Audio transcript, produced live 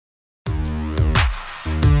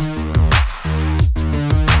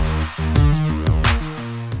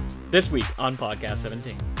This week on Podcast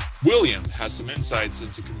 17. William has some insights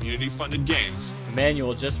into community-funded games.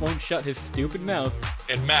 Emmanuel just won't shut his stupid mouth.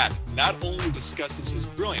 And Matt not only discusses his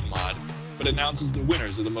brilliant mod, but announces the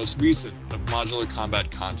winners of the most recent of Modular Combat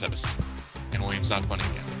contests. And William's not funny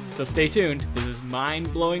again. So stay tuned. This is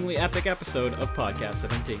mind-blowingly epic episode of Podcast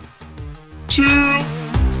 17. Two.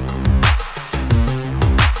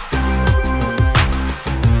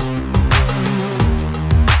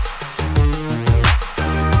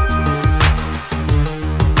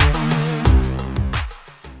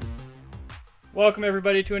 Welcome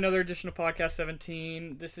everybody to another edition of Podcast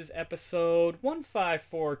 17. This is episode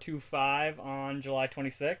 15425 on July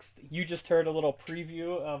 26th. You just heard a little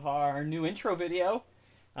preview of our new intro video,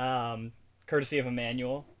 courtesy of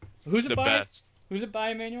Emmanuel. Who's it The by? best. Who's it by,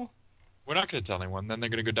 Emmanuel? We're not going to tell anyone. Then they're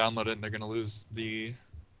going to go download it and they're going to lose the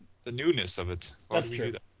newness of it. Why That's would we true.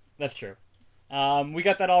 do that? That's true. We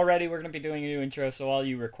got that already. We're going to be doing a new intro, so all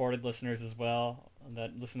you recorded listeners as well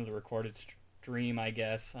that listen to the recorded stream, I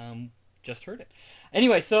guess, just heard it.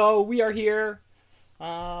 Anyway, so we are here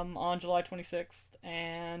on July 26th,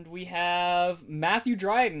 and we have Matthew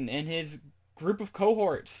Dryden and his group of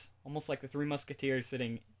cohorts, almost like the Three Musketeers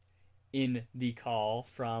sitting in the call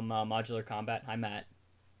from Modular Combat. Hi, Matt.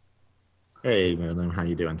 Hey, Merlin, how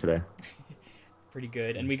you doing today? Pretty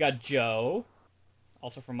good. And we got Joe,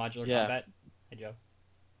 also from Modular Combat. Hi, Joe.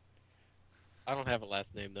 I don't have a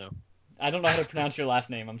last name, though. I don't know how to pronounce your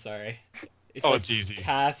last name. I'm sorry. It's easy.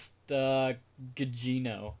 Castagino.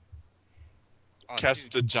 Oh,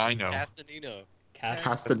 Castellano. Castanino.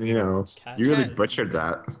 Castanino. You really butchered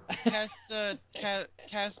that.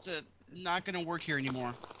 Casta, not gonna work here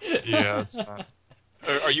anymore. Yeah, it's not.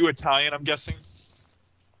 Are you Italian, I'm guessing?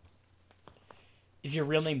 Is your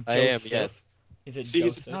real name I am, Joseph? yes. Is it See,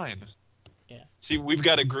 he's Joseph? Italian. Yeah. See, we've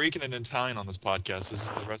got a Greek and an Italian on this podcast. This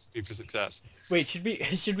is a recipe for success. Wait, should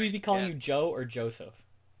we be calling you Yes. Joe or Joseph?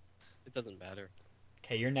 It doesn't matter.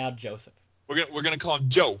 Okay, you're now Joseph. We're gonna call him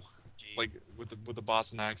Joe, Jeez. like with the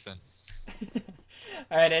Boston accent.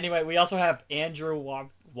 All right. Anyway, we also have Andrew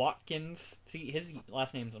Watkins. See, his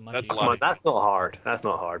last name's much That's a easier. lot. Come on, that's not hard. That's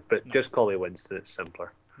not hard. But No. just call me Winston. It's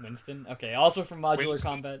simpler. Winston. Okay. Also from Modular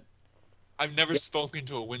Winston? Combat. I've never spoken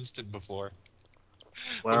to a Winston before.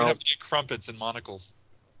 We're Well, gonna have to get crumpets and monocles.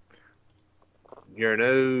 you're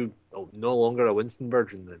now no longer a Winston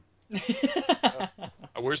virgin then.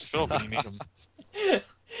 Where's Phil when you need him?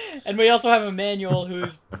 And we also have Emmanuel,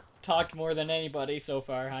 who's talked more than anybody so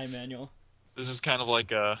far. Hi, Emmanuel. This is kind of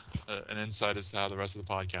like an insight as to how the rest of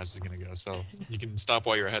the podcast is gonna go. So you can stop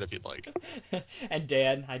while you're ahead if you'd like. And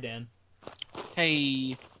Dan. Hi, Dan.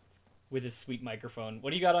 Hey, With his sweet microphone.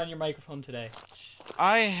 What do you got on your microphone today?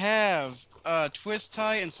 I have a twist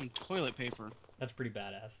tie and some toilet paper. That's pretty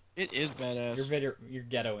badass. It is badass. You're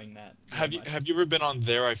ghettoing that. Have you ever been on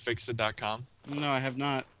thereifixit.com? No, I have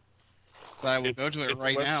not. But I will go to it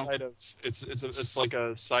right a now. website it's like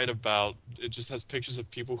a site about, it just has pictures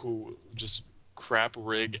of people who just crap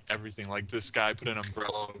rig everything. Like this guy put an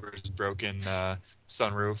umbrella over his broken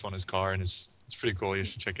sunroof on his car, and it's pretty cool. You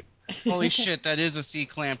should check it. Holy shit, that is a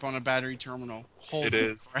C-clamp on a battery terminal. Holy It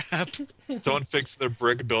is. crap. Someone fixed their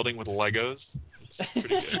brick building with Legos. It's pretty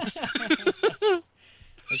good.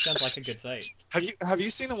 That sounds like a good site. Have you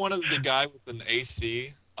seen the one of the guy with an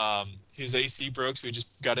AC? His AC broke, so he just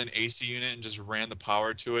got an AC unit and just ran the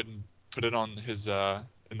power to it and put it on his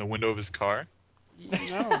in the window of his car.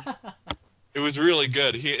 No. It was really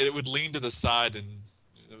good. It would lean to the side, and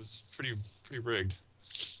it was pretty rigged.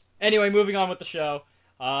 Anyway, moving on with the show.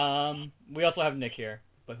 We also have Nick here,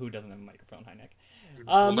 but who doesn't have a microphone? Hi, Nick.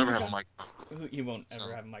 We'll never have a mic. You won't ever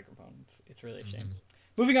So. have a microphone. It's really a shame.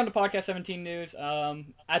 Moving on to Podcast 17 news.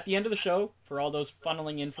 At the end of the show, for all those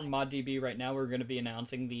funneling in from ModDB right now, we're going to be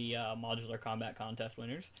announcing the Modular Combat Contest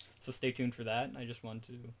winners. So stay tuned for that. I just wanted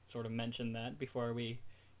to sort of mention that before we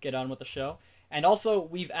get on with the show. And also,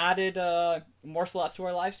 we've added more slots to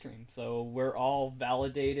our live stream. So we're all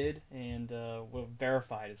validated and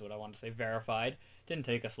verified is what I want to say. Verified. Didn't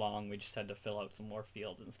take us long. We just had to fill out some more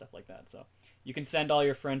fields and stuff like that. So you can send all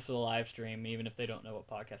your friends to the live stream, even if they don't know what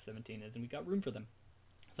Podcast 17 is, and we got room for them.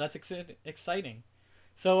 So that's exciting.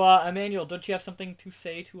 So, Emmanuel, don't you have something to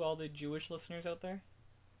say to all the Jewish listeners out there?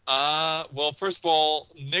 Well, first of all,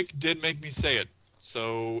 Nick did make me say it.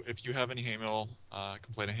 So if you have any hate mail,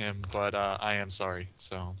 complain to him. But I am sorry.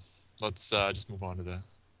 So let's just move on to the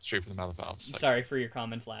straight from the mouth of Valve section. Sorry for your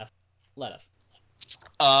comments last. Let us.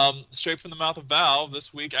 Straight from the mouth of Valve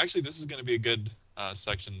this week. Actually, this is going to be a good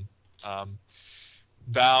section.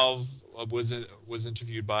 Valve was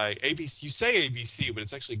interviewed by ABC. You say ABC, but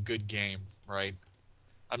it's actually Good Game, right?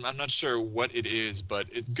 I'm not sure what it is, but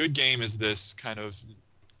Good Game is this kind of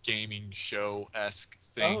gaming show-esque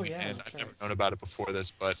thing, Oh, yeah, and that's I've never right. known about it before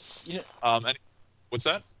this. But You know, what's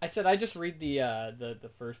that? I said I just read the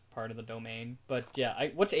first part of the domain, but yeah,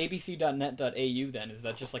 what's abc.net.au then? Is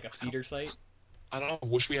that just like a feeder site? I don't know. I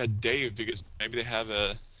wish we had Dave because maybe they have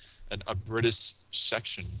a British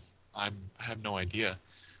section. I have no idea.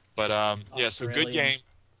 But yeah, so good Australian. game.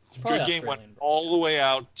 It's probably Good game went Australian. all the way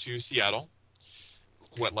out to Seattle.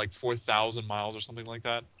 What, like 4,000 miles or something like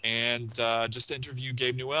that, and just to interview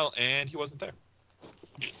Gabe Newell, and he wasn't there.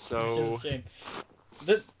 Which is a So shame.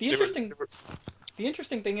 The they were, interesting they were the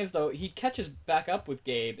interesting thing is though he catches back up with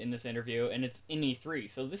Gabe in this interview, and it's in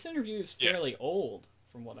E3. So this interview is yeah. fairly old,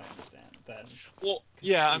 from what I understand. Then Well,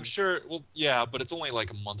 yeah, I'm sure. Well, yeah, but it's only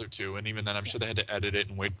like a month or two, and even then, I'm sure they had to edit it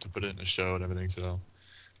and wait to put it in the show and everything. So,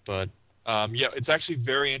 but yeah, it's actually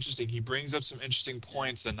very interesting. He brings up some interesting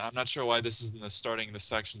points, and I'm not sure why this is in the starting of the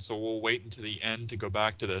section. So we'll wait until the end to go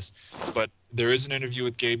back to this. But there is an interview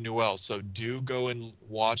with Gabe Newell, so do go and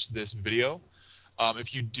watch this video.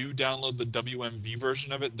 If you do download the WMV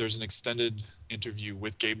version of it, there's an extended interview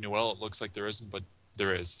with Gabe Newell. It looks like there isn't, but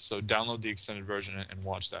there is. So download the extended version and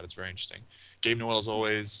watch that. It's very interesting. Gabe Newell is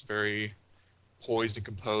always very poised and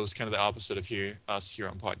composed, kind of the opposite of us here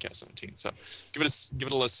on Podcast 17. So give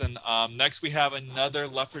it a listen. Next, we have another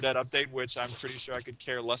Left 4 Dead update, which I'm pretty sure I could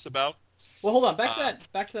care less about. well, hold on. Back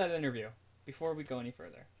to that interview. Before we go any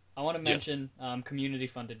further, I want to Yes. mention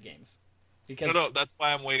community-funded games. Because No, that's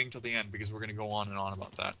why I'm waiting till the end, because we're going to go on and on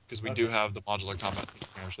about that, because we do have the modular combat team.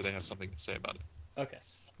 I'm sure they have something to say about it. okay,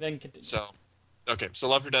 then continue. So, okay, so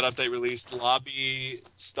Left 4 Dead update released. Lobby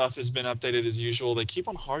stuff has been updated as usual. They keep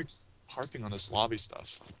on harping on this lobby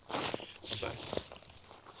stuff. Okay.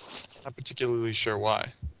 Not particularly sure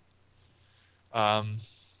why.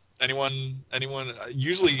 Anyone?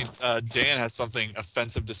 Usually, Dan has something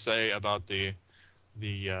offensive to say about this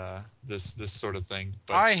sort of thing.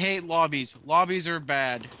 But I hate lobbies. Lobbies are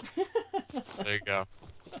bad. there you go.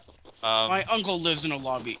 My uncle lives in a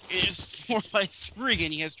lobby. It is 4x3,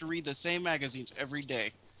 and he has to read the same magazines every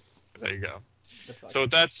day. There you go. So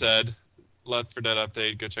with that said, Left 4 Dead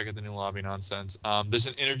update. Go check out the new lobby nonsense. There's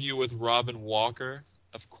an interview with Robin Walker.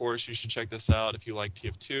 Of course, you should check this out if you like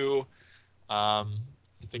TF2. I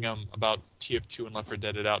think I'm about TF2 and Left 4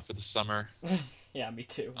 Dead it out for the summer. Yeah, me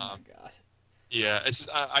too. Oh my god. Yeah, it's just,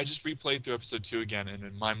 I just replayed through episode 2 again, and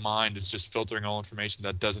in my mind is just filtering all information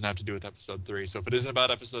that doesn't have to do with episode 3. So if it isn't about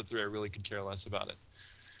episode 3, I really could care less about it.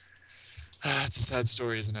 It's a sad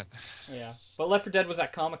story, isn't it? Yeah, but Left 4 Dead was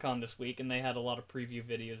at Comic-Con this week, and they had a lot of preview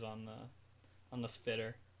videos on the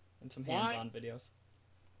spitter and some hands-on videos.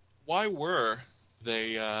 Why were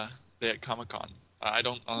they at Comic-Con? I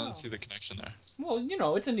don't see the connection there.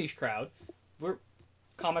 Well, it's a niche crowd. We're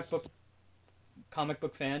comic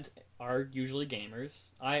book fans are usually gamers.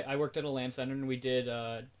 I worked at a LAN center, and we did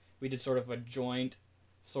sort of a joint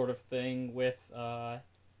sort of thing with a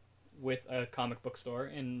comic book store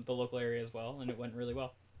in the local area as well, and it went really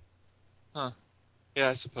well. Huh. Yeah,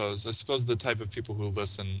 I suppose the type of people who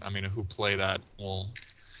listen, who play that, well,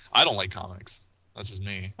 I don't like comics. That's just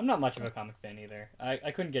me. I'm not much of a comic fan either.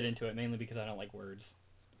 I couldn't get into it mainly because I don't like words.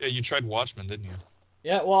 Yeah, you tried Watchmen, didn't you?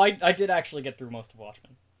 Yeah, well, I did actually get through most of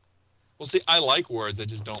Watchmen. Well, see, I like words. I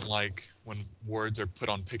just don't like when words are put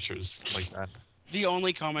on pictures like that. The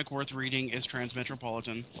only comic worth reading is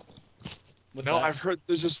Transmetropolitan. What's No, that? I've heard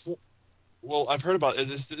there's this. Well, I've heard about.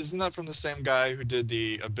 Isn't that from the same guy who did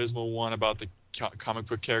the abysmal one about the comic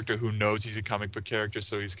book character who knows he's a comic book character,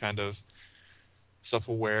 so he's kind of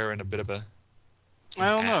self-aware and a bit of a. I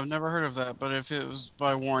don't know. I've ass. never heard of that, but if it was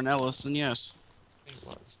by Warren Ellis, then yes. He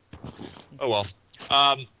was. Oh well.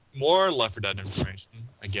 More Left 4 Dead information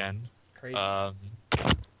again. Crazy.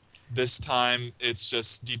 This time it's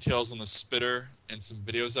just details on the spitter and some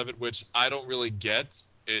videos of it, which I don't really get.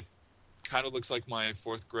 It kind of looks like my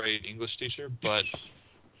 4th grade English teacher, but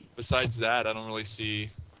besides that, I don't really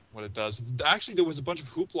see what it does. Actually, there was a bunch of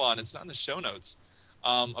hoopla, and it's not in the show notes.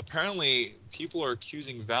 Apparently, people are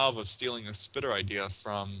accusing Valve of stealing a spitter idea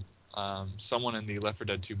from someone in the Left 4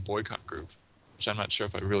 Dead 2 boycott group, which I'm not sure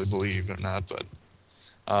if I really believe or not, but...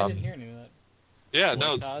 I didn't hear any of that. Yeah,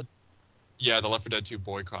 no, Boycott? yeah, the Left 4 Dead 2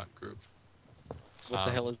 boycott group. What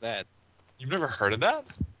the hell is that? You've never heard of that?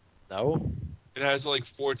 No? It has like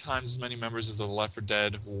 4 times as many members as the Left 4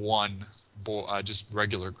 Dead 1 just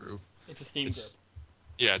regular group. It's a Steam It's, group.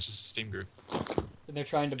 yeah, it's just a Steam group. And they're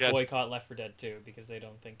trying to Yeah, it's- boycott Left 4 Dead 2 because they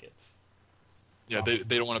don't think it's... Yeah, they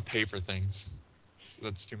don't want to pay for things.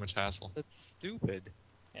 That's too much hassle. That's stupid.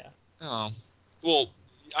 Oh, well,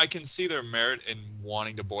 I can see their merit in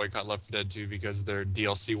wanting to boycott Left 4 Dead 2 because their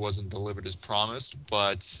DLC wasn't delivered as promised,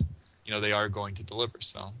 but they are going to deliver.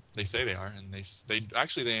 So they say they are, and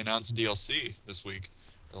they announced DLC this week,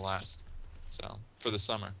 the last, so for the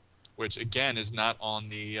summer, which again is not on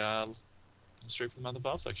the straight from the mouth of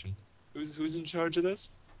Valve section. Who's in charge of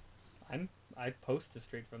this? I posted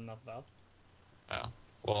straight from the Valve. Oh,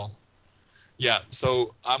 well, yeah.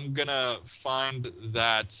 So I'm gonna find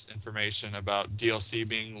that information about DLC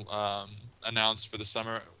being announced for the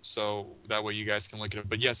summer, so that way you guys can look at it.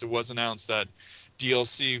 But yes, it was announced that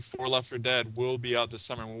DLC for Left 4 Dead will be out this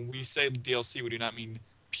summer. When we say DLC, we do not mean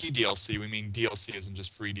PDLC. We mean DLC isn't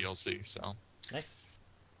just free DLC. So Nice.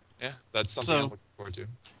 yeah, that's something I'm looking forward to.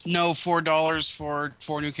 No $4 for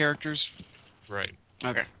 4 new characters. Right.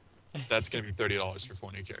 Okay. That's gonna be $30 for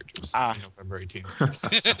 4 new characters. November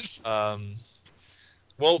 18th.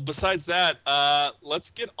 Well, besides that, let's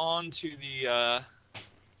get on to the.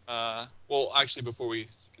 Well, actually, before we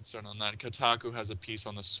get started on that, Kotaku has a piece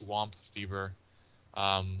on the Swamp Fever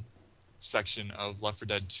section of Left 4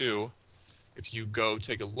 Dead 2. If you go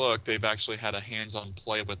take a look, they've actually had a hands-on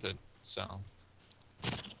play with it. So,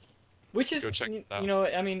 which is, go check it out.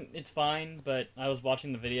 I mean, it's fine, but I was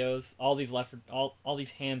watching the videos, all these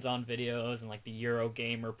hands-on videos, and like the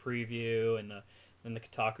Eurogamer preview and the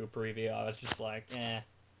Kotaku preview. I was just like, they're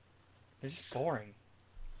just boring.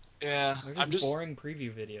 Yeah, They're just boring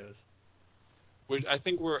preview videos. I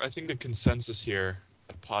think the consensus here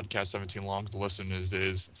at Podcast 17 Long to Listen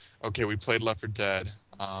is okay. We played Left 4 Dead.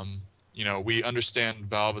 We understand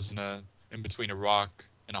Valve is in between a rock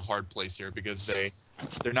and a hard place here because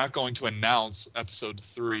they're not going to announce episode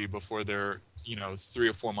 3 before they're 3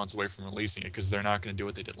 or 4 months away from releasing it because they're not going to do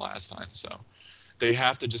what they did last time. So they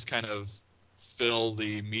have to just kind of fill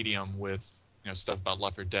the medium with stuff about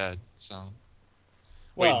Left 4 Dead. So.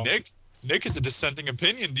 Well, wait, Nick has a dissenting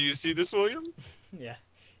opinion. Do you see this, William? Yeah,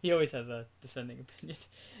 he always has a dissenting opinion.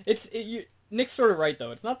 Nick's sort of right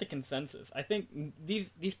though. It's not the consensus. I think these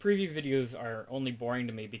preview videos are only boring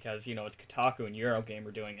to me because it's Kotaku and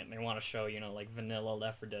Eurogamer doing it, and they want to show like vanilla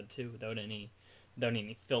Left 4 Dead 2 without any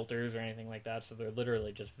filters or anything like that. So they're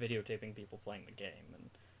literally just videotaping people playing the game, and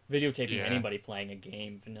videotaping anybody playing a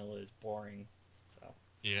game vanilla is boring. So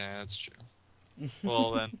yeah, that's true.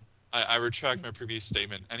 Well then. I retract my previous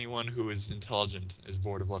statement. Anyone who is intelligent is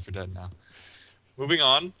bored of Left 4 Dead now. Moving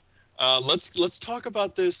on, let's talk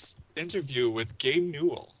about this interview with Gabe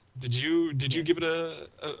Newell. Did you give it a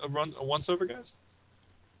once over, guys?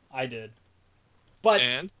 I did, but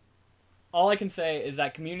and all I can say is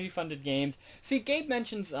that community funded games. See, Gabe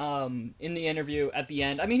mentions in the interview at the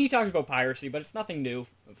end. I mean, he talks about piracy, but it's nothing new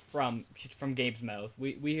from Gabe's mouth.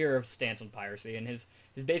 We hear of stance on piracy, and his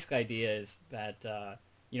basic idea is that.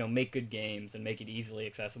 Make good games and make it easily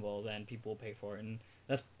accessible, then people will pay for it, and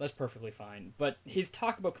that's perfectly fine. But his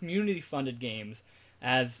talk about community-funded games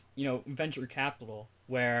as, venture capital,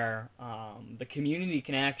 where the community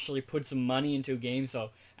can actually put some money into a game.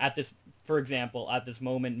 So for example, at this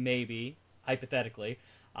moment, maybe, hypothetically,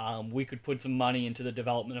 we could put some money into the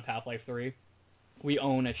development of Half-Life 3. We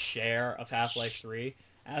own a share of Half-Life 3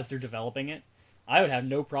 as they're developing it. I would have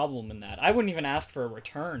no problem in that. I wouldn't even ask for a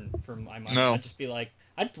return for my money. No. I'd just be like,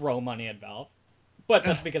 I'd throw money at Valve. But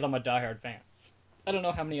that's because I'm a diehard fan. I don't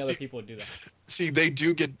know how many other people would do that. See, they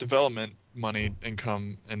do get development money,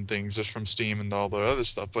 income, and things just from Steam and all the other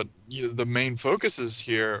stuff. But the main focus is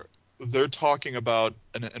here. They're talking about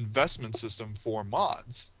an investment system for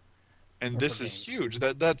mods, and this is huge.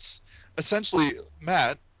 That's essentially,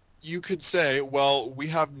 Matt. You could say, well, we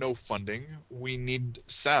have no funding. We need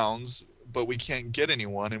sounds. But we can't get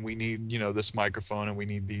anyone, and we need, this microphone, and we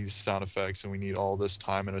need these sound effects, and we need all this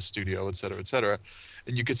time in a studio, et cetera, et cetera.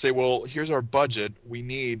 And you could say, well, here's our budget. We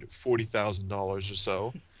need $40,000 or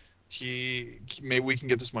so. Maybe we can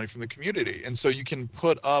get this money from the community. And so you can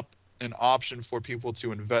put up an option for people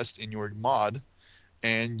to invest in your mod,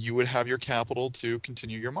 and you would have your capital to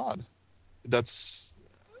continue your mod. That's...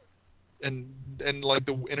 And like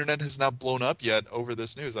the internet has not blown up yet over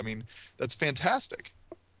this news. I mean, that's fantastic.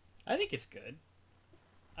 I think it's good.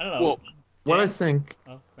 I don't know. Well, what I think.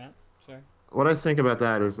 Oh, Matt, sorry. What I think about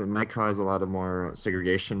that is it might cause a lot of more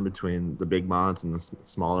segregation between the big mods and the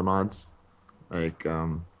smaller mods. Like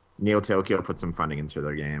Neo Tokyo put some funding into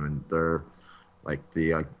their game, and they're like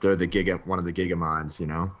they're one of the Giga mods,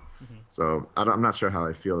 Mm-hmm. So I'm not sure how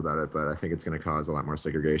I feel about it, but I think it's going to cause a lot more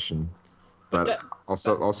segregation. But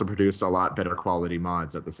also produce a lot better quality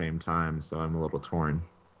mods at the same time. So I'm a little torn.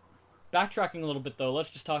 Backtracking a little bit though, let's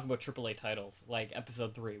just talk about AAA titles like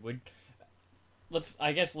Episode 3. Let's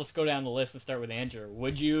go down the list and start with Andrew.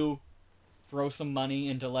 Would you throw some money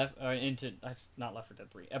into not Left 4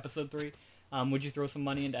 Dead 3, Episode 3? Would you throw some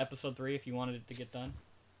money into Episode 3 if you wanted it to get done?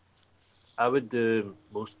 I would do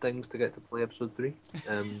most things to get to play episode 3.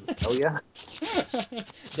 Hell yeah.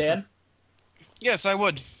 Dan, Yes, I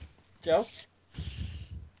would. Joe,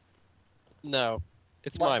 No,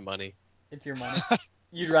 it's What? my money. it's your money.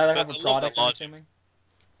 You'd rather have a I love that product, I'm logic. assuming.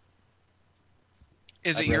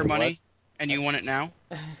 Is I'd it your rather what? money and you want it now?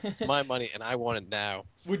 It's my money, and I want it now.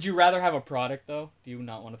 Would you rather have a product though? Do you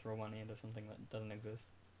not want to throw money into something that doesn't exist?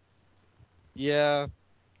 Yeah,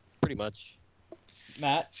 pretty much.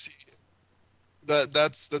 Matt, See,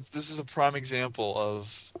 that's this is a prime example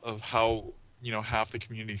of how half the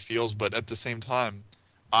community feels, but at the same time,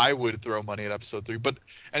 I would throw money at episode 3. But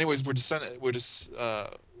anyways,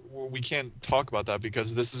 we can't talk about that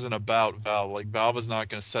because this isn't about Valve. Like Valve is not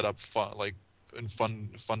going to set up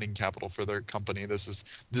funding capital for their company. This is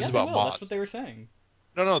yeah, about they will. mods. That's what they were saying.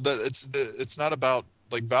 No, it's not about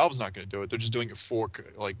like Valve's not going to do it. They're just doing it for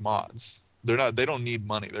like mods. They don't need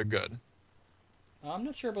money. They're good. I'm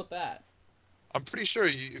not sure about that. I'm pretty sure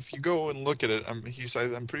if you go and look at it, I'm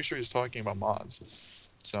pretty sure he's talking about mods.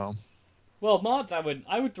 So Well, mods, I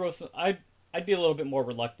would throw some. I'd be a little bit more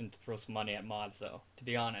reluctant to throw some money at mods though, to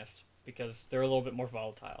be honest, because they're a little bit more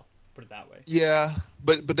volatile. Put it that way. yeah,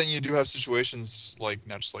 but then you do have situations like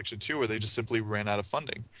Natural Selection 2 where they just simply ran out of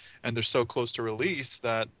funding, and they're so close to release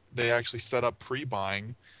that they actually set up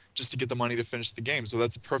pre-buying just to get the money to finish the game. So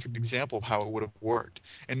that's a perfect example of how it would have worked.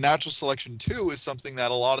 And Natural Selection 2 is something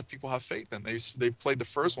that a lot of people have faith in. They've played the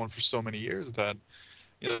first one for so many years that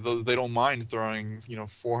they don't mind throwing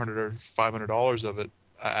 $400 or $500 of it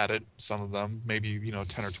at it. Some of them, maybe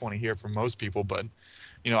 10 or 20 here for most people, but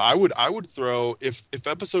I would throw if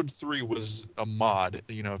episode 3 was a mod,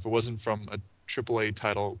 if it wasn't from a AAA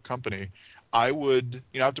title company, I would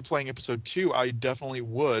after playing episode 2, I definitely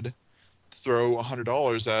would throw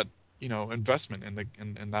 $100 at investment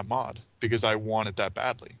in that mod because I want it that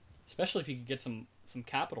badly. Especially if you could get some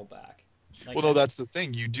capital back. Like, Well, no, that's the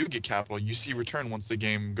thing. You do get capital. You see return once the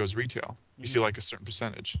game goes retail. You see like a certain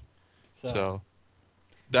percentage. So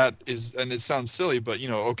that is, and it sounds silly, but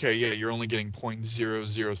okay, yeah, you're only getting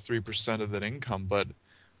 0.003% of that income, but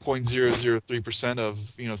 0.003% of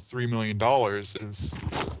 $3 million is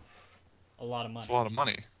a lot of money. it's a lot of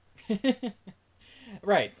money.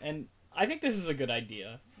 Right, and I think this is a good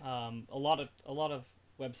idea. A lot of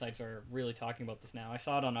websites are really talking about this now. I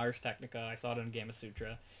saw it on Ars Technica. I saw it on Gamma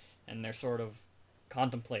Sutra, and they're sort of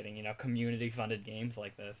contemplating, community-funded games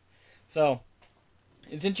like this. So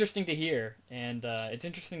it's interesting to hear, and it's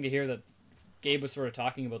interesting to hear that Gabe was sort of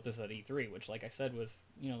talking about this at E3, which, like I said, was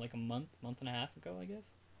like a month and a half ago, I guess.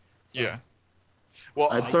 So, Yeah. Well,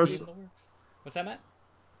 I'd throw what's that, Matt?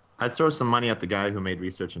 I'd throw some money at the guy who made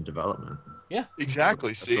research and development. exactly.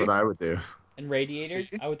 That's See, what I would do. And Radiator?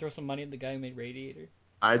 See? I would throw some money at the guy who made Radiator.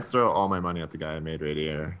 I'd throw all my money at the guy who made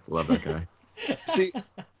Radiator. Love that guy. see,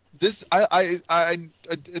 this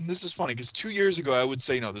and this is funny because 2 years ago I would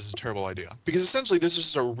say no, this is a terrible idea because essentially this is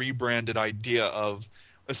just a rebranded idea of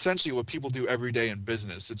essentially what people do every day in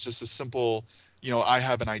business. It's just a simple, I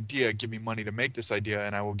have an idea, give me money to make this idea,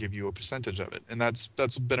 and I will give you a percentage of it. And that's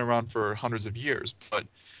been around for hundreds of years. But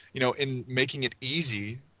in making it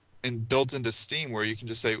easy and built into Steam, where you can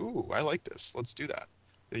just say, "Ooh, I like this. Let's do that."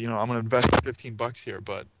 I'm going to invest $15 here,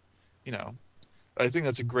 but I think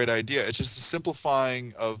that's a great idea. It's just a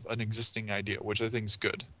simplifying of an existing idea, which I think is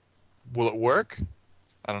good. Will it work?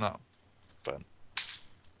 I don't know, but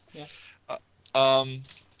Yeah.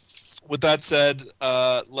 With that said,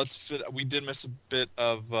 we did miss a bit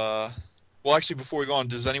of. Well, actually, before we go on,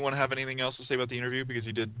 does anyone have anything else to say about the interview? Because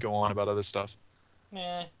he did go on about other stuff.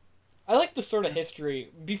 I like the sort of history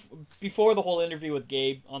before the whole interview with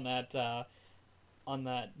Gabe on that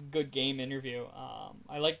Good Game interview.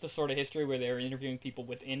 I like the sort of history where they were interviewing people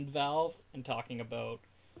within Valve and talking about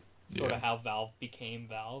sort of how Valve became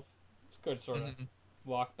Valve. It's good to sort of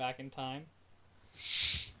walk back in time.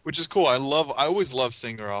 Which is cool. I always love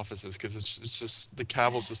seeing their offices because it's just the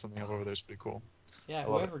Cavill system they have over there is pretty cool. Yeah,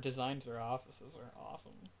 love whoever designs their offices are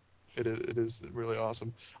awesome. It is really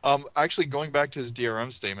awesome. Actually, going back to his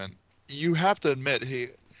DRM statement, you have to admit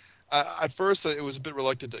at first it was a bit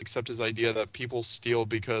reluctant to accept his idea that people steal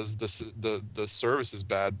because the service is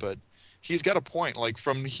bad, but he's got a point. Like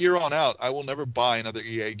from here on out, I will never buy another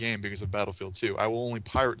EA game because of Battlefield 2. I will only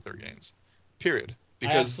pirate their games. Period.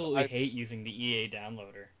 Because I absolutely hate using the EA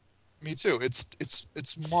downloader. Me too.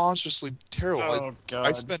 It's monstrously terrible. Oh, God.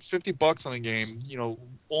 I spent $50 on a game,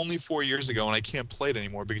 only 4 years ago, and I can't play it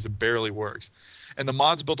anymore because it barely works. And the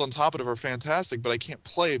mods built on top of it are fantastic, but I can't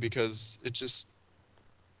play because it just.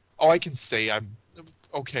 Oh, I can say I'm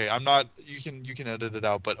okay. I'm not. You can edit it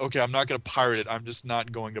out, but okay, I'm not gonna pirate it. I'm just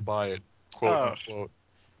not going to buy it. Quote unquote.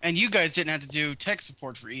 And you guys didn't have to do tech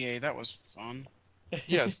support for EA. That was fun.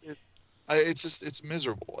 Yes, it's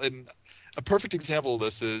miserable. And a perfect example of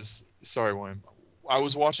this is, sorry, William, I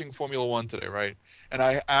was watching Formula One today, right? And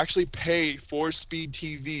I actually pay for Speed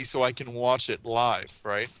TV so I can watch it live,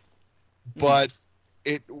 right? But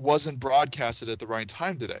it wasn't broadcasted at the right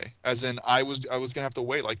time today. As in, I was gonna have to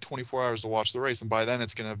wait like 24 hours to watch the race, and by then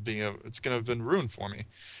it's gonna have been ruined for me.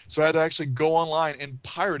 So I had to actually go online and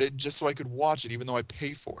pirate it just so I could watch it, even though I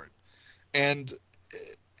pay for it. And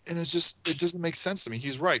it doesn't make sense to me.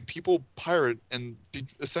 He's right. People pirate, and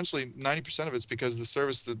essentially 90% of it's because the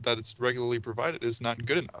service that it's regularly provided is not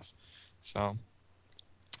good enough. So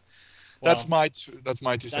that's Well, my that's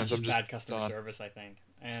my two that's cents. I'm just just bad customer done. service, I think.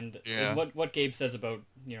 And Yeah. what Gabe says about,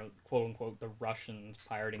 quote unquote, the Russians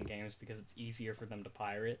pirating games because it's easier for them to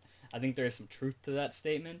pirate, I think there is some truth to that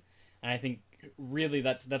statement. And I think really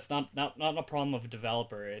that's not a problem of a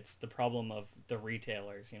developer. It's the problem of the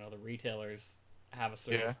retailers. The retailers have a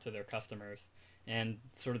service to their customers, and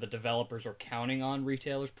sort of the developers are counting on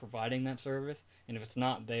retailers providing that service. And if it's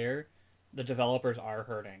not there, the developers are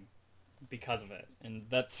hurting because of it, and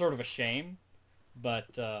that's sort of a shame.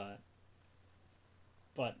 But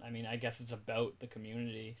I mean, I guess it's about the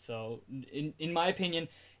community. So in my opinion,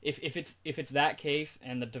 if it's that case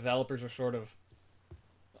and the developers are sort of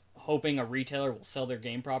hoping a retailer will sell their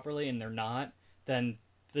game properly and they're not, then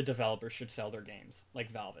the developers should sell their games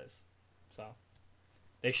like Valve is. So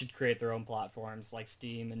they should create their own platforms like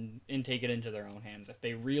Steam and take it into their own hands. If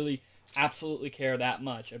they really absolutely care that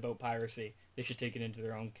much about piracy, they should take it into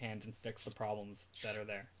their own hands and fix the problems that are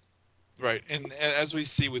there. Right, and as we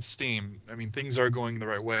see with Steam, I mean, things are going the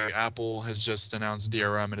right way. Apple has just announced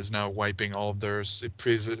DRM and is now wiping all of their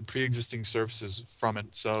pre-existing services from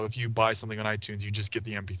it. So if you buy something on iTunes, you just get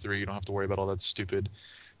the MP3. You don't have to worry about all that stupid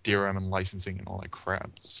DRM and licensing and all that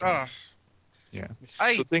crap. So, yeah.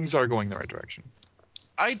 So things are going the right direction.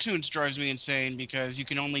 iTunes drives me insane because you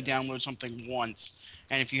can only download something once,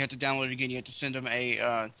 and if you have to download it again, you have to send them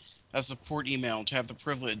a support email to have the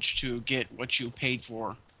privilege to get what you paid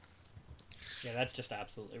for. Yeah, that's just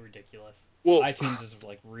absolutely ridiculous. Well, iTunes is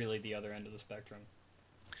like really the other end of the spectrum.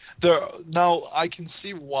 Now I can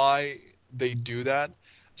see why they do that.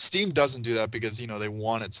 Steam doesn't do that because they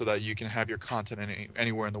want it so that you can have your content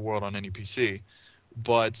anywhere in the world on any PC.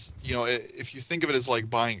 But if you think of it as like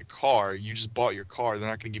buying a car, you just bought your car. They're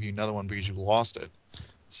not going to give you another one because you lost it.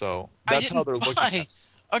 So that's how they're looking at it.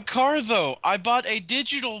 A car though. I bought a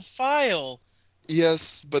digital file.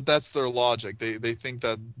 Yes, but that's their logic. They think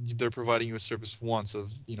that they're providing you a service once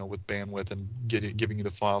of with bandwidth and giving you the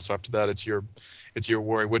file. So after that, it's your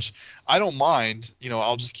worry. Which I don't mind.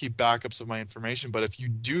 I'll just keep backups of my information. But if you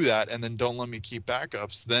do that and then don't let me keep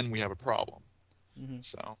backups, then we have a problem. Mm-hmm.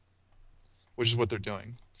 So, which is what they're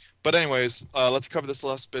doing. But anyways, let's cover this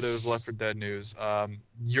last bit of Left 4 Dead news.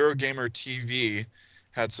 Eurogamer TV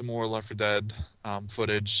had some more Left 4 Dead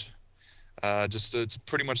footage. It's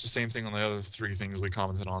pretty much the same thing on the other three things we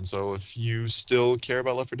commented on. So if you still care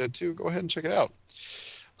about Left 4 Dead 2, go ahead and check it out.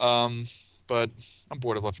 But I'm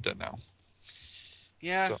bored of Left 4 Dead now.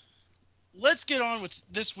 Yeah. So. Let's get on with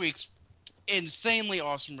this week's insanely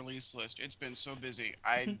awesome release list. It's been so busy.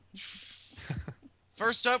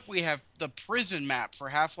 First up, we have the prison map for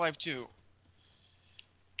Half-Life 2.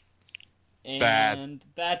 And Bad.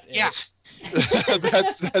 That's it. Yeah.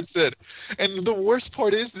 that's it. And the worst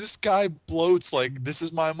part is this guy bloats like, this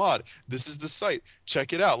is my mod. This is the site.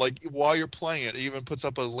 Check it out. Like while you're playing it, even puts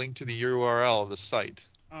up a link to the URL of the site.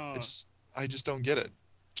 I just don't get it.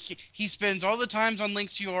 He spends all the times on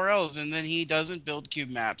links to URLs, and then he doesn't build cube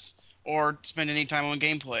maps or spend any time on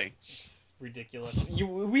gameplay. Ridiculous.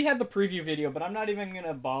 We had the preview video, but I'm not even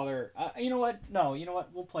gonna bother. You know what? No, you know what?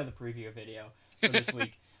 We'll play the preview video for this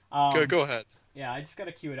week. Go ahead. Yeah, I just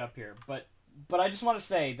gotta cue it up here. But I just want to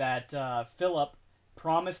say that Philip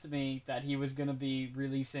promised me that he was gonna be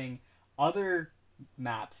releasing other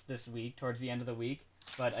maps this week towards the end of the week,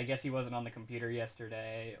 but I guess he wasn't on the computer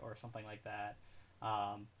yesterday or something like that.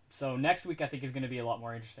 So next week I think is going to be a lot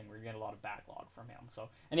more interesting. We're going to get a lot of backlog from him. So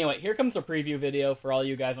anyway, here comes the preview video for all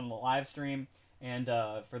you guys on the live stream. And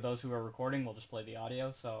for those who are recording, we'll just play the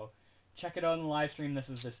audio. So check it out on the live stream. This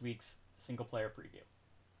is this week's single player preview.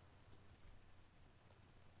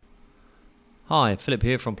 Hi, Philip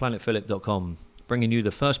here from planetphilip.com, bringing you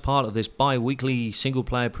the first part of this bi-weekly single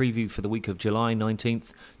player preview for the week of July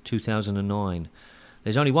 19th, 2009.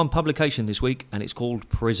 There's only one publication this week, and it's called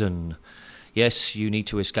Prison. Yes, you need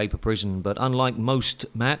to escape a prison, but unlike most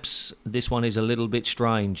maps, this one is a little bit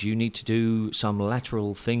strange. You need to do some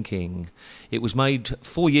lateral thinking. It was made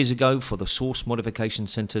 4 years ago for the Source Modification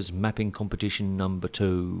Center's mapping competition number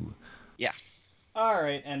 2. Yeah. All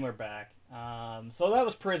right, and we're back. So that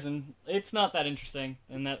was Prison. It's not that interesting,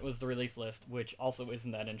 and that was the release list, which also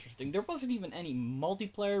isn't that interesting. There wasn't even any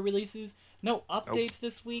multiplayer releases, no Nope. updates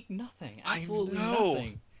this week, nothing, I absolutely know.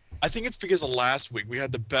 nothing. I think it's because of last week. We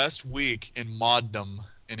had the best week in moddom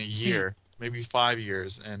in a year, maybe 5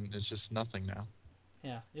 years, and it's just nothing now.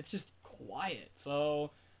 Yeah, it's just quiet.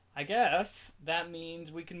 So I guess that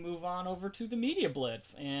means we can move on over to the Media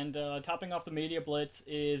Blitz. And topping off the Media Blitz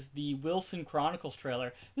is the Wilson Chronicles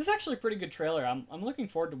trailer. This is actually a pretty good trailer. I'm looking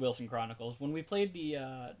forward to Wilson Chronicles. When we played the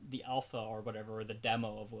alpha or whatever, or the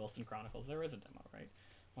demo of Wilson Chronicles, there is a demo, right?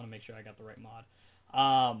 I want to make sure I got the right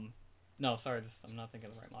mod. No, sorry, I'm not thinking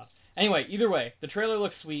of the right mod. Anyway, either way, the trailer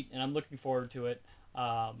looks sweet, and I'm looking forward to it.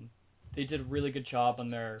 They did a really good job on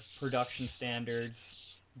their production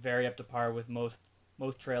standards, very up to par with most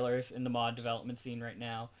trailers in the mod development scene right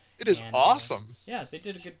now. It is And awesome. yeah, they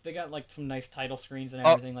did a good. They got like some nice title screens and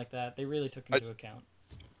Oh, everything like that. They really took into account.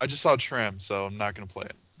 I just saw Tram, so I'm not gonna play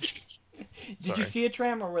it. Did you Sorry. see a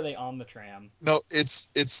tram, or were they on the tram? No, it's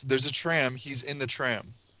there's a tram. He's in the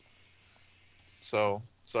tram. So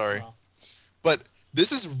sorry. Well, But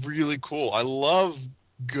this is really cool. I love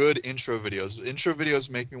good intro videos. Intro videos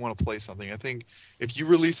make me want to play something. I think if you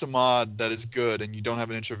release a mod that is good and you don't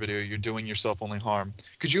have an intro video, you're doing yourself only harm.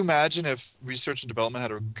 Could you imagine if research and development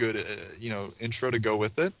had a good, intro to go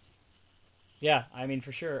with it? yeah, I mean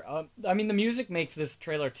for sure. I mean the music makes this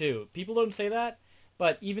trailer too. People don't say that,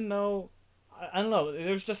 but even though I don't know,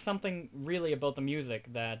 there's just something really about the music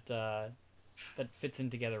that fits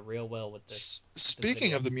in together real well with this. Speaking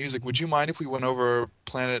video. of the music, would you mind if we went over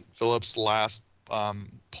Planet Phillips' last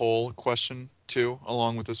poll question too,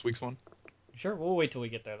 along with this week's one? Sure, we'll wait till we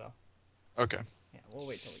get there though. Okay. Yeah, we'll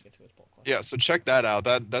wait till we get to his poll question. Yeah, so check that out.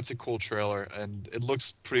 That's a cool trailer, and it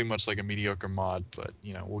looks pretty much like a mediocre mod, but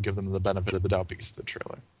we'll give them the benefit of the doubt because of the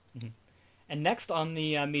trailer. And next on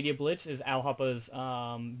the Media Blitz is Al Huppa's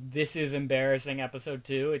This Is Embarrassing episode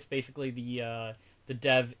 2. It's basically the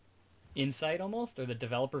dev insight almost, or the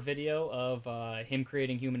developer video of him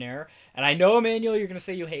creating human error. And I know, Emmanuel, you're going to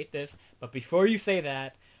say you hate this, but before you say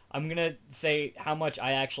that, I'm going to say how much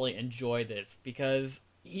I actually enjoy this, because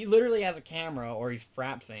he literally has a camera, or he's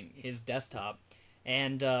frapsing his desktop,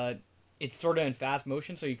 and it's sort of in fast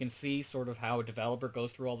motion, so you can see sort of how a developer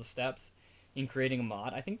goes through all the steps in creating a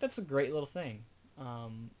mod. I think that's a great little thing.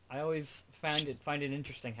 I always find it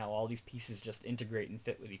interesting how all these pieces just integrate and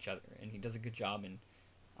fit with each other, and he does a good job in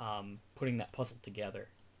putting that puzzle together.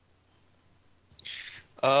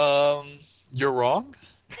 You're wrong.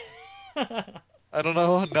 I don't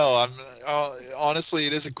know. No, I'm honestly,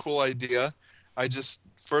 it is a cool idea. I just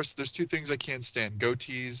first, there's two things I can't stand: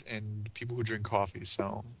 goatees and people who drink coffee.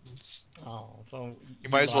 So So you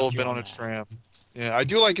might as well lost have been you on a that. tram. Yeah, I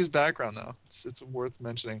do like his background though. It's worth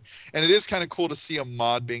mentioning, and it is kind of cool to see a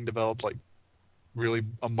mod being developed, like really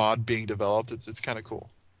a mod being developed. It's kind of cool.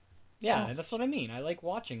 Yeah, So, that's what I mean. I like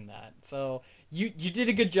watching that. So you did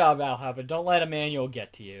a good job, Al Hubba. Don't let Emmanuel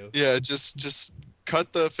get to you. yeah, just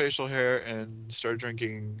cut the facial hair and start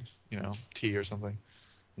drinking, tea or something.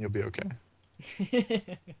 You'll be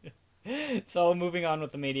okay. So moving on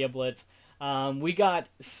with the Media Blitz, we got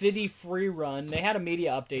City Free Run. They had a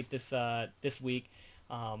media update this week.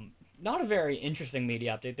 Not a very interesting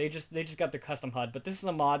media update. They just got their custom HUD, but this is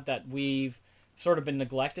a mod that we've sort of been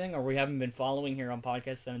neglecting, or we haven't been following here on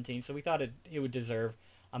Podcast 17. So we thought it would deserve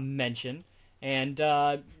a mention. And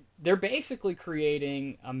they're basically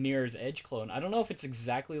creating a Mirror's Edge clone. I don't know if it's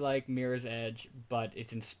exactly like Mirror's Edge, but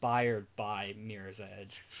it's inspired by Mirror's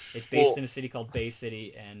Edge. It's based Well, in a city called Bay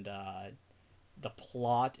City, and the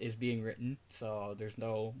plot is being written, so there's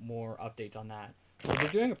no more updates on that. But they're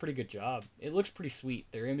doing a pretty good job. It looks pretty sweet.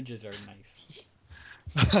 Their images are nice.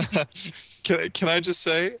 can I just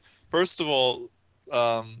say, first of all,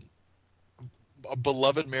 a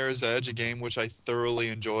beloved Mirror's Edge, a game which I thoroughly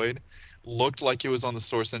enjoyed, looked like it was on the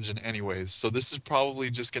Source engine anyways. So this is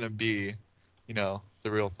probably just gonna be, the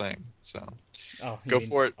real thing. So Oh, you go mean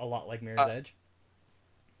for it. a lot like Mirror's Uh, Edge?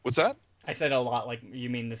 What's that? I said a lot like,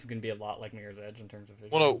 you mean this is going to be a lot like Mirror's Edge in terms of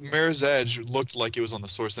visual? Well, no, Mirror's Edge looked like it was on the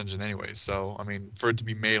Source engine anyways. So I mean, for it to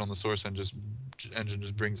be made on the Source engine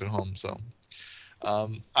just brings it home. So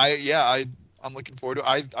I'm looking forward to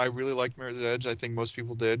it. I really like Mirror's Edge. I think most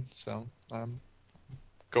people did. So I'm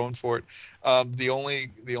going for it. The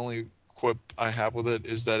only quip I have with it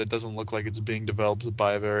is that it doesn't look like it's being developed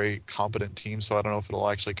by a very competent team. So I don't know if it'll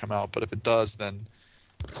actually come out. But if it does, then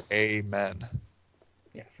amen.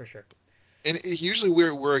 Yeah, for sure. And usually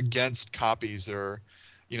we're against copies or,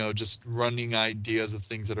 just running ideas of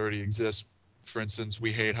things that already exist. For instance,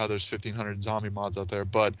 we hate how there's 1,500 zombie mods out there,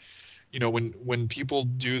 but you know, when people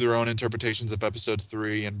do their own interpretations of episode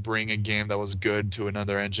 3 and bring a game that was good to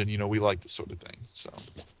another engine, you know, we like this sort of thing. So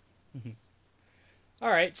All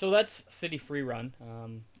right, so that's City Free Run.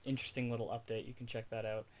 Interesting little update. You can check that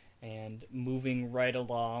out. And moving right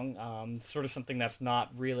along, sort of something that's not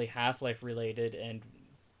really Half-Life related and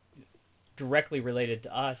directly related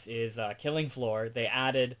to us is Killing Floor. They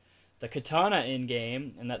added the katana in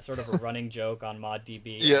game, and that's sort of a running joke on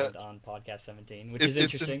ModDB Yeah. and on Podcast 17, which is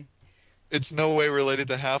interesting. It's no way related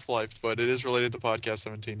to Half-Life, but it is related to Podcast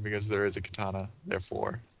 17 because there is a katana.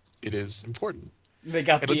 Therefore, it is important. They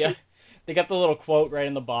got And the let's- they got the little quote right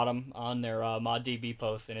in the bottom on their ModDB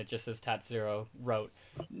post, and it just says Tatsuro wrote,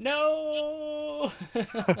 "No."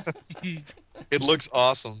 It looks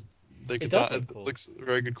awesome. The It does katana look cool. looks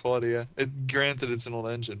very good quality. Yeah. Granted, it's an old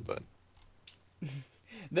engine, but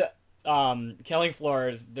The Killing Floor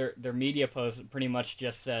is their media post pretty much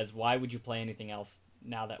just says, "Why would you play anything else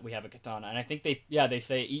now that we have a katana?" And I think they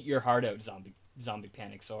say, "Eat your heart out, zombie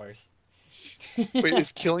panic source." wait,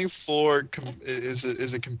 is Killing Floor is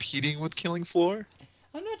it competing with Killing Floor?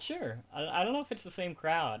 I'm not sure. I don't know if it's the same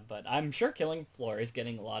crowd, but I'm sure Killing Floor is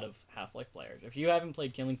getting a lot of Half-Life players. If you haven't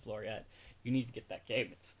played Killing Floor yet, you need to get that game.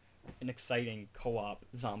 It's an exciting co-op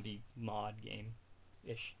zombie mod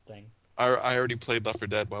game-ish thing. I already played Left 4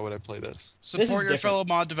 Dead. Why would I play this? Support your different. fellow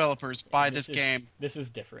mod developers. Buy This this is- game. This is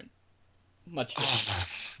different. Much different.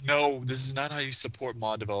 No, this is not how you support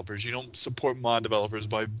mod developers. You don't support mod developers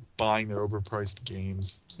by buying their overpriced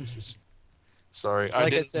games. This is sorry. Like I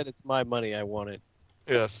didn't- said, it's my money. I want it.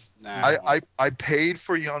 Yes. Nah. I paid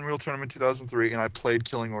for Unreal Tournament 2003 and I played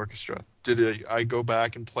Killing Orchestra. Did I go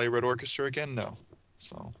back and play Red Orchestra again? No.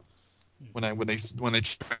 So when they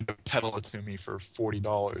tried to peddle it to me for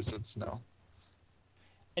 $40, it's no.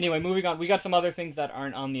 Anyway, moving on. We got some other things that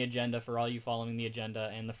aren't on the agenda for all you following the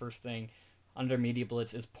agenda. And the first thing under Media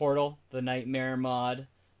Blitz is Portal, the Nightmare mod.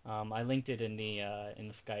 I linked it in the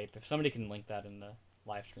Skype. If somebody can link that in the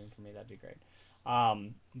live stream for me, that'd be great.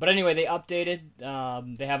 But anyway, they updated.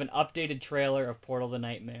 They have an updated trailer of Portal, the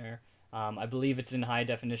Nightmare. I believe it's in high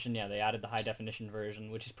definition. Yeah, they added the high definition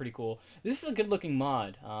version, which is pretty cool. This is a good looking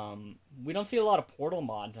mod. We don't see a lot of Portal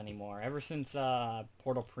mods anymore. Ever since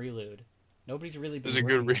Portal Prelude, nobody's really been There's a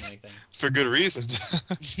working good on anything. For good reason.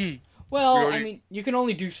 Well, We already- I mean, you can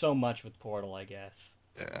only do so much with Portal, I guess.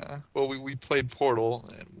 Yeah. Well, we played Portal,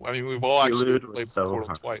 and I mean we've all actually Prelude was played so Portal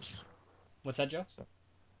hard. twice. What's that, Joe?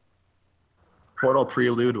 Portal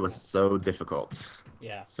Prelude was so difficult.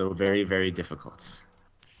 Yeah, So very, very difficult.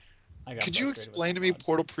 I got Could you frustrated with explain that to me mod.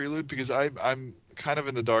 Portal Prelude because I'm kind of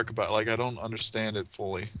in the dark about like I don't understand it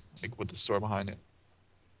fully, like what the story behind it.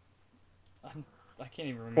 I can't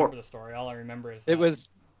even remember the story. All I remember is It was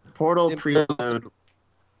Portal Impossible. Prelude.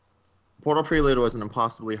 Portal Prelude was an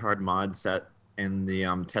impossibly hard mod set in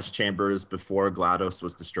the test chambers before GLaDOS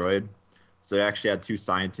was destroyed. So you actually had two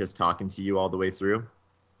scientists talking to you all the way through.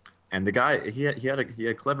 And the guy, he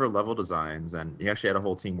had clever level designs, and he actually had a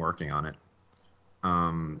whole team working on it.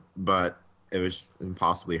 But it was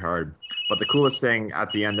impossibly hard. But the coolest thing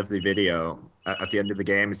at the end of the video, at the end of the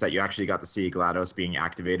game, is that you actually got to see GLaDOS being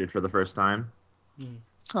activated for the first time.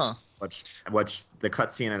 Huh? Which the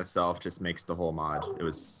cutscene in itself just makes the whole mod. It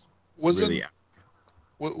was Wasn't really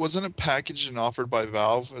wasn't it packaged and offered by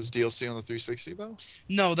Valve as DLC on the 360 though?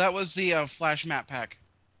 No, that was the Flash map pack.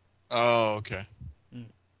 Oh, okay. Mm.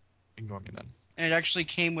 Ignore me then. And it actually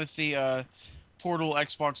came with the Portal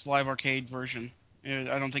Xbox Live Arcade version.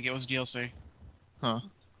 I don't think it was DLC. Huh.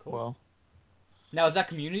 Cool. Well, Now, is that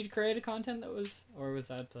community created content that was, or was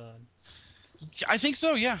that I think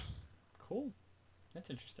so, yeah. cool? That's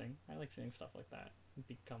interesting. I like seeing stuff like that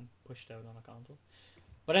become pushed out on a console.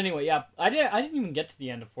 But anyway, yeah, I didn't even get to the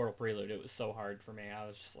end of Portal Prelude. It was so hard for me. I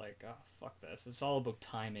was just like, oh, fuck this. It's all about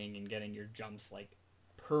timing and getting your jumps like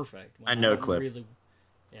perfect. when I know don't clips.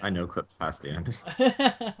 Yeah. I know clips past the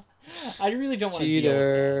end. I really don't want to deal with that.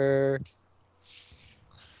 cheater.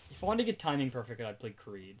 If I wanted to get timing perfect, I'd play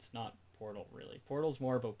Creeds, not Portal, really. Portal's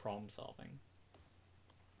more about problem solving.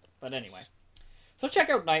 But anyway. So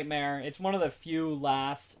check out Nightmare. It's one of the few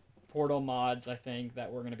last Portal mods, I think,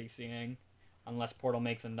 that we're going to be seeing. Unless Portal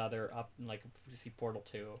makes another up, like, we see Portal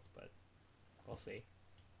 2, but we'll see.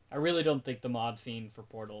 I really don't think the mod scene for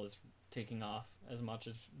Portal is taking off as much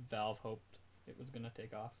as Valve hoped it was going to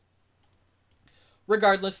take off.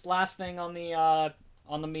 Regardless, last thing on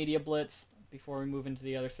the Media Blitz before we move into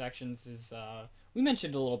the other sections is we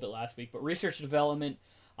mentioned a little bit last week, but research and development.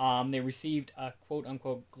 They received a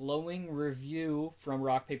quote-unquote glowing review from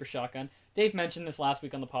Rock Paper Shotgun. Dave mentioned this last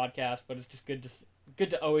week on the podcast, but it's just good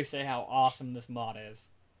to always say how awesome this mod is,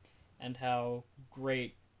 and how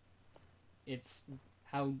great it's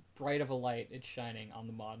how bright of a light it's shining on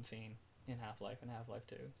the mod scene in Half-Life and Half-Life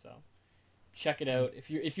 2. So check it out.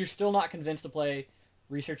 If you're still not convinced to play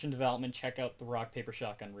Research and Development, check out the Rock Paper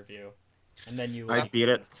Shotgun review, and then you will I be beat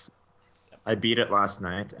convinced. it. I beat it last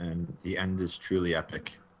night, and the end is truly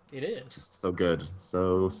epic. It is. Just so good,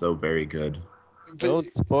 so very good. Don't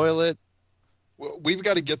spoil it. We've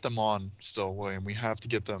got to get them on still, William. We have to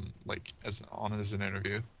get them as an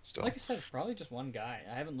interview still. Like I said, it's probably just one guy.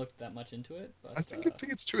 I haven't looked that much into it, but I think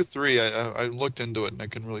it's 2 or 3. I looked into it and I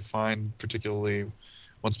couldn't really find particularly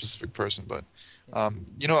one specific person, but I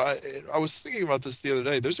was thinking about this the other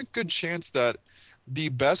day. There's a good chance that the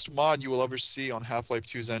best mod you will ever see on Half-Life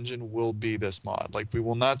 2's engine will be this mod. Like, we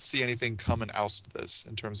will not see anything coming out of this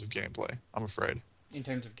in terms of gameplay, I'm afraid. in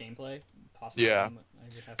terms of gameplay, possibly. Yeah. I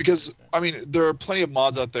would have to Because, agree with that. I mean, there are plenty of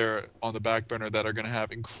mods out there on the back burner that are going to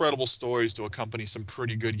have incredible stories to accompany some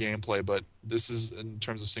pretty good gameplay, but this is, in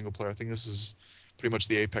terms of single player, I think this is pretty much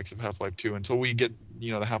the apex of Half-Life 2. Until we get,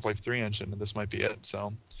 the Half-Life 3 engine, this might be it.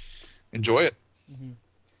 So, enjoy it. Mm-hmm.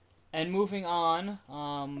 And moving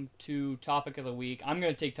on to topic of the week. I'm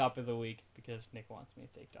going to take topic of the week because Nick wants me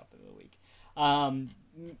to take topic of the week.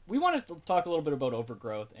 We want to talk a little bit about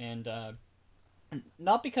overgrowth, and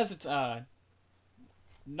not because it's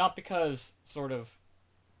not because sort of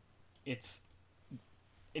it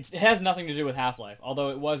has nothing to do with Half-Life, although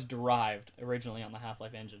it was derived originally on the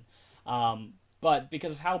Half-Life engine. But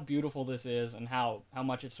because of how beautiful this is and how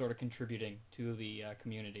much it's sort of contributing to the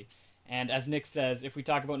community. And as Nick says, if we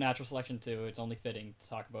talk about natural selection too, it's only fitting to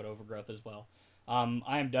talk about overgrowth as well.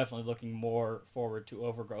 I am definitely looking more forward to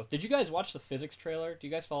overgrowth. Did you guys watch the physics trailer? Do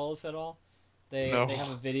you guys follow this at all? No. They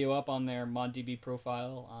have a video up on their ModDB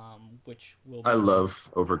profile, which will be... I love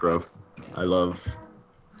Overgrowth. I love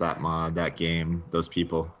that mod, that game, those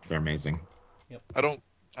people. They're amazing. Yep. I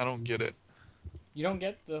don't get it. You don't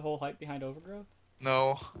get the whole hype behind overgrowth?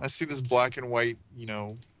 No, I see this black and white,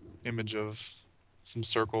 image of some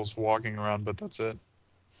circles walking around, but that's it.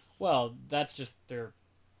 Well, that's just their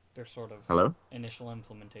sort of Hello? initial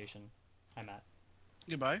implementation. Hi, Matt.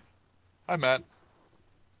 Goodbye. Hi, Matt.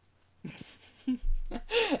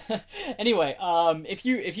 Anyway, if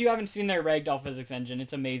you haven't seen their ragdoll physics engine,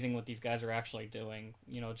 it's amazing what these guys are actually doing.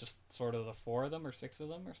 Just sort of the 4 of them or 6 of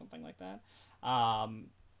them or something like that.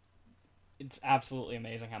 It's absolutely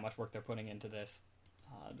amazing how much work they're putting into this.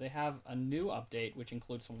 They have a new update which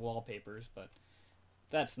includes some wallpapers, but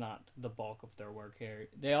that's not the bulk of their work here.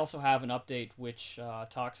 They also have an update which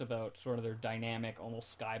talks about sort of their dynamic,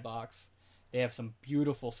 almost skybox. They have some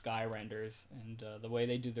beautiful sky renders, and the way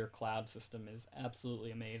they do their cloud system is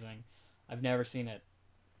absolutely amazing. I've never seen it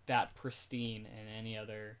that pristine in any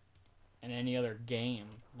other game,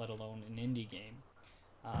 let alone an indie game.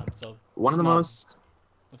 One of the most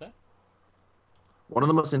What's that? One of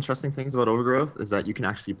the most interesting things about Overgrowth is that you can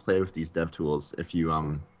actually play with these dev tools if you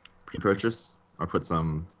pre-purchase or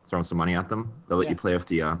throw some money at them. They'll let you play with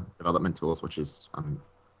the development tools, which is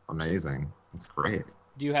amazing. It's great.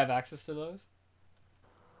 Do you have access to those?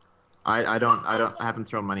 I haven't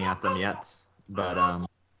thrown money at them yet, but I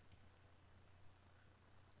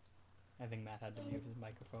think Matt had to mute his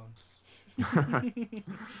microphone.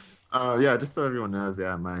 yeah, just so everyone knows,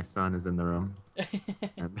 yeah, my son is in the room.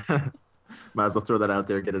 And might as well throw that out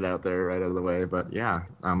there, get it out there right out of the way. But yeah,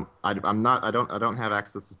 I don't have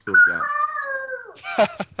access to tools yet.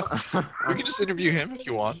 We can just interview him if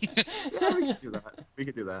you want. Yeah, we could do that. We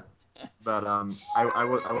could do that. But I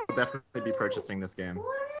will definitely be purchasing this game.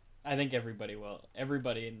 I think everybody will.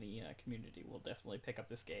 Everybody in the community will definitely pick up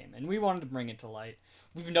this game, and we wanted to bring it to light.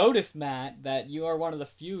 We've noticed, Matt, that you are one of the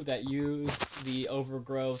few that use the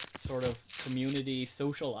Overgrowth sort of community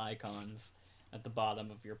social icons at the bottom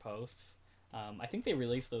of your posts. I think they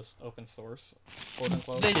released those open source, quote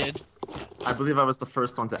unquote. They did. I believe I was the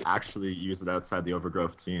first one to actually use it outside the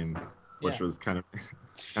Overgrowth team, which Yeah. was kind of...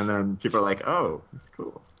 And then people are like, oh,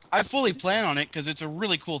 cool. I fully plan on it because it's a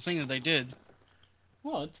really cool thing that they did.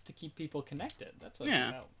 Well, it's to keep people connected. That's what Yeah. it's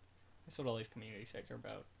about. That's what all these community sites are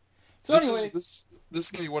about. So This anyway,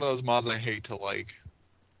 is gonna be one of those mods I hate to like.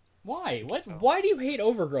 why? Why do you hate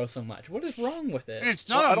Overgrowth so much? What is wrong with it? It's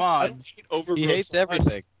not I a don't mod. hate Overgrowth He hates so much.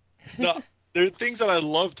 everything. No, there are things that I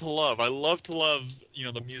love to love. I love to love,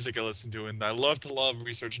 the music I listen to, and I love to love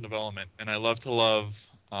research and development, and I love to love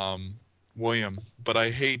William, but I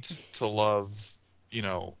hate to love,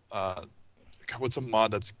 God, what's a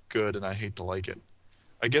mod that's good and I hate to like it?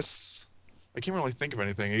 I guess I can't really think of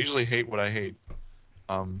anything. I usually hate what I hate.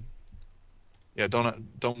 Yeah,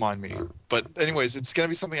 don't mind me. But anyways, it's gonna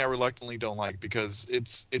be something I reluctantly don't like because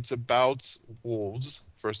it's about wolves,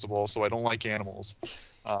 first of all, so I don't like animals.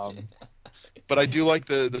 But I do like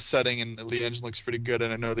the setting, and the engine looks pretty good,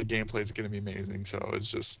 and I know the gameplay is going to be amazing. So it's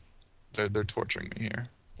just they're torturing me here.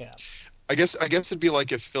 Yeah. I guess it'd be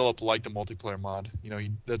like if Philip liked a multiplayer mod.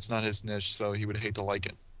 That's not his niche, so he would hate to like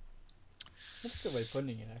it. That's a good way of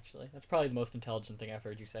putting it, actually. That's probably the most intelligent thing I've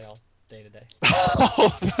heard you say all day today.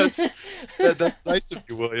 Oh, that's nice of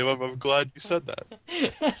you, William. I'm glad you said that.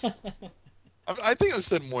 I think I've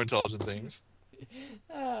said more intelligent things.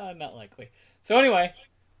 Not likely. So anyway,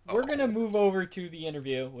 we're going to move over to the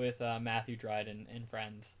interview with Matthew Dryden and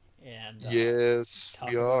friends. And yes, talk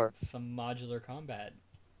we are. about some modular combat.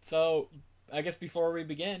 So, I guess before we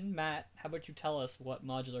begin, Matt, how about you tell us what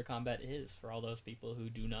modular combat is for all those people who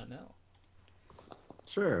do not know?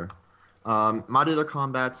 Sure. Modular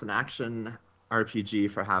Combat's an action RPG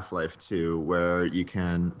for Half-Life 2 where you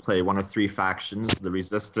can play one of three factions, the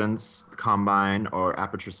Resistance, the Combine, or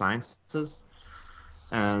Aperture Sciences.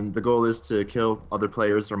 And the goal is to kill other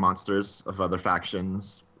players or monsters of other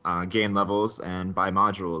factions, gain levels, and buy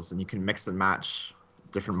modules. And you can mix and match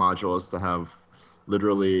different modules to have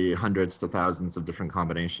literally hundreds to thousands of different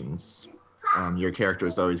combinations. Your character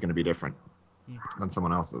is always going to be different than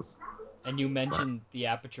someone else's. And you mentioned the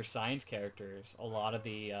Aperture Science characters. A lot of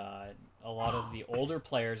the older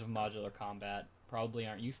players of modular combat probably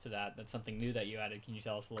aren't used to that. That's something new that you added. Can you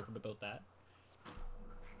tell us a little bit about that?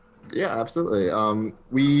 Yeah, absolutely.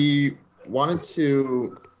 We wanted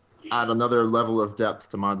to add another level of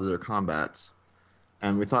depth to modular combat,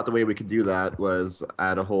 and we thought the way we could do that was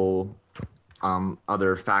add a whole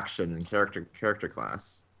other faction and character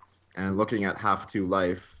class. And looking at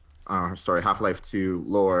Half-Life 2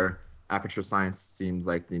 lore, Aperture Science seems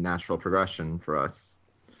like the natural progression for us.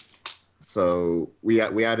 So we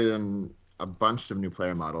added in a bunch of new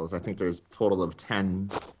player models. I think there's a total of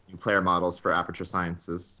 10 new player models for Aperture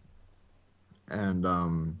Sciences. And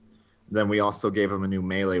then we also gave them a new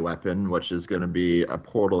melee weapon, which is going to be a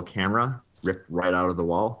portal camera ripped right out of the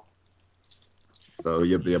wall. So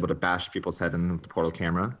you'll be able to bash people's head in the portal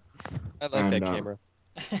camera. I like that camera.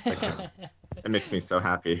 It makes me so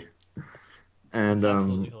happy. And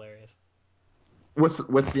Absolutely hilarious.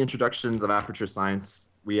 with the introductions of Aperture Science,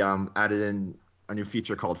 we added in a new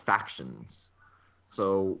feature called factions.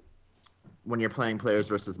 So when you're playing players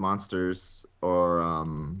versus monsters or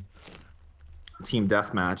team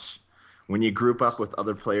deathmatch, when you group up with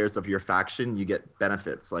other players of your faction, you get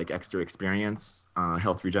benefits like extra experience,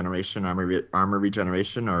 health regeneration, armor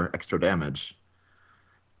regeneration, or extra damage.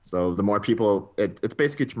 So the more people, it's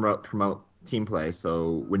basically to promote team play.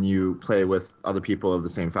 So when you play with other people of the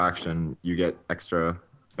same faction, you get extra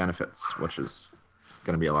benefits, which is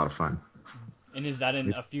going to be a lot of fun. And is that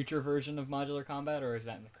in a future version of modular combat, or is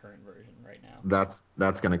that in the current version right now?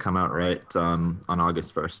 That's going to come out right on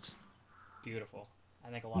August 1st. Beautiful. I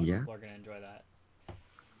think a lot of people are going to enjoy that.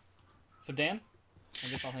 So Dan, I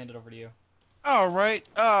guess I'll hand it over to you. All right,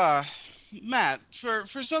 Matt. For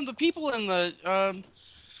some of the people in the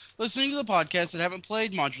listening to the podcast that haven't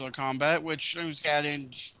played Modular Combat, which I was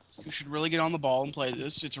getting, you should really get on the ball and play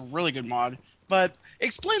this. It's a really good mod. But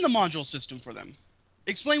explain the module system for them.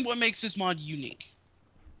 Explain what makes this mod unique.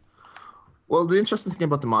 Well, the interesting thing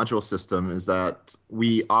about the module system is that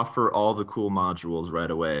we offer all the cool modules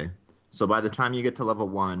right away. So by the time you get to level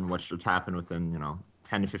 1, which should happen within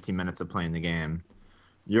 10 to 15 minutes of playing the game,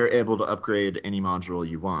 you're able to upgrade any module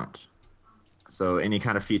you want. So any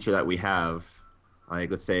kind of feature that we have,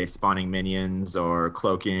 like let's say spawning minions or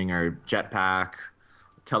cloaking or jetpack,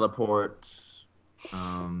 teleport,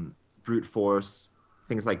 brute force,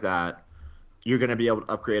 things like that, you're going to be able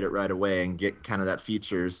to upgrade it right away and get kind of that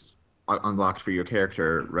features unlocked for your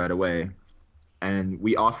character right away. And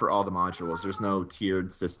we offer all the modules. There's no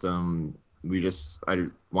tiered system. I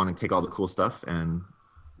want to take all the cool stuff and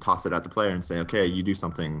toss it at the player and say, okay, you do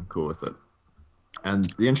something cool with it. And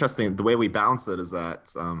the way we balance it is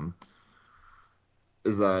that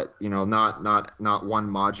not one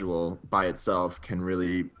module by itself can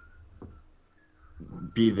really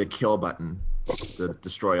be the kill button, the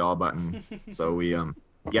destroy all button. So we you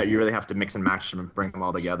really have to mix and match them and bring them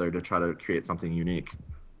all together to try to create something unique.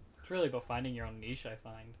 It's really about finding your own niche, I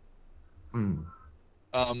find.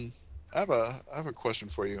 I have a question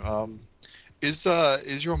for you. Is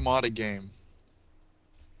your mod a game?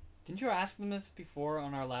 Didn't you ask them this before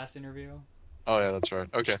on our last interview? Oh yeah, that's right.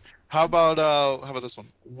 Okay. How about this one?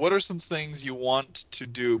 What are some things you want to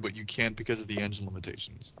do but you can't because of the engine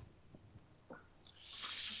limitations?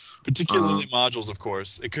 Particularly modules, of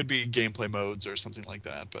course. It could be gameplay modes or something like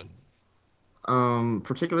that, but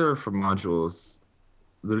particular for modules,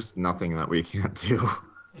 there's nothing that we can't do.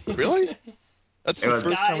 Really? That's the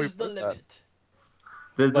first time we've heard that.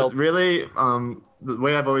 Well, Really, the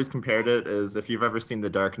way I've always compared it is if you've ever seen The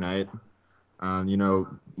Dark Knight, you know,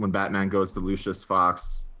 when Batman goes to Lucius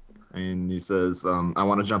Fox and he says, I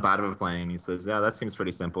want to jump out of a plane. He says, yeah, that seems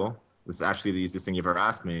pretty simple. This is actually the easiest thing you've ever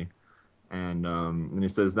asked me. And he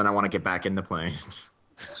says, then I want to get back in the plane.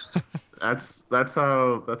 That's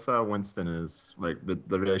how Winston is. Like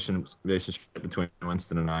the relationship between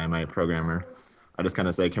Winston and I, my programmer. I just kind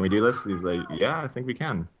of say, can we do this? He's like, yeah, I think we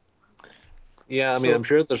can. yeah, I mean, So I'm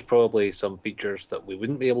sure there's probably some features that we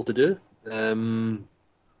wouldn't be able to do.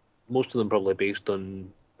 Most of them probably based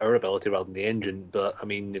on our ability rather than the engine. But I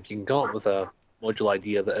mean, if you can come up with a module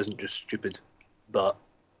idea that isn't just stupid, but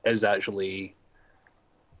is actually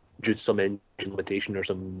due to some engine limitation or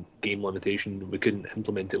some game limitation, we couldn't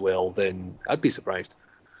implement it well, then I'd be surprised.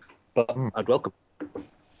 But Hmm. I'd welcome.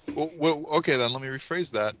 well, okay, then let me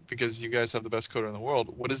rephrase that because you guys have the best coder in the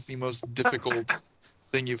world. What is the most difficult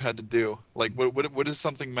thing you've had to do? Like, what is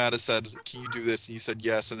something Matt has said? Can you do this? And you said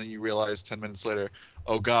yes, and then you realize 10 minutes later,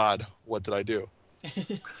 oh God, what did I do?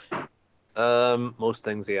 Most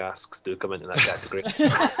things he asks do come into that category.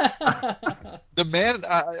 The man,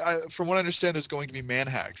 from what I understand, there's going to be man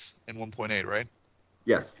hacks in 1.8, right?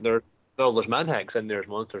 Yes. There's manhacks in there's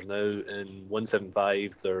monsters now. In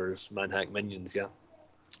 1.7.5, there's manhack minions. Yeah.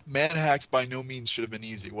 Man hacks by no means should have been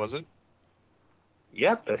easy, was it?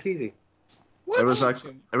 Yep, that's easy. What? It was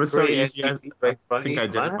actually it was so Create easy. I NPC right in front of think you, I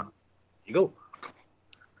did it. manhack. You go.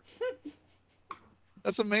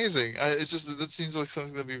 That's amazing. It's just that seems like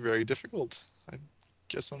something that'd be very difficult. I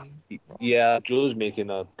guess I'm wrong. Yeah, Joe's making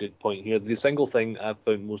a good point here. The single thing I've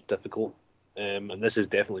found most difficult, and this is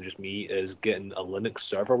definitely just me, is getting a Linux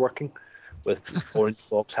server working with Orange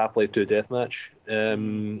Box Half-Life 2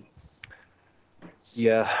 Deathmatch.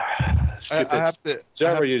 Yeah, I stupid. have to. I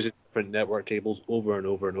Server have to uses different network tables over and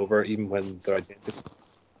over and over, even when they're identical.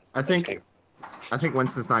 I think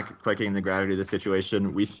Winston's not quite getting the gravity of the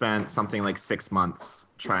situation. We spent something like 6 months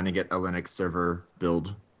trying to get a Linux server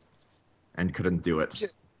build and couldn't do it.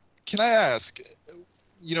 Can I ask?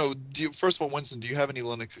 First of all, Winston, do you have any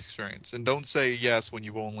Linux experience? And don't say yes when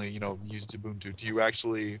you've only, used Ubuntu. Do you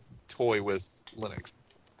actually toy with Linux?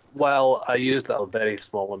 Well, I used a very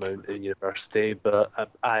small amount in university, but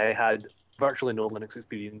I had virtually no Linux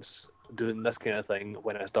experience doing this kind of thing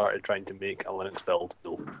when I started trying to make a Linux build.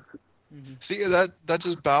 So, See, that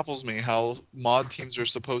just baffles me how mod teams are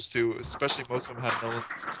supposed to, especially most of them have no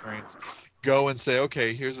Linux experience, go and say,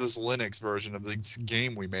 okay, here's this Linux version of this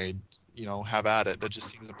game we made, have at it. That just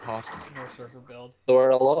seems impossible to me. No server build. there were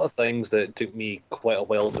a lot of things that took me quite a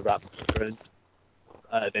while to wrap my head around.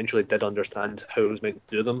 I eventually did understand how it was meant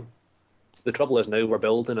to do them. The trouble is now we're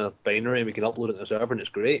building a binary and we can upload it to the server and it's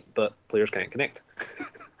great, but players can't connect.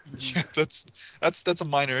 Yeah, that's a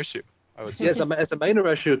minor issue, I would say. Yeah, it's a minor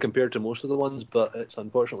issue compared to most of the ones, but it's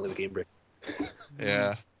unfortunately the game break.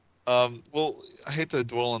 Yeah. Well, I hate to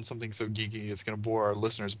dwell on something so geeky, it's going to bore our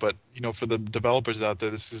listeners, but for the developers out there,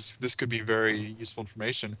 this could be very useful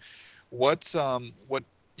information. What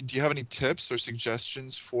do you have any tips or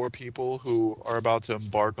suggestions for people who are about to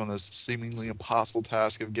embark on this seemingly impossible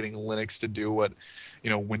task of getting Linux to do what,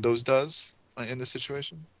 Windows does in this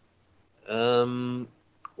situation?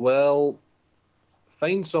 Well,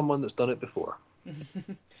 find someone that's done it before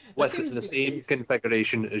with seems to be the the same case.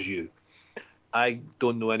 configuration as you. I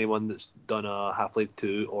don't know anyone that's done a Half-Life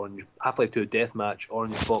 2 Deathmatch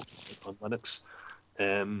Orange Box on Linux,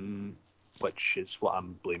 which is what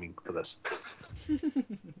I'm blaming for this.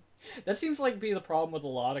 That seems like be the problem with a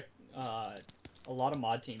lot of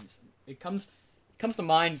mod teams. It comes to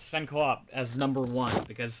mind Sven Co-op as number one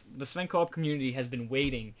because the Sven Co-op community has been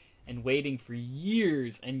waiting and waiting for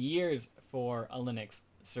years and years for a Linux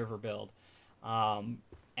server build, and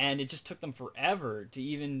it just took them forever to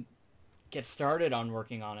even get started on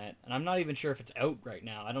working on it. And I'm not even sure if it's out right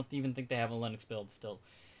now. I don't even think they have a Linux build still.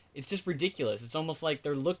 It's just ridiculous. It's almost like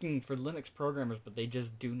they're looking for Linux programmers, but they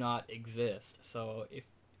just do not exist. So if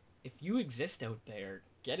you exist out there,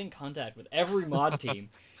 get in contact with every mod team.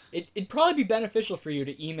 It'd probably be beneficial for you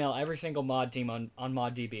to email every single mod team on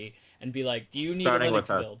ModDB and be like, do you need Starting a Linux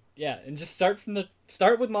with us. build? Yeah, and just start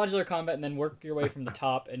with Modular Combat and then work your way from the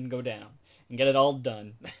top and go down and get it all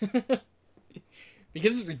done.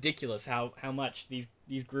 Because it's ridiculous how much these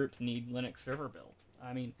groups need Linux server builds.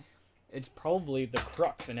 I mean, it's probably the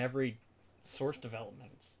crux in every source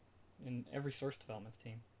development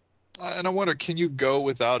team. And I wonder, can you go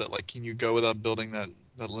without it? Like, can you go without building that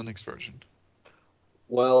Linux version?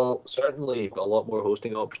 Well, certainly you've got a lot more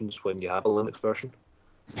hosting options when you have a Linux version.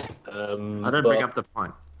 I didn't bring up the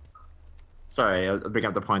point. Sorry, I'll bring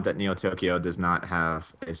up the point that Neo Tokyo does not have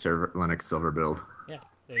a Linux server build. Yeah,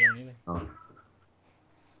 they don't either. Oh.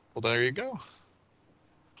 Well, there you go.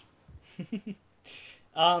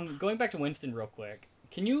 Going back to Winston real quick,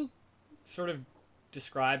 can you sort of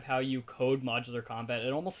describe how you code modular combat?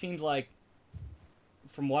 It almost seems like,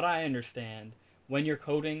 from what I understand, when you're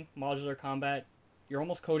coding modular combat, you're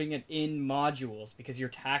almost coding it in modules because you're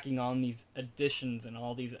tacking on these additions and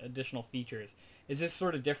all these additional features. Is this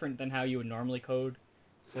sort of different than how you would normally code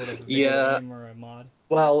sort of a video Yeah. game or a mod?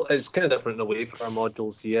 Well, it's kind of different in a way for our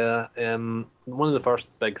modules, yeah. One of the first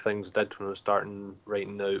big things I did when I was starting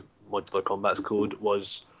writing out modular combat's code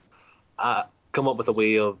was come up with a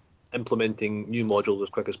way of implementing new modules as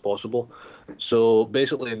quick as possible. So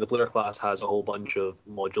basically, the player class has a whole bunch of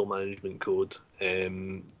module management code,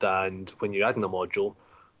 and when you're adding a module,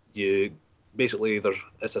 you basically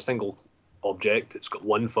it's a single object. It's got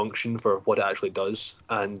one function for what it actually does,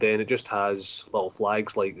 and then it just has little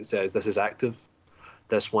flags like it says this is active,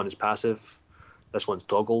 this one is passive, this one's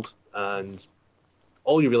toggled, and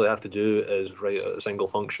all you really have to do is write a single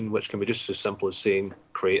function, which can be just as simple as saying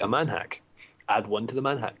create a manhack, add one to the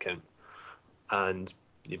manhack count, and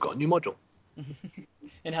you've got a new module.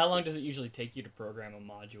 And how long does it usually take you to program a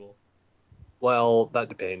module? Well, that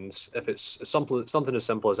depends. If it's something as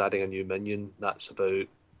simple as adding a new minion, that's about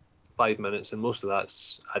 5 minutes, and most of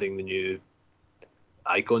that's adding the new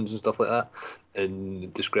icons and stuff like that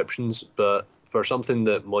and descriptions. But for something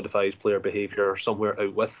that modifies player behavior somewhere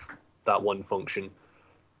out with that one function,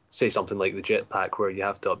 say something like the jetpack where you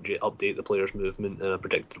have to update the player's movement in a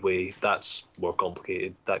predicted way, that's more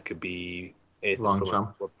complicated. That could be anything Long from a jump.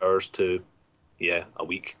 couple of hours to, a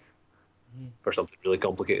week for something really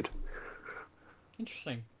complicated.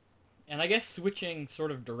 Interesting. And I guess switching sort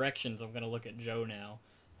of directions, I'm going to look at Joe now,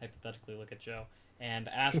 hypothetically look at Joe, and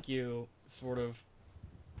ask you sort of,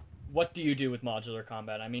 what do you do with modular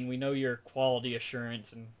combat? I mean, we know your quality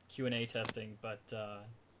assurance and Q&A testing, but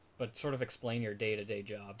sort of explain your day-to-day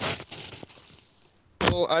job.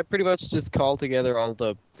 Well, I pretty much just call together all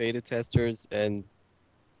the beta testers and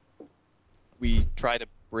we try to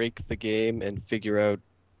break the game and figure out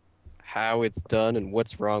how it's done and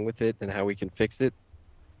what's wrong with it and how we can fix it.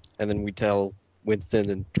 And then we tell Winston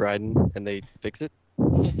and Dryden and they fix it.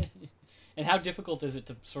 And how difficult is it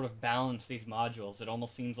to sort of balance these modules? It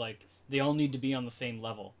almost seems like they all need to be on the same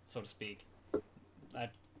level, so to speak.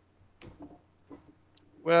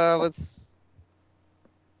 Well, it's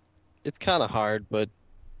kind of hard, but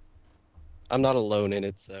I'm not alone in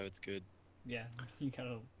it, so it's good. Yeah, you kind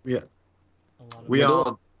of... Yeah. A lot of We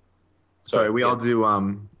all we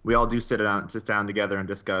yeah. all do sit down together and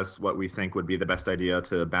discuss what we think would be the best idea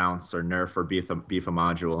to bounce or nerf or beef a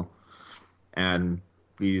module, and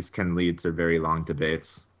these can lead to very long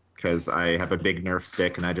debates because I have a big nerf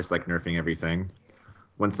stick and I just like nerfing everything.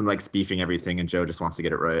 Winston likes beefing everything and Joe just wants to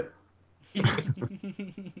get it right.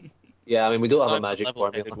 Yeah, I mean, we don't have So a I'm the magic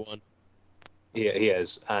level-headed formula. one. He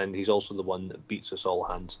is, and he's also the one that beats us all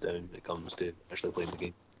hands down when it comes to actually playing the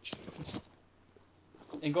game.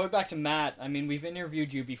 And going back to Matt, I mean, we've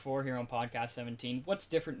interviewed you before here on Podcast 17. What's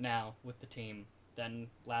different now with the team than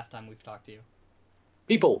last time we've talked to you?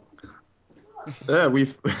 People. Yeah,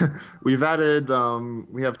 we've added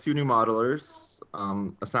we have 2 new modelers,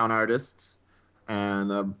 a sound artist,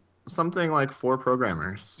 and something like 4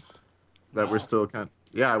 programmers that Wow. we're still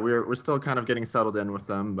we're still kind of getting settled in with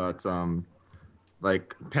them, but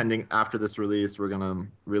like pending after this release, we're gonna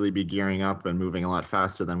really be gearing up and moving a lot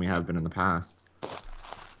faster than we have been in the past. What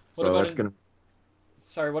So about that's gonna.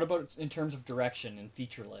 Sorry, what about in terms of direction and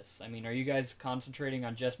feature lists? I mean, are you guys concentrating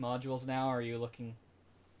on just modules now, or are you looking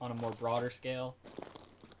on a more broader scale?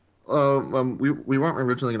 We weren't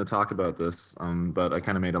originally going to talk about this, but I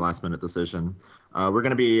kind of made a last minute decision. We're going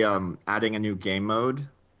to be adding a new game mode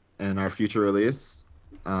in our future release.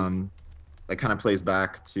 That kind of plays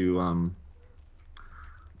back to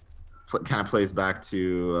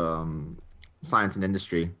science and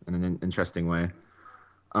industry in an interesting way.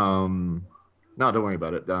 No, don't worry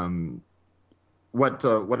about it.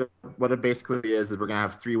 What it basically is we're gonna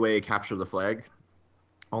have 3-way capture the flag.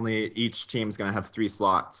 Only each team's gonna have 3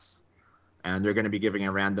 slots, and they're gonna be given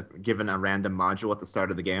a random module at the start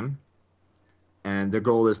of the game. And their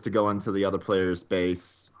goal is to go into the other player's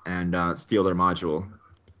base and steal their module.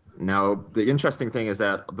 Now, the interesting thing is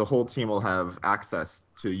that the whole team will have access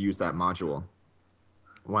to use that module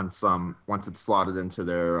once it's slotted into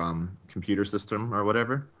their computer system or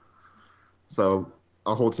whatever. So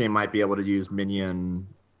a whole team might be able to use minion,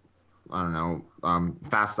 I don't know,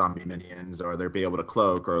 fast zombie minions, or they'll be able to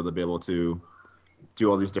cloak, or they'll be able to do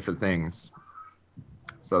all these different things.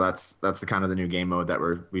 So that's the kind of the new game mode that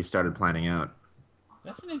we started planning out.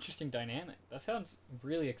 That's an interesting dynamic. That sounds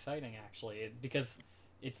really exciting, actually, because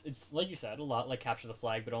it's like you said, a lot like capture the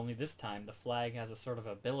flag, but only this time the flag has a sort of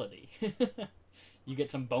ability. You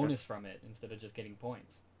get some bonus from it instead of just getting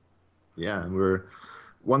points. Yeah, and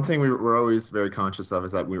one thing we're always very conscious of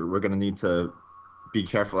is that we're going to need to be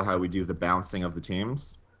careful how we do the bouncing of the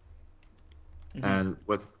teams. And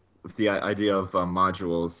with the idea of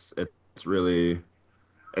modules, it's really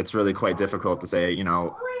quite difficult to say,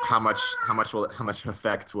 how much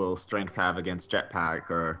effect will strength have against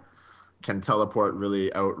jetpack, or can teleport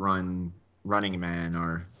really outrun running man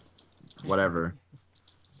or whatever.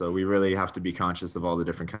 So we really have to be conscious of all the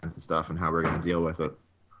different kinds of stuff and how we're going to deal with it.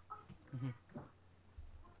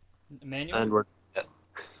 Emmanuel? And we're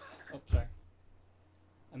Oh, sorry.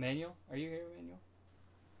 Emmanuel? Are you here, Emmanuel?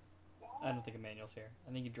 I don't think Emmanuel's here.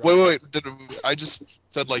 I think you dropped I just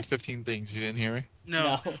said like 15 things. You didn't hear me?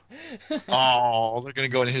 No. Oh, they're gonna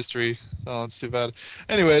go into history. Oh, it's too bad.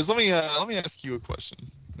 Anyways, let me ask you a question,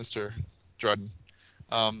 Mr. Dryden.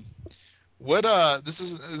 What this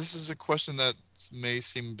is a question that may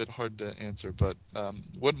seem a bit hard to answer, but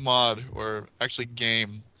what mod or actually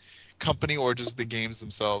game, company or just the games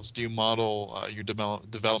themselves do you model your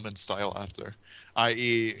development style after?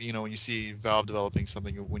 I.e., when you see Valve developing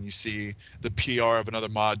something, when you see the PR of another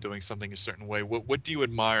mod doing something a certain way, what do you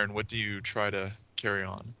admire and what do you try to carry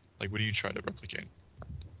on? Like, what do you try to replicate?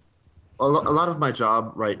 A lot of my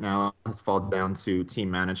job right now has fallen down to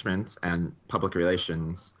team management and public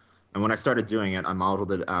relations. And when I started doing it, I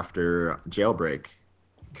modeled it after Jailbreak,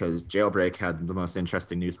 because Jailbreak had the most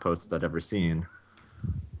interesting news posts I'd ever seen.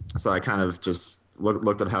 So I kind of just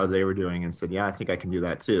looked at how they were doing and said, yeah, I think I can do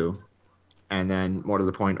that too. And then, more to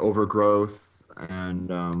the point, Overgrowth and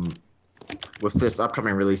with this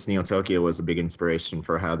upcoming release, Neo Tokyo was a big inspiration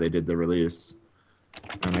for how they did the release.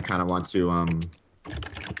 And I kind of want to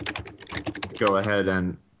go ahead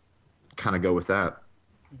and kind of go with that.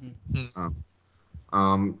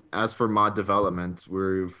 As for mod development,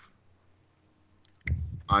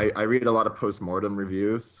 I read a lot of post-mortem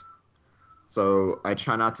reviews, so I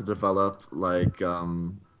try not to develop like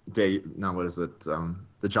the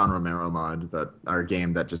John Romero mod, that our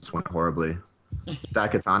game that just went horribly.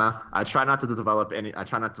 Daikatana. I try not to develop any. I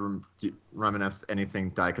try not to reminisce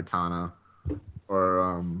anything Daikatana,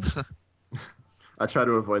 or I try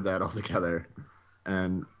to avoid that altogether.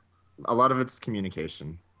 And a lot of it's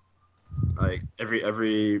communication. Like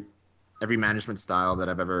every management style that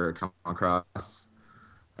I've ever come across,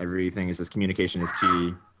 everything is just communication is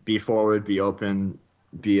key. Be forward, be open,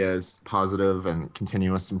 be as positive and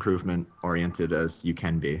continuous improvement oriented as you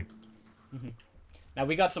can be. Now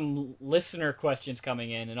we got some listener questions coming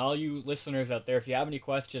in, and all you listeners out there, if you have any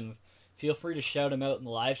questions, feel free to shout them out in the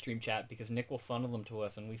live stream chat, because Nick will funnel them to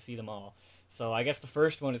us and we see them all. So I guess the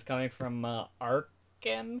first one is coming from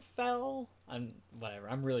Arkenfell. I'm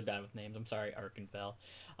really bad with names. I'm sorry, Arkenfell.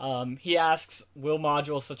 He asks, will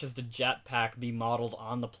modules such as the jetpack be modeled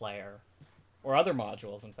on the player? Or other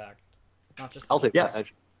modules, in fact. Not just I'll take Yes. that.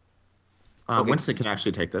 Okay. Winston can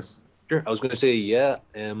actually take this. Sure. I was going to say, yeah,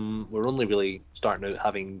 we're only really starting out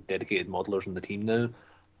having dedicated modelers on the team now,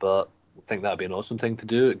 but I think that'd be an awesome thing to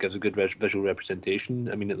do. It gives a good visual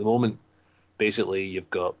representation. I mean, at the moment, basically,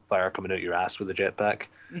 you've got fire coming out your ass with a jetpack.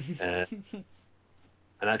 An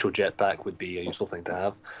actual jetpack would be a useful thing to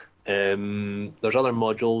have. There's other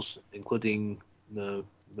modules, including, no,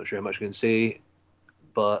 I'm not sure how much I can say,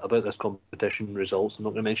 but about this competition results, I'm not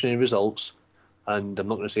going to mention any results, and I'm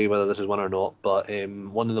not going to say whether this is one or not, but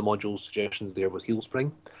one of the module suggestions there was heel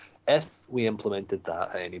spring. If we implemented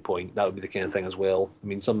that at any point, that would be the kind of thing as well. I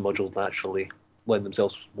mean, some modules naturally lend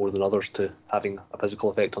themselves more than others to having a physical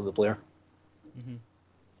effect on the player.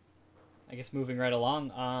 I guess moving right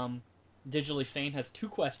along, Digitally Sane has two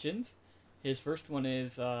questions. His first one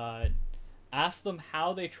is, ask them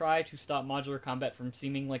how they try to stop modular combat from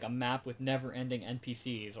seeming like a map with never-ending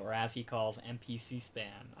NPCs, or as he calls, NPC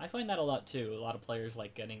spam. I find that a lot too. A lot of players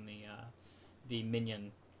like getting the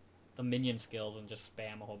minion skills and just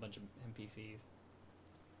spam a whole bunch of NPCs.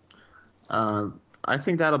 I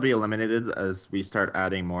think that'll be eliminated as we start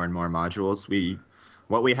adding more and more modules.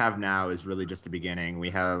 What we have now is really just the beginning.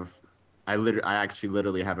 I actually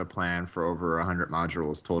literally have a plan for over 100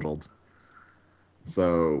 modules totaled.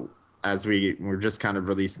 So as we're just kind of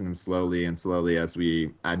releasing them slowly as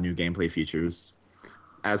we add new gameplay features.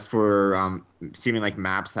 As for seeming like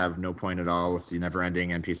maps have no point at all with the never-ending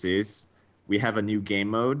NPCs, we have a new game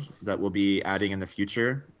mode that we'll be adding in the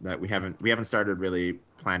future that we haven't started really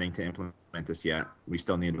planning to implement this yet. We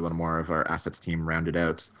still need a little more of our assets team rounded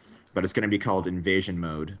out, but it's going to be called Invasion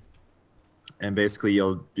Mode. And basically,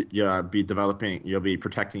 you'll be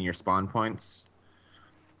protecting your spawn points,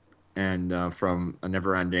 and from a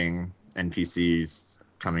never-ending NPCs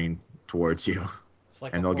coming towards you. It's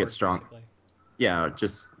like And a they'll get horde, strong. basically. Yeah,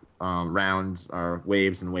 just rounds or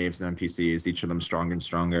waves and waves of NPCs, each of them stronger and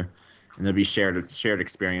stronger, and there'll be shared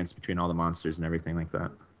experience between all the monsters and everything like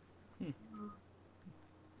that.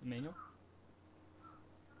 Emmanuel?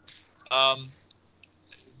 On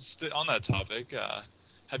that topic,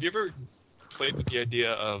 have you ever played with the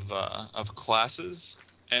idea of classes?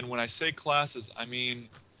 And when I say classes, I mean,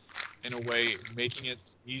 in a way, making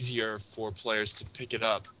it easier for players to pick it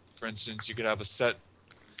up. For instance, you could have a set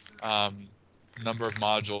number of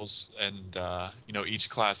modules, and each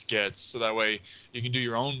class gets, so that way you can do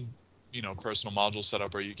your own, personal module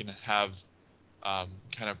setup, or you can have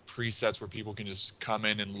kind of presets where people can just come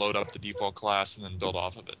in and load up the default class and then build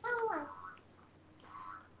off of it.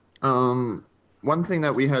 One thing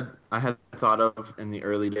that I had thought of in the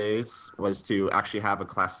early days was to actually have a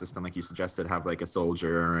class system, like you suggested, have like a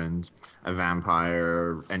soldier and a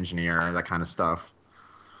vampire, engineer, that kind of stuff.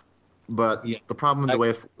 But Yeah. the problem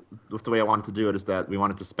with the way I wanted to do it is that we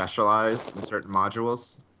wanted to specialize in certain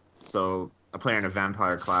modules. So a player in a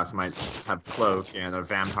vampire class might have cloak and a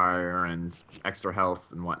vampire and extra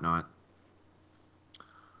health and whatnot.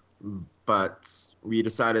 But we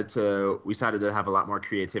decided to have a lot more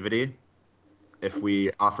creativity if we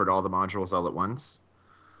offered all the modules all at once.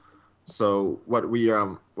 So what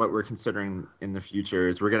we're considering in the future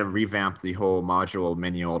is we're going to revamp the whole module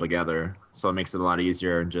menu altogether. So it makes it a lot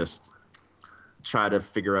easier, and just try to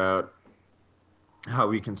figure out how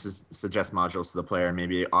we can suggest modules to the player, and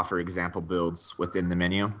maybe offer example builds within the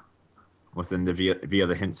menu, via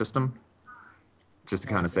the hint system, just to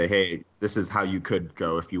kind of say, hey, this is how you could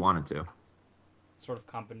go if you wanted to. Sort of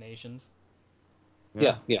combinations.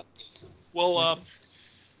 Yeah. Well,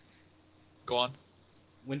 go on.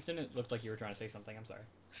 Winston, it looked like you were trying to say something. I'm sorry.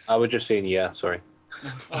 I was just saying, yeah, sorry.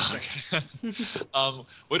 Okay.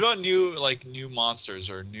 What about new monsters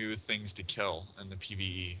or new things to kill in the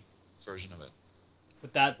PvE version of it?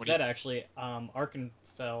 With that said, actually,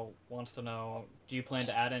 Arkenfell wants to know, do you plan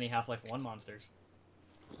to add any Half-Life 1 monsters?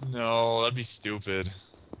 No, that'd be stupid.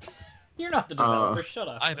 You're not the developer, shut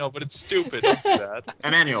up. I know, but it's stupid. Don't do that.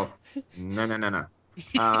 Emmanuel, no.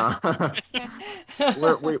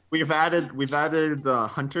 We've added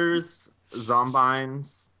hunters,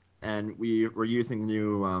 zombines, and we're using the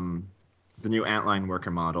new antline worker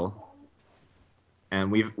model,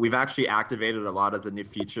 and we've actually activated a lot of the new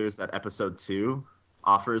features that episode 2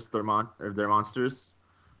 offers their monsters.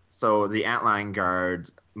 So the antline guard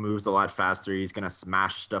moves a lot faster. He's gonna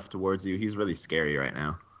smash stuff towards you. He's really scary right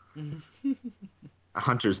now.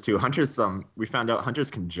 Hunters too. We found out hunters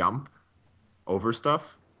can jump over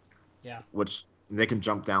stuff. Yeah. Which they can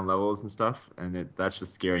jump down levels and stuff, and that's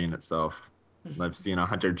just scary in itself. I've seen a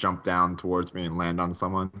hunter jump down towards me and land on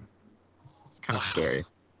someone. It's kind of scary.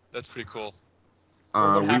 That's pretty cool.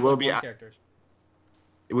 We will be characters?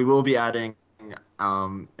 We will be adding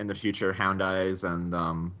in the future hound eyes and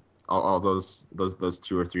all those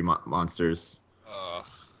 2 or 3 monsters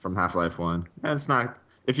from Half-Life 1. And it's not,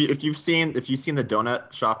 if you've seen the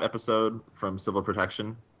Donut Shop episode from Civil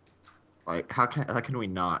Protection, like how can we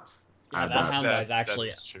not add that? Hound eye is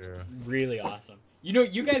actually really awesome.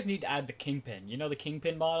 You guys need to add the Kingpin. You know the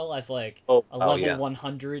Kingpin model as like a level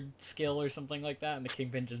 100 skill or something like that, and the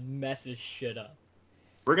Kingpin just messes shit up.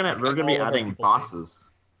 We're gonna be adding bosses.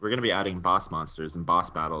 We're gonna be adding boss monsters and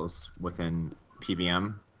boss battles within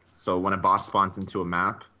PVM. So when a boss spawns into a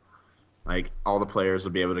map, like all the players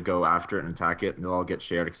will be able to go after it and attack it, and they'll all get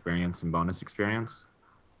shared experience and bonus experience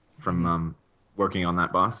from working on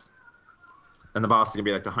that boss. And the boss is gonna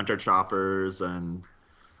be like the hunter choppers and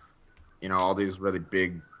all these really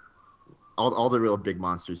big, all the real big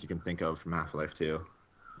monsters you can think of from Half-Life 2.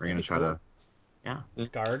 We're gonna try to,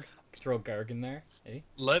 Garg. Throw Garg in there. Hey.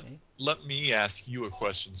 Let me ask you a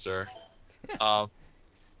question, sir.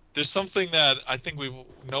 There's something that I think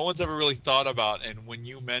no one's ever really thought about, and when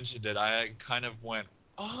you mentioned it, I kind of went,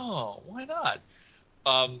 "Oh, why not?"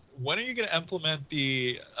 When are you going to implement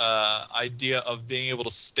the idea of being able to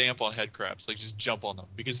stamp on head crabs, like just jump on them?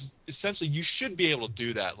 Because essentially, you should be able to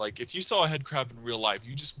do that. Like if you saw a head crab in real life,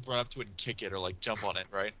 you just run up to it and kick it or like jump on it,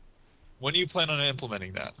 right? When do you plan on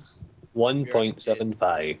implementing that?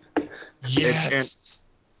 1.75. Yes.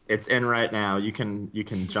 It's in right now. You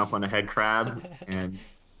can jump on a head crab and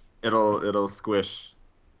it'll squish.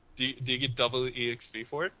 Do you get double EXP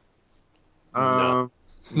for it? No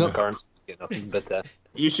current. Get nothing but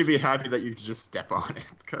you should be happy that you can just step on it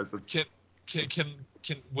because it's.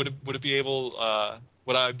 Would it be able?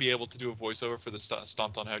 Would I be able to do a voiceover for the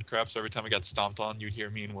stomped on head crab? So every time I got stomped on, you'd hear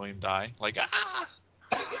me and William die. Like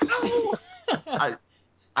I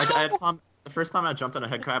The first time I jumped on a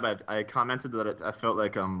head crab, I commented that I felt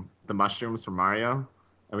like the mushrooms from Mario,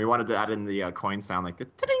 and we wanted to add in the coin sound like the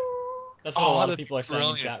ting. That's what a lot of that'd people are be saying in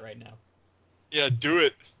brilliant. chat right now. Yeah, do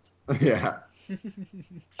it. Yeah.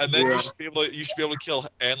 And then Yeah. you should be able to kill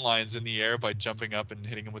antlions in the air by jumping up and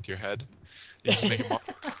hitting them with your head. You just make them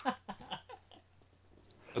up.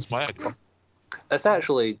 That's my idea. This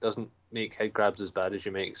actually doesn't make head crabs as bad as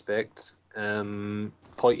you may expect.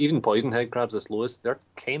 Even poison head crabs, as lowest, they're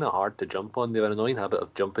kind of hard to jump on. They have an annoying habit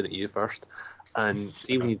of jumping at you first. And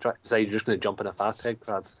see, when you decide you're just going to jump in a fast head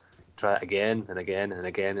crab, try it again and again and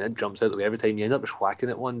again, and it jumps out the way every time. You end up just whacking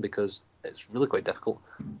at one because it's really quite difficult.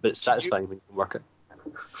 But it's satisfying when you can work it.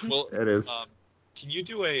 Well, It is. can you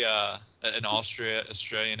do an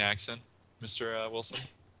Australian accent, Mr. Wilson?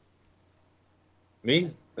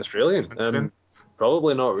 Me? Australian? Winston?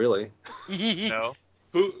 Probably not really. No.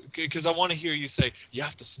 Who? Because I want to hear you say you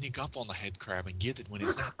have to sneak up on the head crab and get it when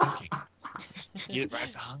it's not cooking. Get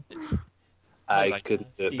right behind it. I like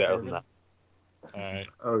couldn't do it Steve better Irwin. than that. All right.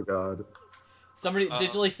 Oh God. Somebody,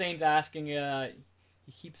 Digitally Sane's asking,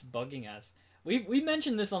 he keeps bugging us. We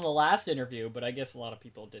mentioned this on the last interview, but I guess a lot of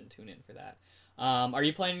people didn't tune in for that. Are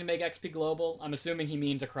you planning to make XP global? I'm assuming he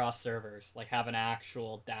means across servers, like have an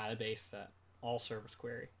actual database that all servers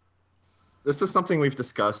query. This is something we've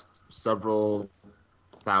discussed several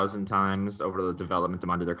thousand times over the development of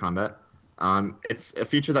Modular Combat. It's a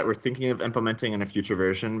feature that we're thinking of implementing in a future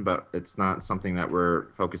version, but it's not something that we're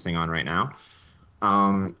focusing on right now.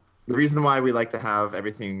 The reason why we like to have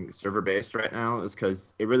everything server-based right now is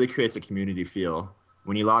because it really creates a community feel.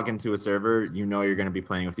 When you log into a server, you know you're going to be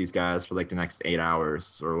playing with these guys for like the next 8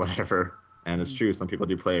 hours or whatever. And it's true, some people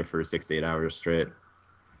do play for 6 to 8 hours straight.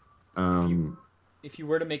 If you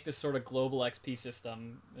were to make this sort of global XP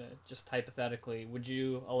system, just hypothetically, would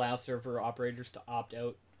you allow server operators to opt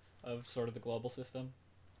out of sort of the global system?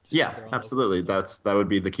 Just have Yeah, their own absolutely. local system? That would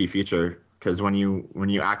be the key feature, because when you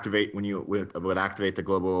would activate the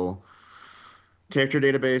global character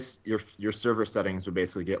database, your server settings would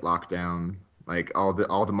basically get locked down. Like all the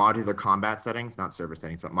modular combat settings, not server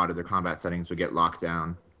settings, but modular combat settings would get locked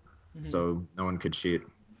down, so no one could cheat.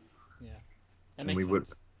 Yeah, that And makes we sense. would,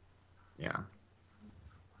 yeah,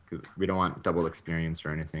 because we don't want double experience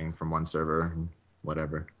or anything from one server,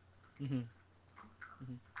 whatever.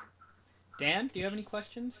 Dan, do you have any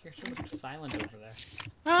questions? You're so much silent over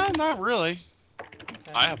there. Not really.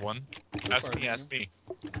 Okay. I have one. Go Ask for it, me. Ask me.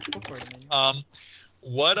 Go for it,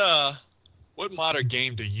 Emmanuel. What modern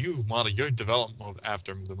game do you model your development mode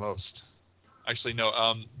after the most? Actually, no.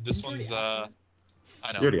 This Didn't you one's already ask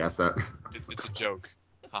I know. You already asked that. It's a joke.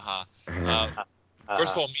 Haha. Uh,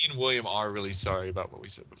 First of all, me and William are really sorry about what we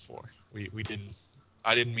said before. We didn't.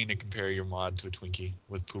 I didn't mean to compare your mod to a Twinkie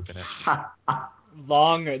with poop in it.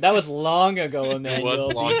 That was long ago, Emmanuel.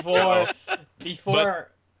 long ago.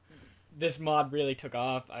 Before this mod really took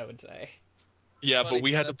off, I would say. Yeah, Funny, but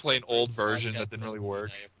we had to that's play the an old first version podcast that didn't really 17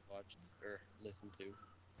 work. I ever watched or listened to.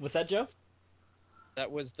 What's that, Joe? That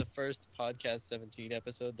was the first podcast 17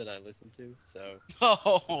 episode that I listened to. So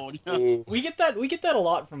Oh no. Ooh. We get that a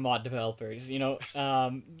lot from mod developers. You know,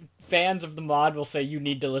 fans of the mod will say you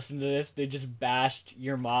need to listen to this. They just bashed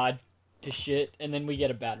your mod to shit, and then we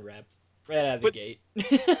get a bad rep right out of the But-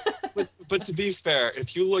 gate. But to be fair,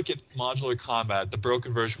 if you look at Modular Combat, the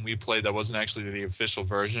broken version we played that wasn't actually the official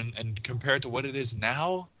version, and compare it to what it is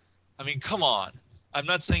now, I mean, come on. I'm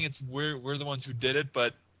not saying we're the ones who did it,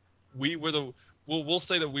 but we'll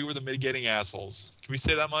say that we were the mitigating assholes. Can we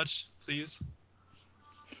say that much, please?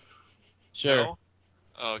 sure. No?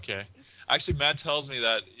 Oh, okay. Actually, Matt tells me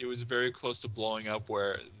that it was very close to blowing up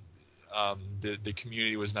where the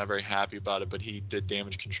community was not very happy about it, but he did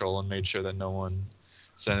damage control and made sure that no one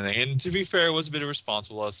said anything. And to be fair, it was a bit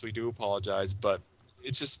irresponsible of us. We do apologize, but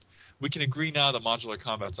it's just we can agree now that modular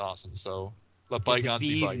combat's awesome. So let bygones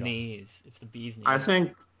be bygones. Knees. It's the bee's knees.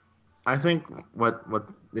 I think what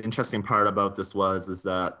the interesting part about this is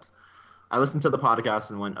that I listened to the podcast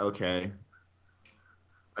and went, okay.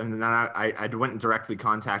 And then I went and directly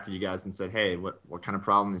contacted you guys and said, hey, what kind of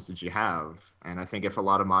problems did you have? And I think if a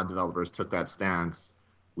lot of mod developers took that stance,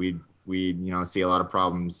 we'd see a lot of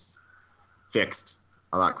problems fixed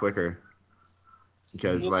a lot quicker.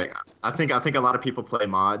 Because like I think a lot of people play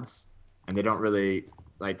mods and they don't really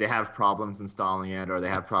like they have problems installing it or they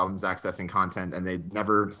have problems accessing content and they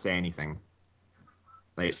never say anything.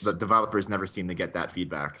 Like the developers never seem to get that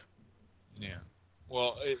feedback. Yeah.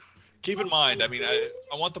 Well, keep in mind, I mean, I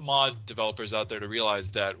want the mod developers out there to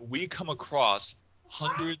realize that we come across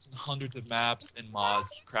hundreds and hundreds of maps and mods,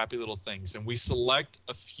 crappy little things, and we select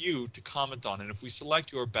a few to comment on. And if we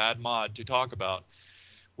select your bad mod to talk about,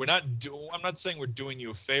 I'm not saying we're doing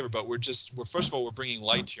you a favor, but we're first of all, we're bringing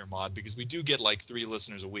light to your mod because we do get like 3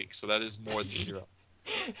 listeners a week, so that is more than 0.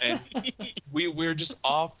 And we're just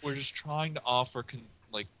trying to offer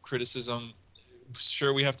like criticism.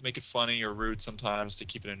 Sure, we have to make it funny or rude sometimes to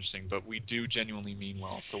keep it interesting, but we do genuinely mean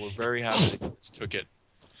well. So we're very happy that you guys took it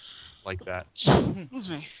like that. Excuse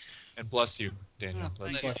me. And bless you, Daniel. Oh,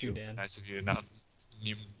 That's bless you, Dan. nice of you. Not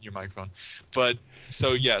your microphone. But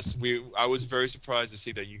so yes, I was very surprised to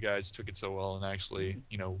see that you guys took it so well and actually,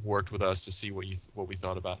 worked with us to see what we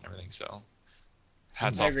thought about and everything. So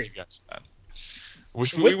hats off to you guys for that.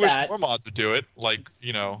 We wish more mods would do it, like,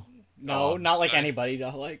 No, not like anybody,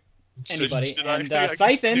 though. Like anybody. Should And I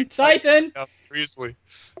Scythen! Seriously.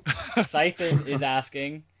 Scythen is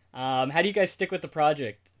asking, how do you guys stick with the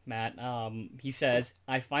project, Matt? He says,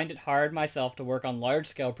 I find it hard myself to work on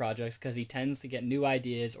large-scale projects because he tends to get new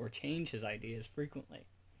ideas or change his ideas frequently.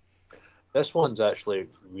 This one's actually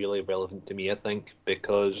really relevant to me, I think,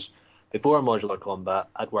 because before Modular Combat,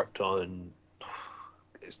 I'd worked on...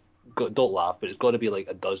 don't laugh, but it's got to be like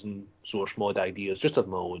a dozen source mod ideas just of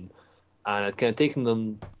my own. And I'd kind of taken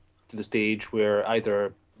them to the stage where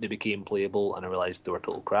either they became playable and I realized they were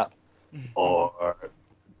total crap, or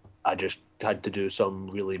I just had to do some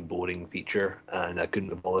really boring feature and I couldn't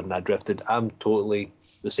be bothered and I drifted. I'm totally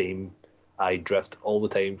the same. I drift all the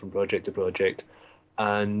time from project to project.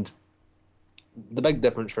 And the big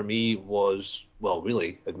difference for me was, well,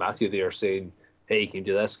 really, with Matthew there saying, hey, can you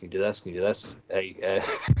do this? Can you do this? Can you do this? Hey,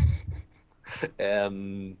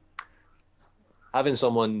 having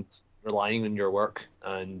someone relying on your work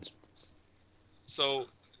and so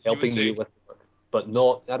helping you with the work, but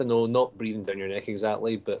not breathing down your neck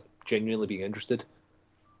exactly, but genuinely being interested.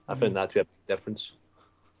 I found that to be a big difference.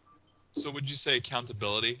 So would you say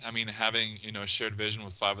accountability? I mean, having a shared vision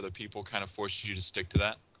with 5 other people kind of forces you to stick to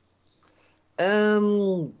that?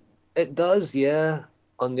 It does, yeah.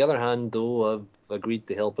 On the other hand, though, I've agreed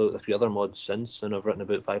to help out a few other mods since, and I've written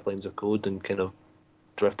about 5 lines of code and kind of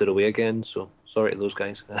drifted away again. So sorry to those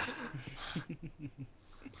guys.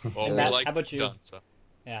 Well, Matt, like how about you? Done, so.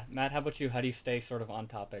 Yeah, Matt, how about you? How do you stay sort of on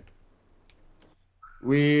topic?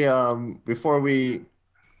 We before we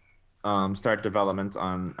start development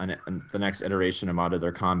on the next iteration of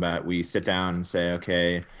Modular Combat, we sit down and say,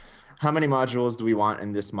 okay, how many modules do we want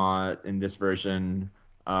in this mod, in this version?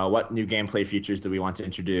 What new gameplay features do we want to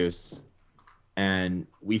introduce? And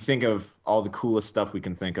we think of all the coolest stuff we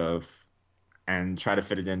can think of and try to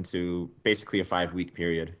fit it into basically a 5-week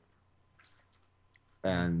period.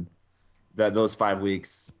 And those 5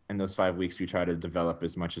 weeks, we try to develop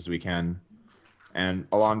as much as we can. And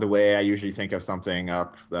along the way, I usually think of something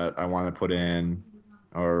up that I want to put in,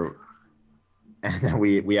 and then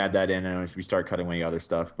we add that in and we start cutting away other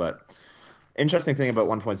stuff. But interesting thing about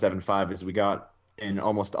 1.75 is we got in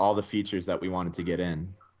almost all the features that we wanted to get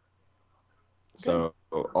in. So,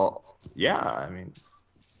 yeah, I mean,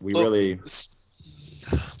 Well,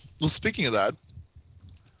 speaking of that,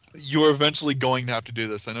 you're eventually going to have to do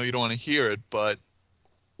this. I know you don't want to hear it, but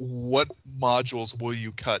what modules will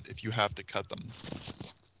you cut if you have to cut them?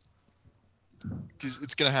 Because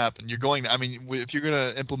it's going to happen. If you're going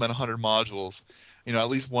to implement 100 modules, at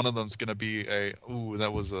least one of them's going to be I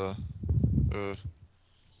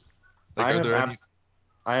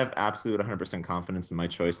have absolute 100% confidence in my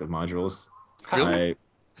choice of modules. Really?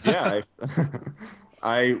 It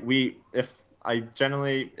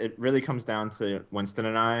really comes down to Winston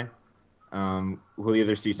and I. We'll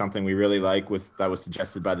either see something we really like that was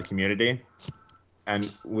suggested by the community,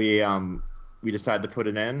 and we decide to put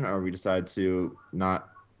it in, or we decide to not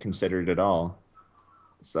consider it at all.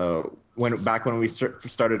 So when we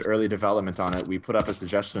started early development on it, we put up a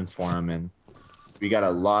suggestions forum, and we got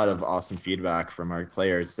a lot of awesome feedback from our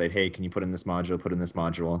players. Said, hey, can you put in this module? Put in this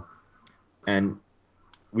module, and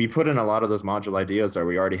we put in a lot of those module ideas, or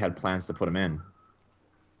we already had plans to put them in.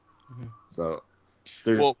 Mm-hmm. So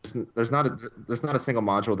there's not a single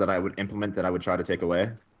module that I would implement that I would try to take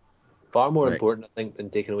away. Far more important, I think, than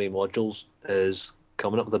taking away modules is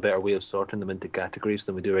coming up with a better way of sorting them into categories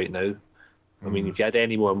than we do right now. I mean, if you had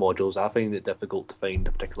any more modules, I find it difficult to find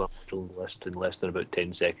a particular module in the list in less than about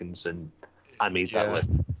 10 seconds, and I made that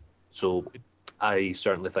list. So I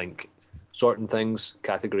certainly think sorting things,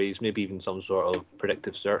 categories, maybe even some sort of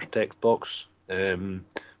predictive search text box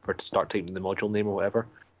for to start typing the module name or whatever.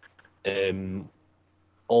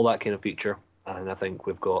 All that kind of feature, and I think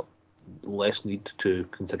we've got less need to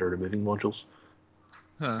consider removing modules.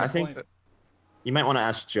 I think you might want to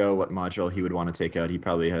ask Joe what module he would want to take out. He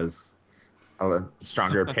probably has a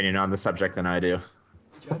stronger opinion on the subject than I do.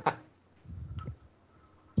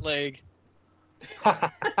 Plague.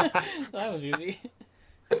 That was easy.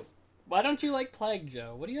 Why don't you like Plague,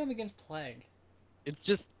 Joe? What do you have against Plague? It's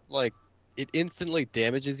just like it instantly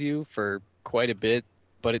damages you for quite a bit,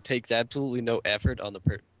 but it takes absolutely no effort on the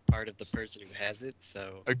part of the person who has it.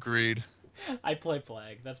 So Agreed. I play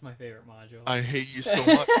Plague. That's my favorite module. I hate you so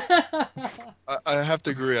much. I have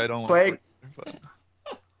to agree. I don't Plague. like Plague,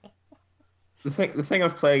 The thing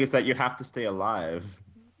of Plague is that you have to stay alive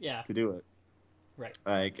Yeah, to do it. right.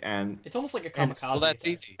 Like, and It's almost like a And- kamikaze. well, that's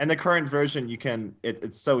effect. easy. in the current version, you can.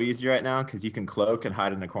 It's so easy right now because you can cloak and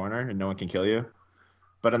hide in a corner, and no one can kill you.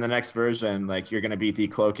 But in the next version, like you're gonna be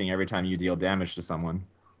decloaking every time you deal damage to someone.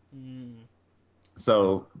 Mm,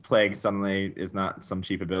 So Plague suddenly is not some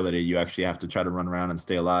cheap ability. You actually have to try to run around and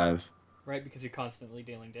stay alive. right, because you're constantly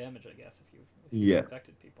dealing damage, I guess, if you've Yeah.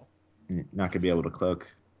 infected people. You're not gonna be able to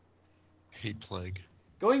cloak. hate Plague.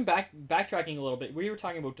 Going backtracking a little bit, we were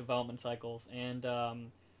talking about development cycles, and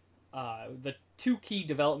the two key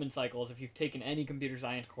development cycles, if you've taken any computer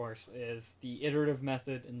science course, is the iterative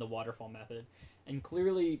method and the waterfall method. And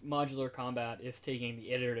clearly, modular combat is taking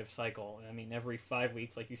the iterative cycle. I mean, every 5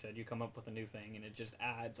 weeks, like you said, you come up with a new thing, and it just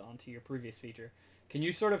adds onto your previous feature. Can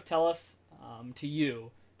you sort of tell us, to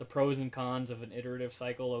you, the pros and cons of an iterative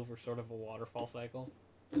cycle over sort of a waterfall cycle?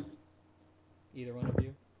 Either one of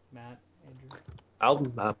you? Matt? Andrew?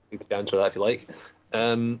 I'm happy to answer that if you like.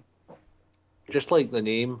 Just like the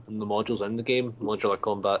name and the modules in the game, modular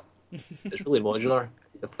combat, it's really modular.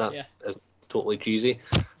 If that Yeah. is totally cheesy,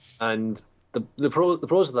 and the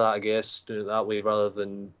pros of that, I guess, doing it that way rather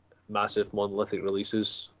than massive monolithic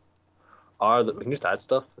releases, are that we can just add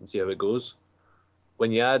stuff and see how it goes.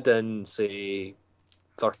 When you add in, say,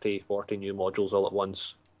 30, 40 new modules all at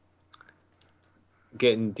once,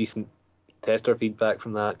 getting decent tester feedback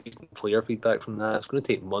from that, decent player feedback from that, it's going to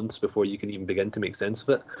take months before you can even begin to make sense of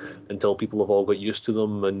it, until people have all got used to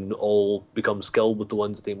them and all become skilled with the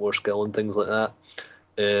ones that take more skill and things like that.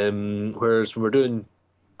 Whereas when we're doing,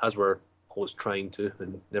 as we're always trying to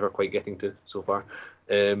and never quite getting to so far,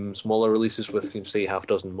 smaller releases with, say, half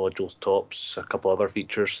dozen modules tops, a couple other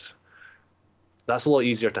features, that's a lot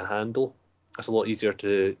easier to handle. That's a lot easier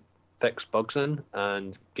to fix bugs in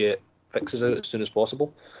and get fixes out as soon as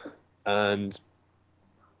possible. And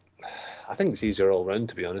I think it's easier all around,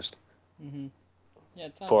 to be honest, Mm-hmm. Yeah,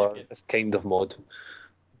 it sounds for like it. this kind of mod.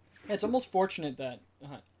 Yeah, it's almost fortunate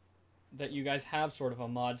that you guys have sort of a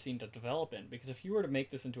mod scene to develop in, because if you were to make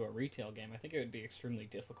this into a retail game, I think it would be extremely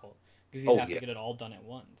difficult, because you'd Oh, have yeah. to get it all done at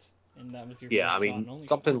once, and that was your Yeah, first I shot mean, and only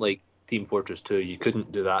something shot. like Team Fortress 2, you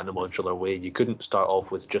couldn't do that in a modular way. You couldn't start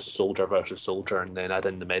off with just soldier versus soldier and then add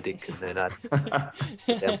in the medic and then add the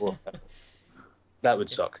demo. That would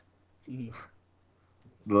suck. Mhm.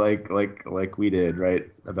 like we did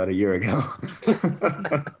right about a year ago.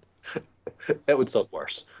 It would suck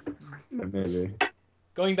worse. Maybe.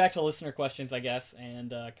 Going back to listener questions, I guess, and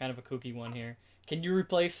kind of a kooky one here. Can you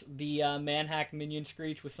replace the Manhack minion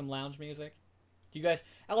screech with some lounge music? Do you guys...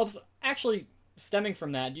 Actually, stemming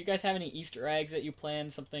from that, do you guys have any Easter eggs that you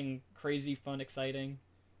plan? Something crazy, fun, exciting?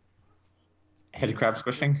 Head crab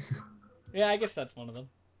squishing. Yeah, I guess that's one of them.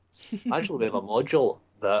 Actually, we have a module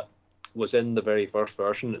that was in the very first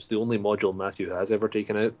version. It's the only module Matthew has ever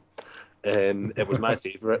taken out. It was my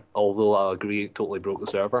favourite, although I agree it totally broke the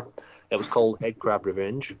server. It was called Head Crab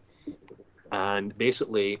Revenge. And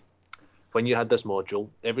basically, when you had this module,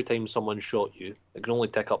 every time someone shot you, it could only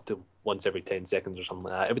tick up to once every 10 seconds or something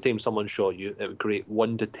like that. Every time someone shot you, it would create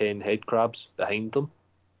 1 to 10 head crabs behind them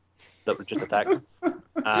that would just attack them.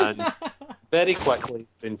 And very quickly,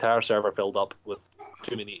 the entire server filled up with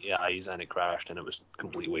too many AIs and it crashed and it was a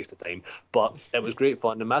complete waste of time. But it was great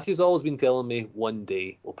fun. And Matthew's always been telling me one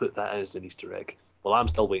day we'll put that as an Easter egg. Well, I'm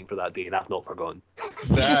still waiting for that day and I've not forgotten.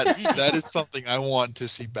 That is something I want to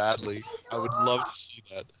see badly. I would love to see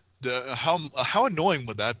that. How annoying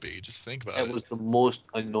would that be? Just think about It it. was the most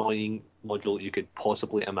annoying module you could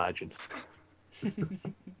possibly imagine.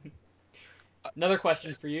 Another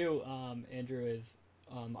question for you, Andrew, is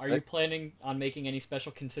are you Right. planning on making any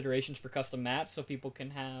special considerations for custom maps so people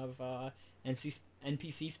can have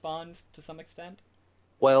NPC spawns to some extent?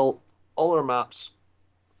 Well, all our maps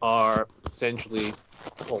are essentially,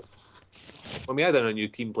 well, when we add in a new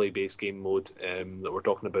team play based game mode that we're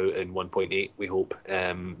talking about in 1.8, we hope,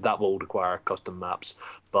 that will require custom maps,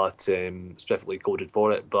 but specifically coded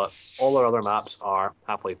for it. But all our other maps are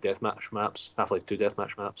Half-Life Deathmatch maps, Half-Life 2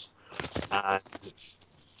 Deathmatch maps. And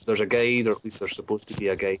there's a guide, or at least there's supposed to be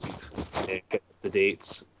a guide, get the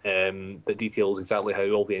dates, that details exactly how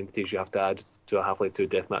all the entities you have to add to a Half-Life 2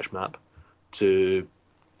 Deathmatch map to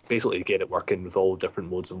basically get it working with all different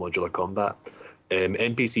modes of modular combat.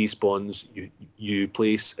 NPC spawns you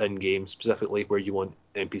place in game specifically where you want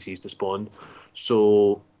NPCs to spawn.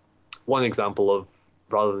 So one example of,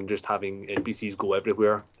 rather than just having NPCs go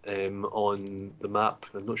everywhere on the map,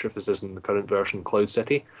 I'm not sure if this is in the current version, Cloud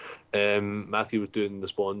City. Matthew was doing the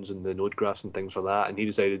spawns and the node graphs and things like that, and he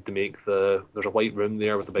decided to make there's a white room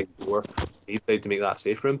there with a big door. He decided to make that a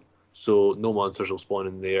safe room, so no monsters will spawn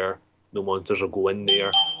in there, no monsters will go in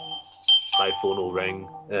there. My phone will ring.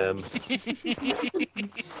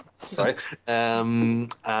 Sorry.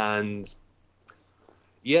 And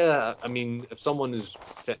yeah, I mean, if someone is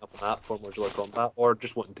setting up a map for modular combat or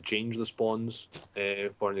just wanting to change the spawns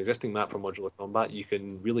for an existing map for modular combat, you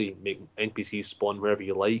can really make NPCs spawn wherever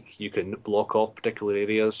you like. You can block off particular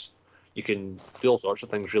areas. You can do all sorts of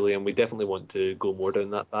things, really, and we definitely want to go more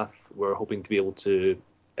down that path. We're hoping to be able to,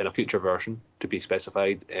 in a future version, to be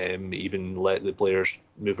specified, even let the players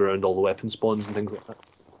move around all the weapon spawns and things like that.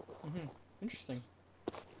 Interesting.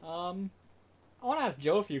 I want to ask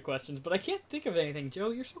Joe a few questions, but I can't think of anything. Joe,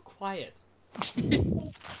 you're so quiet.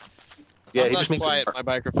 Yeah, I'm he not just makes quiet. My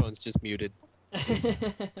microphone's just muted.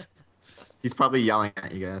 He's probably yelling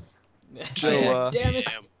at you guys. Joe, Damn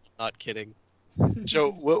it. I'm not kidding.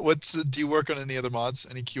 Joe, what's do you work on any other mods?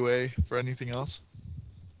 Any QA for anything else?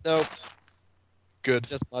 Nope, Good.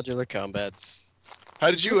 just modular combat. How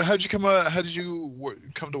did you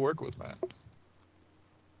come to work with Matt?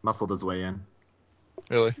 Muscled his way in.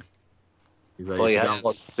 Really? He's like, Well, he "If you had don't-"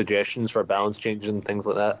 lots of suggestions for balance changes and things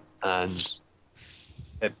like that, and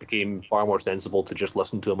it became far more sensible to just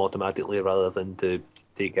listen to him automatically rather than to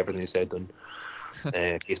take everything he said on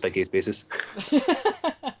case by case basis.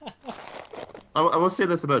 I will say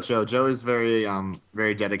this about Joe. Joe is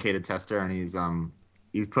very dedicated tester, and he's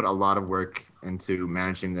put a lot of work into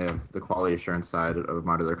managing the quality assurance side of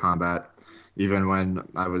modular combat, even when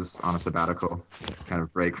I was on a sabbatical, kind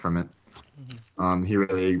of break from it. He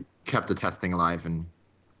really kept the testing alive, and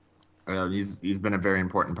he's been a very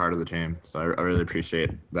important part of the team. So I really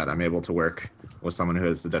appreciate that I'm able to work with someone who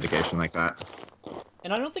has the dedication like that.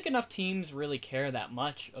 And I don't think enough teams really care that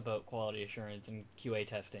much about quality assurance and QA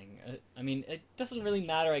testing. I mean, it doesn't really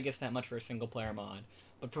matter, I guess, that much for a single-player mod.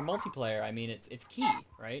 But for multiplayer, I mean, it's key,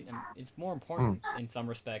 right? And it's more important in some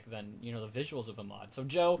respect than, the visuals of a mod. So,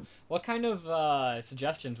 Joe, what kind of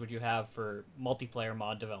suggestions would you have for multiplayer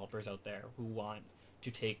mod developers out there who want to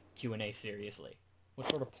take Q&A seriously? What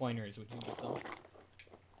sort of pointers would you give them?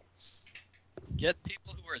 Get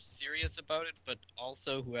people who are serious about it, but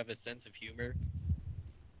also who have a sense of humor.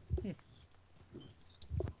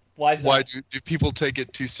 Why is that? Why do people take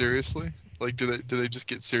it too seriously? Like, do they just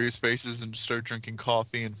get serious faces and start drinking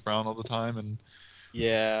coffee and frown all the time? And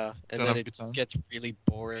Yeah, and Don't then have a it good just time? gets really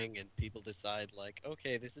boring, and people decide like,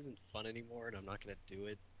 okay, this isn't fun anymore, and I'm not gonna do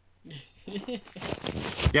it.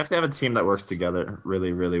 You have to have a team that works together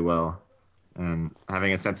really, really well, and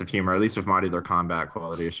having a sense of humor, at least with modular combat,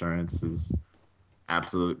 quality assurance is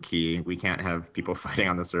absolute key. We can't have people fighting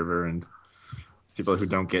on the server and people who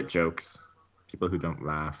don't get jokes, people who don't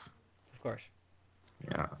laugh. Of course.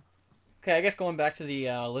 Yeah. Okay, I guess going back to the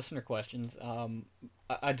listener questions,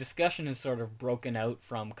 a discussion is sort of broken out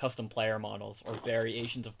from custom player models or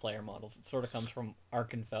variations of player models. It sort of comes from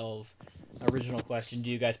Arkenfell's original question: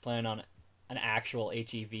 do you guys plan on an actual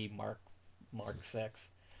HEV Mark 6?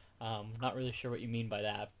 Not really sure what you mean by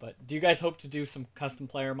that, but do you guys hope to do some custom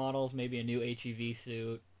player models, maybe a new HEV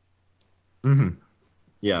suit?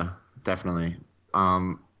 Yeah, definitely.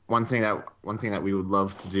 One thing that we would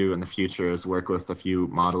love to do in the future is work with a few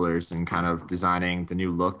modelers and kind of designing the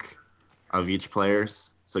new look of each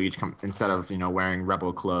players. So instead of wearing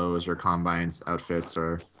rebel clothes or combines outfits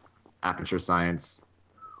or aperture science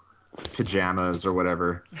pajamas or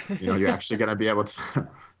whatever, you're actually gonna be able to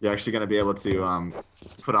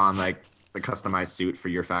put on like the customized suit for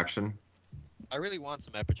your faction. I really want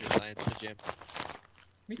some aperture science pajamas.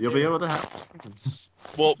 Me You'll too. be able to have.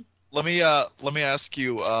 well, let me ask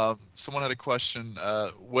you. Someone had a question.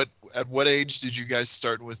 At what age did you guys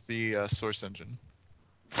start with the Source engine?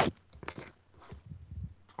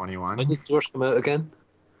 21. When did Source come out again?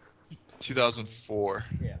 2004.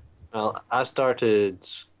 Yeah. Well, I started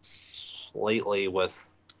slightly with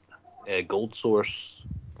Gold Source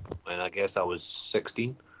when I guess I was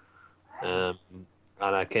 16. And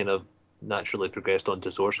I kind of naturally progressed onto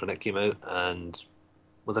Source when it came out, and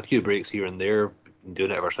with a few breaks here and there, been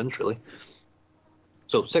doing it ever since, really.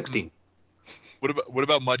 So 16. What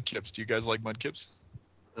about mudkips? Do you guys like mudkips?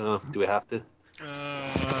 Do we have to?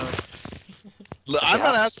 I'm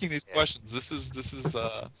not asking these questions. This is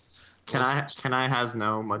Can I has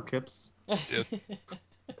no mudkips? Yes.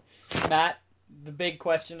 Matt, the big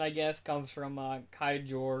question, I guess, comes from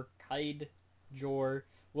Kaidjor.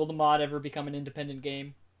 Will the mod ever become an independent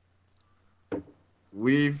game?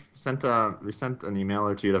 we sent an email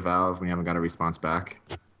or two to Valve. We haven't got a response back.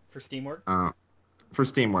 For Steamworks? For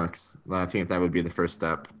Steamworks, I think that would be the first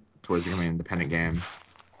step towards becoming an independent game.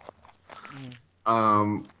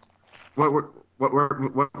 Um, what we're what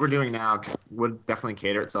we're doing now would definitely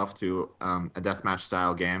cater itself to a deathmatch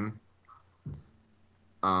style game.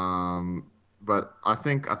 But I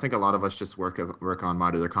think a lot of us just work on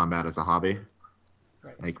modular combat as a hobby.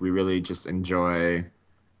 Right. Like we really just enjoy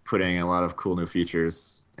putting a lot of cool new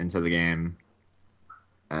features into the game,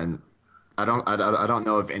 and I don't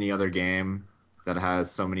know of any other game that has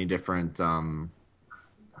so many different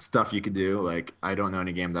stuff you could do. Like I don't know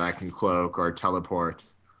any game that I can cloak or teleport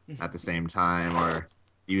at the same time or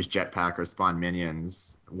use jetpack or spawn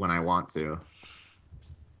minions when I want to.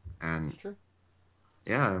 And That's true.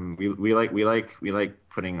 yeah, and we like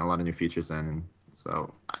putting a lot of new features in. And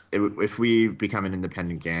so if we become an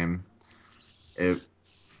independent game, it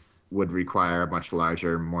would require a much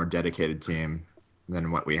larger, more dedicated team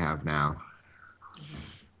than what we have now.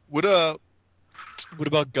 What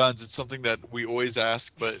about guns? It's something that we always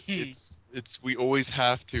ask, but it's we always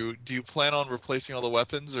have to. Do you plan on replacing all the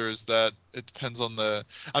weapons, or is that it depends on the?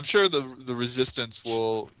 I'm sure the resistance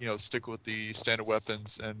will stick with the standard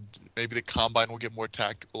weapons, and maybe the combine will get more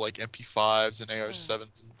tactical, like MP5s and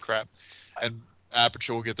AR7s and crap, and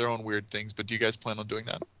Aperture will get their own weird things. But do you guys plan on doing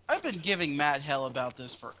that? I've been giving Matt hell about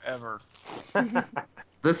this forever.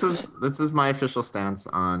 This is my official stance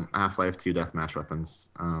on Half-Life 2 deathmatch weapons.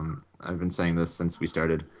 I've been saying this since we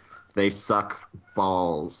started. They suck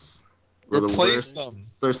balls. They're the Replace worst. them.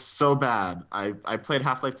 They're so bad. I played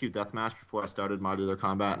Half-Life 2 deathmatch before I started modular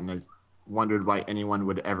combat, and I wondered why anyone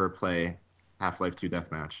would ever play Half-Life 2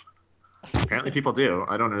 deathmatch. Apparently, people do.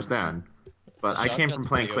 I don't understand. But I came from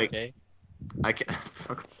playing Quake. Okay. I can.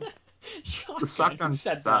 The Shotgun, shotgun who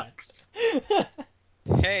said sucks.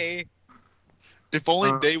 Hey. If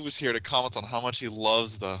only Dave was here to comment on how much he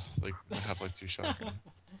loves the Half-Life 2 shotgun.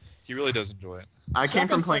 He really does enjoy it. I came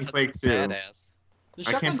from playing That's Quake 2. badass. The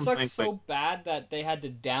I came shotgun from sucks playing so bad that they had to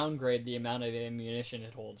downgrade the amount of ammunition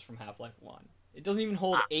it holds from Half-Life 1. It doesn't even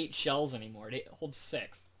hold 8 shells anymore. It holds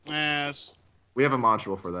 6. Yes. We have a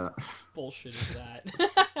module for that. Bullshit is that?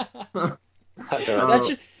 That's all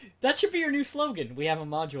right. That should be your new slogan. We have a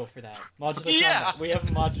module for that. Modular Yeah. combat. We have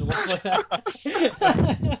a module for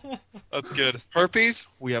that. That's good. Herpes,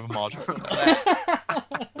 we have a module for that.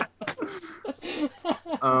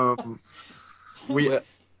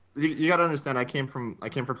 You gotta understand. I came from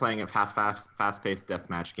playing a fast-paced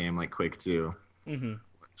deathmatch game like Quake 2,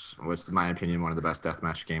 which in my opinion one of the best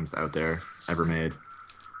deathmatch games out there ever made.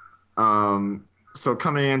 So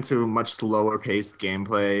coming into much slower-paced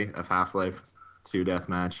gameplay of Half-Life 2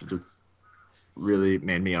 deathmatch just really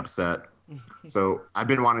made me upset. So I've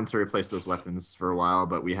been wanting to replace those weapons for a while,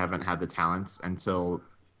 but we haven't had the talent until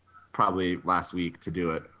probably last week to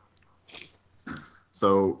do it.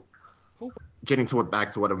 So getting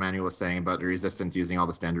back to what Emmanuel was saying about the Resistance using all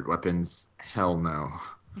the standard weapons, hell no.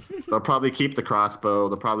 They'll probably keep the crossbow,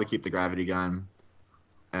 they'll probably keep the gravity gun,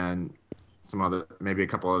 and maybe a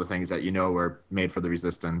couple other things that were made for the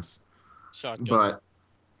Resistance. Shotgun. But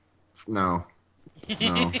no.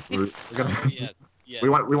 We're gonna, Yes. we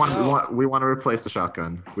want to replace the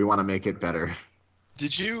shotgun. We want to make it better.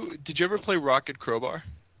 Did you ever play Rocket Crowbar?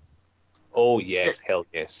 Oh yes, hell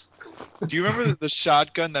yes. Do you remember the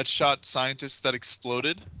shotgun that shot scientists that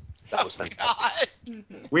exploded? That was fantastic.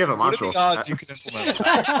 God. We have a What module. are the odds you can implement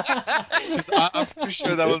that? Because I'm pretty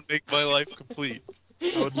sure that would make my life complete.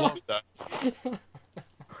 I would love that.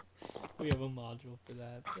 We have a module for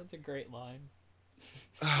that. That's a great line.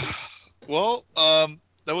 Well,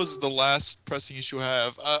 that was the last pressing issue I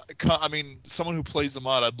have. I mean, someone who plays the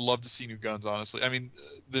mod, I'd love to see new guns, honestly. I mean,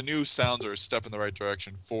 the new sounds are a step in the right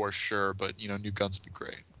direction for sure, but, new guns would be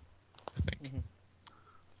great, I think.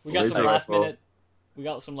 We got some Laser last rifle. minute. We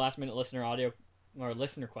got some last minute listener audio or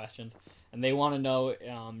listener questions, and they want to know.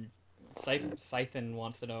 Scythen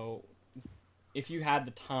wants to know if you had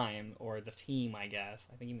the time or the team. I guess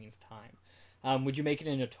I think he means time. Would you make it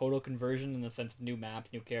in a total conversion in the sense of new maps,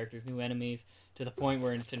 new characters, new enemies, to the point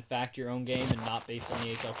where it's in fact your own game and not based on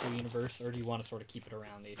the HL2 universe, or do you want to sort of keep it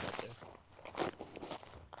around the HL2?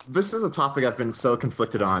 This is a topic I've been so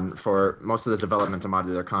conflicted on for most of the development of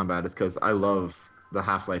modular combat, is because I love the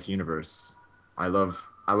Half-Life universe. I love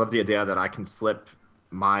the idea that I can slip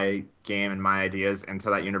my game and my ideas into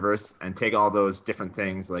that universe and take all those different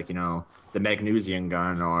things, like the Magnesium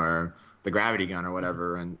gun or the gravity gun or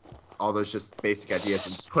whatever, and all those just basic ideas,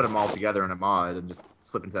 and put them all together in a mod and just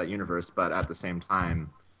slip into that universe. But at the same time,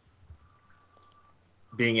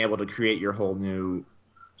 being able to create your whole new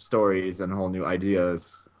stories and whole new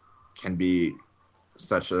ideas can be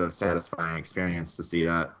such a satisfying experience to see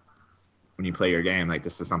that when you play your game, like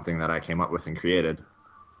this is something that I came up with and created.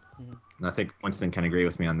 And I think Winston can agree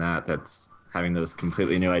with me on that. That's having those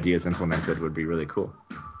completely new ideas implemented would be really cool.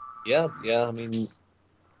 Yeah, yeah. I mean,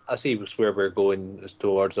 I see where we're going is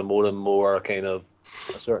towards a more and more kind of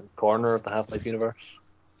a certain corner of the Half-Life universe,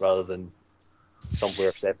 rather than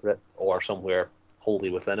somewhere separate or somewhere wholly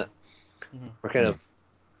within it. We're kind of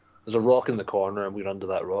there's a rock in the corner, and we're under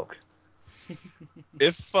that rock.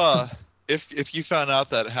 If you found out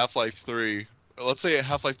that Half-Life 3, let's say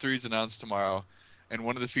Half-Life 3 is announced tomorrow, and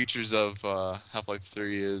one of the features of Half-Life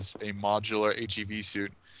 3 is a modular HEV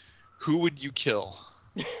suit, who would you kill?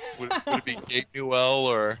 Would it be Gabe Newell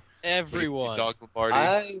or Everyone. Doc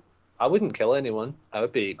Lombardi? I wouldn't kill anyone.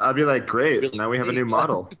 I'd be like, great. Really Now we have a new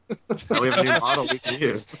model. Now we have a new model we can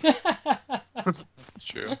use. That's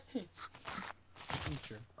true.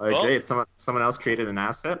 Like, Well- great. Someone else created an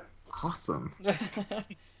asset. Awesome.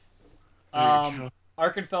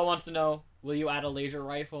 Arkenfell wants to know, will you add a laser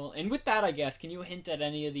rifle? And with that, I guess, can you hint at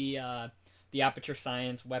any of the Aperture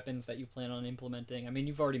Science weapons that you plan on implementing? I mean,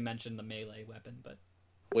 you've already mentioned the melee weapon, but...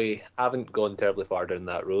 We haven't gone terribly far down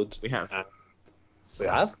that road. We have. We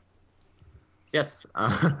have? Yes.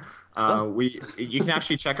 You can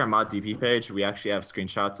actually check our ModDB page. We actually have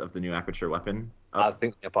screenshots of the new Aperture weapon up. I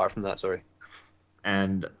think apart from that, sorry.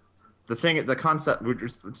 And the concept,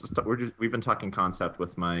 we've been talking concept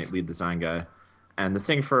with my lead design guy. And the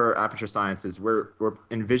thing for Aperture Science is we're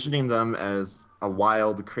envisioning them as a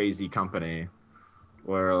wild, crazy company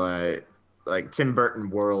where like Tim Burton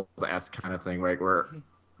world-esque kind of thing, where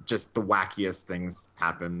just the wackiest things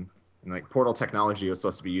happen. And like Portal technology was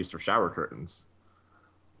supposed to be used for shower curtains.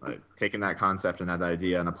 Like taking that concept and that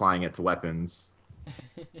idea and applying it to weapons.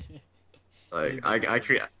 Like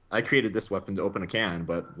I created this weapon to open a can,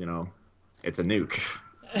 but you know, it's a nuke.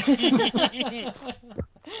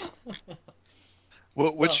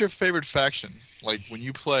 What's your favorite faction? Like when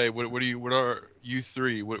you play, what are you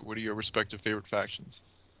three? What are your respective favorite factions?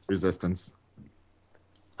 Resistance.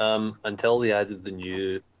 Until they added the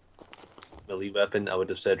new melee weapon, I would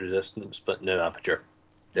have said Resistance, but no, Aperture.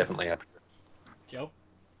 Definitely Aperture. Joe?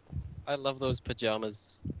 I love those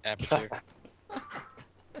pajamas, Aperture.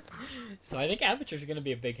 So I think Aperture's going to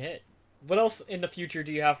be a big hit. What else in the future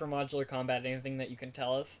do you have for modular combat? Anything that you can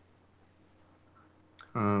tell us?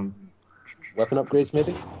 Weapon upgrades,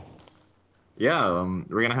 maybe? Yeah,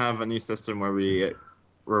 we're gonna have a new system where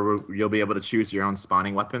you'll be able to choose your own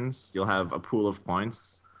spawning weapons. You'll have a pool of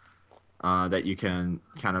points that you can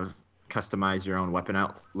kind of customize your own weapon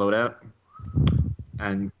loadout.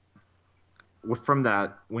 And from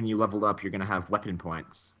that, when you level up, you're gonna have weapon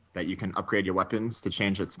points that you can upgrade your weapons to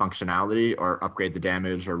change its functionality or upgrade the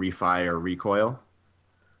damage or refire or recoil.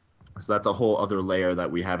 So that's a whole other layer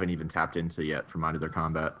that we haven't even tapped into yet for modular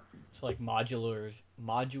combat. So like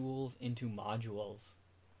modules into modules.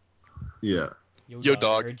 Yeah. Yo,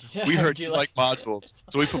 dog. We heard you like modules,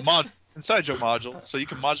 so we put mod inside your module so you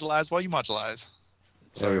can modulize while you modulize.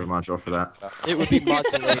 So we have a module for that. It would be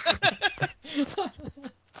modulated.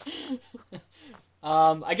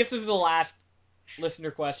 I guess this is the last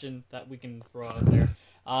listener question that we can throw out there.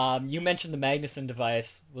 You mentioned the Magnuson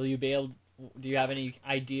device. Do you have any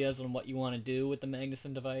ideas on what you want to do with the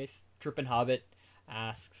Magnuson device? Trippin' Hobbit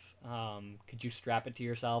asks, could you strap it to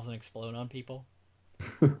yourselves and explode on people?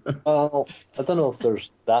 Well, I don't know if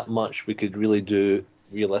there's that much we could really do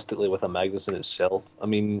realistically with a Magnuson itself. I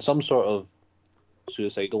mean, some sort of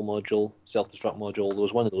suicidal module, self-destruct module. There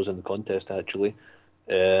was one of those in the contest, actually.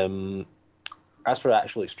 As for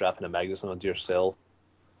actually strapping a Magnuson onto yourself,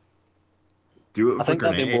 Do it with I think a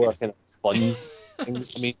that'd be grenade. more kind of fun. I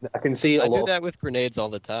mean, I can see a I lot do of... that with grenades all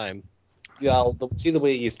the time. Yeah, see the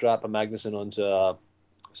way you strap a Magnuson onto a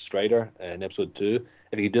Strider in episode 2?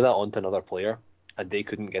 If you could do that onto another player and they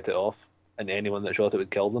couldn't get it off and anyone that shot it would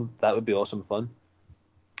kill them, that would be awesome fun.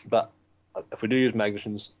 But if we do use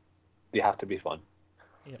Magnusons, they have to be fun.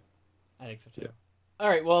 Yeah, I think so too. Yeah. All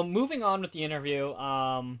right, well, moving on with the interview,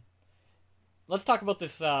 let's talk about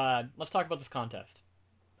this contest.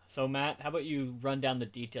 So Matt, how about you run down the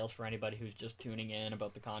details for anybody who's just tuning in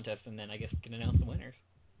about the contest, and then I guess we can announce the winners.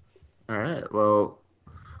 All right. Well,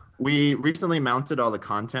 we recently mounted all the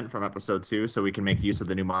content from episode 2 so we can make use of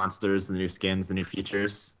the new monsters, the new skins, the new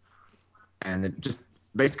features, and just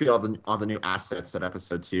basically all the new assets that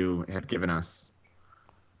episode 2 had given us.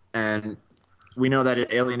 And we know that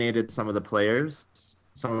it alienated some of the players,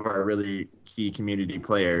 some of our really key community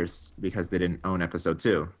players, because they didn't own episode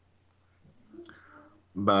 2.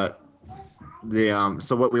 But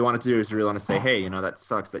so what we wanted to do is we want to say, hey, that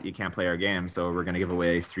sucks that you can't play our game, so we're going to give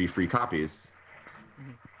away 3 free copies.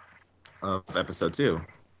 of episode 2.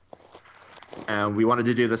 And we wanted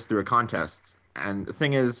to do this through a contest. And the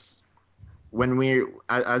thing is,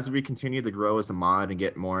 as we continue to grow as a mod and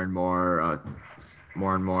get more and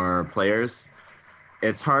more players,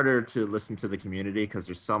 it's harder to listen to the community because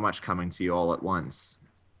there's so much coming to you all at once.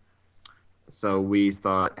 So we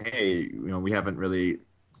thought, hey, we haven't really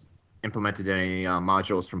implemented any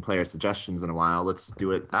modules from player suggestions in a while. Let's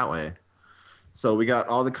do it that way. So we got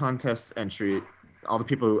all the contest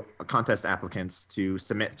contest applicants to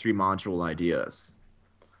submit 3 module ideas.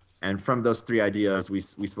 And from those 3 ideas, we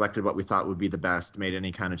selected what we thought would be the best, made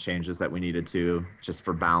any kind of changes that we needed to just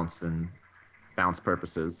for bounce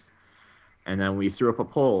purposes. And then we threw up a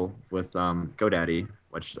poll with GoDaddy,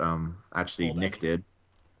 which actually Nick did,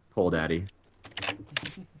 Poll Daddy.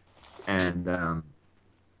 And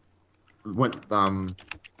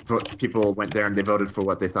people went there and they voted for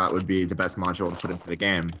what they thought would be the best module to put into the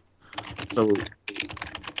game. So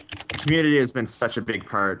the community has been such a big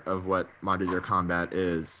part of what modular combat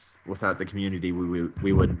is. Without the community,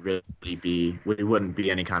 we wouldn't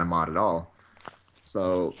be any kind of mod at all.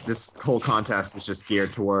 So this whole contest is just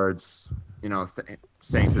geared towards,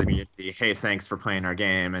 saying to the community, hey, thanks for playing our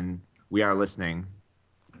game, and we are listening.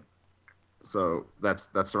 So that's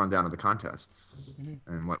the rundown of the contest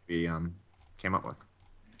and what we came up with.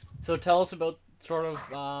 So tell us about sort of,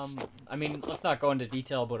 let's not go into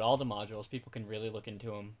detail about all the modules. People can really look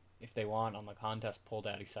into them if they want on the contest Poll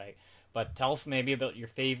Daddy site. But tell us maybe about your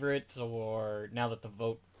favorites, or now that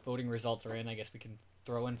the voting results are in, I guess we can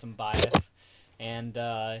throw in some bias. And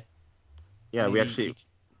yeah, we have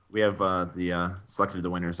selected the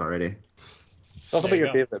winners already. Talk about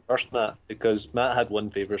your favourite first, Matt, because Matt had one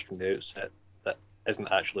favourite from the outset that isn't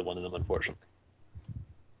actually one of them, unfortunately.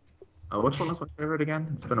 Which one was my favorite again?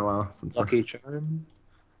 It's been a while since. Lucky Charm.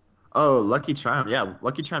 Oh, Lucky Charm. Yeah,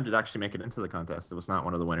 Lucky Charm did actually make it into the contest. It was not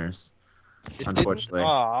one of the winners, unfortunately.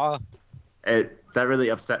 That really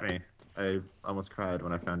upset me. I almost cried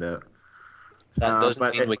when I found out. That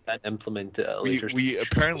doesn't mean we can't implement it at a later We stage.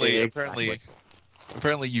 apparently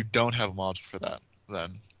you don't have a module for that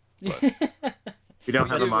then. But we don't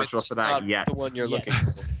have a module for that yet. The one you're looking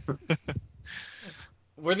for.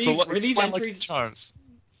 Were these entries? Lucky Charms.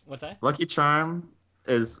 What's that? Lucky Charm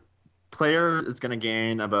is player is going to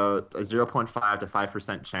gain about a 0.5 to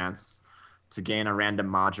 5% chance to gain a random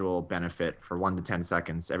module benefit for 1 to 10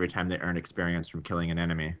 seconds every time they earn experience from killing an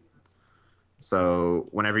enemy. So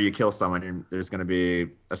whenever you kill someone, there's going to be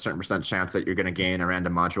a certain percent chance that you're going to gain a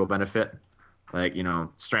random module benefit, like,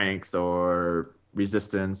 strength or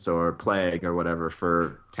resistance or plague or whatever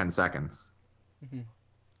for 10 seconds.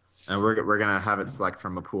 And we're going to have it select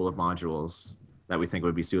from a pool of modules that we think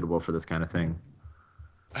would be suitable for this kind of thing.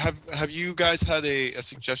 Have you guys had a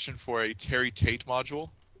suggestion for a Terry Tate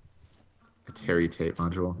module? A Terry Tate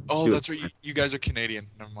module? Oh, that's right. You guys are Canadian.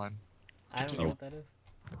 Never mind. I don't know what that is.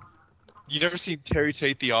 You never seen Terry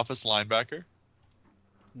Tate, the Office linebacker?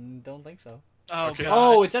 Don't think so. Oh, Okay. God.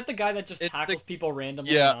 Oh, is that the guy that just It's tackles people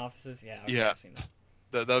randomly Yeah. in offices? Yeah. Okay, Yeah. I've seen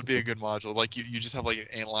that. That would be a good module. Like you just have like an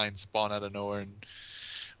antlion spawn out of nowhere and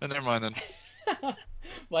never mind then.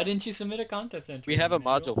 Why didn't you submit a contest entry? We have a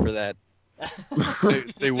Emmanuel? module for that.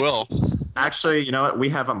 They will. Actually, you know what? We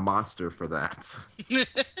have a monster for that.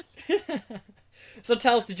 So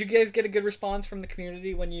tell us, did you guys get a good response from the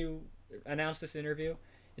community when you announced this interview?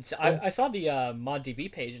 I saw the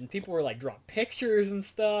ModDB page and people were like drawing pictures and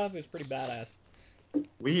stuff. It was pretty badass.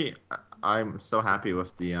 I'm so happy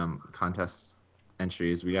with the contest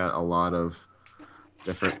entries. We got a lot of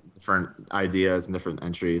different ideas and different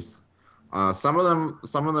entries. Some of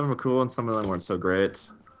them were cool and some of them weren't so great.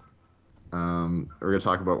 We're gonna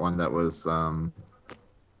talk about one that was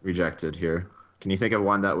rejected here. Can you think of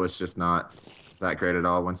one that was just not that great at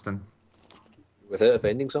all, Winston? Without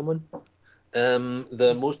offending someone?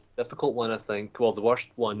 The most difficult one, I think, well, the worst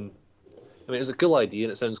one, I mean, it's a cool idea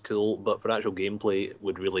and it sounds cool, but for actual gameplay, it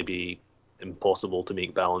would really be impossible to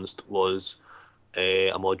make balanced, was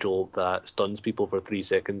a module that stuns people for 3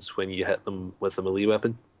 seconds when you hit them with a melee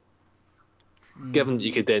weapon. Given that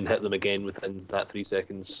you could then hit them again within that 3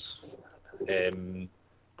 seconds,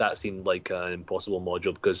 that seemed like an impossible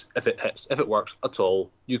module, because if it works at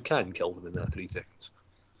all, you can kill them in that 3 seconds.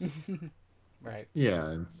 Right.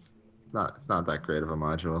 Yeah, it's not that great of a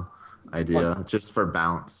module idea, just for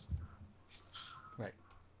bounce. Right.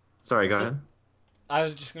 Sorry, go ahead. I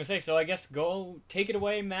was just going to say, so I guess go take it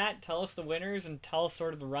away, Matt. Tell us the winners and tell us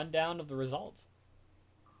sort of the rundown of the results.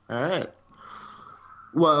 All right.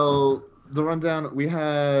 Well, the rundown, we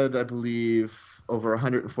had, I believe, over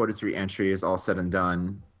 143 entries, all said and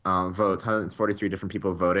done. Votes, 143 different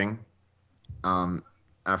people voting.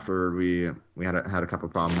 after we had a couple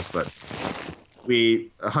problems, but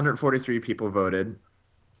 143 people voted,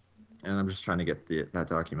 and I'm just trying to get that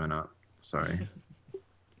document up. Sorry.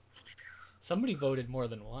 Somebody voted more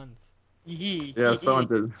than once. Yeah, someone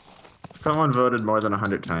did. Someone voted more than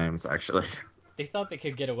 100 times, actually. They thought they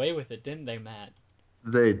could get away with it, didn't they, Matt?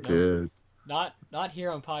 They No. did. Not here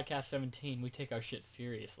on Podcast 17. We take our shit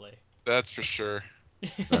seriously. That's for sure.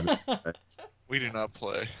 That is right. We do not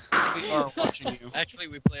play. We are watching you. Actually,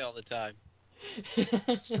 we play all the time.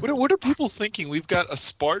 What are people thinking? We've got a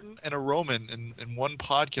Spartan and a Roman in one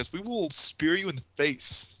podcast. We will spear you in the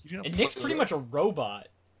face. You do not And play Nick's pretty much a this. robot.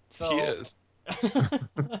 So He is.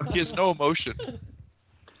 He has no emotion.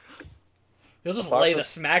 He'll just Apart lay from- the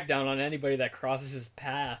smackdown on anybody that crosses his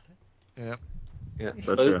path. Yeah. Yeah,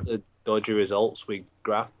 So about true. the dodgy results, we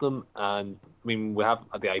graphed them, and I mean we have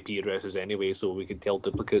the IP addresses anyway, so we could tell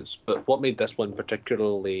duplicates. But what made this one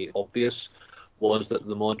particularly obvious was that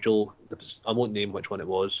the module, I won't name which one it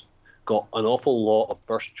was, got an awful lot of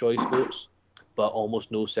first choice votes, but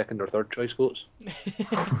almost no second or third choice votes,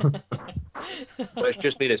 which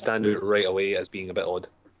just made it stand out right away as being a bit odd.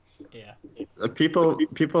 Yeah. People.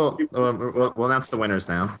 We'll announce the winners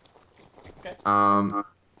now. Okay.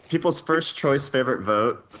 People's first choice favorite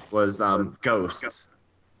vote was Ghost,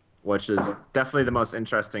 which is definitely the most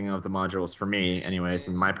interesting of the modules for me, anyways,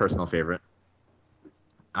 and my personal favorite.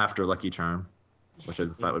 After Lucky Charm, which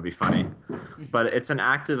is that would be funny, but it's an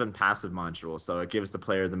active and passive module, so it gives the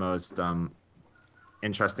player the most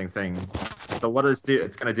interesting thing. So what it's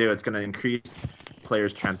going to increase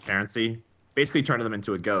players' transparency, basically turning them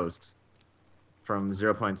into a ghost from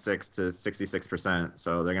 0.6 to 66%.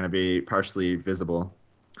 So they're going to be partially visible,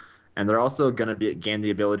 and they're also going to gain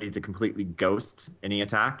the ability to completely ghost any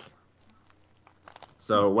attack.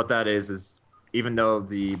 So what that is even though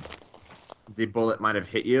the bullet might have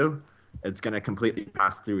hit you, it's going to completely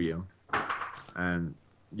pass through you, and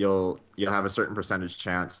you'll have a certain percentage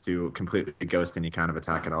chance to completely ghost any kind of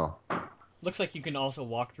attack at all. Looks like you can also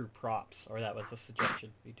walk through props, or that was a suggestion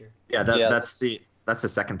feature. Yeah, Yeah, that's the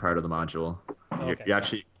second part of the module. Oh, okay.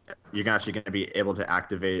 You're actually going to be able to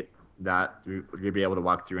activate that. You'll be able to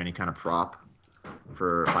walk through any kind of prop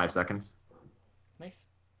for 5 seconds. Nice.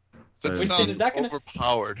 So That Winston, sounds is that gonna-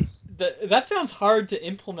 overpowered. That sounds hard to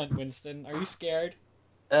implement, Winston. Are you scared?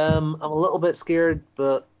 I'm a little bit scared,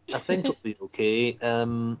 but I think it'll be okay.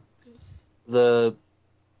 The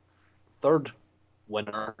third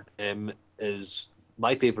winner is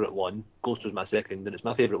my favourite one. Ghost was my second, and it's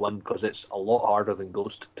my favourite one because it's a lot harder than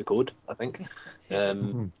Ghost to code, I think.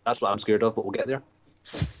 That's what I'm scared of, but we'll get there.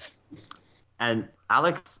 And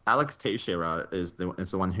Alex Teixeira is the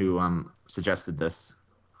one who suggested this,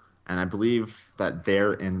 and I believe that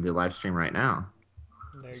they're in the live stream right now.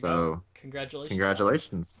 There you So go. Congratulations.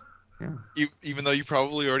 congratulations. Yeah. Even though you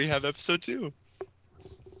probably already have episode 2.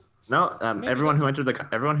 No, Maybe everyone who entered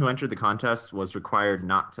the contest was required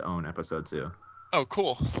not to own episode 2. Oh,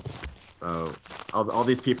 cool. So all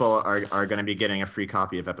these people are going to be getting a free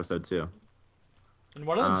copy of episode 2. And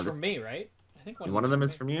one of them's this- from me, right? I think One of them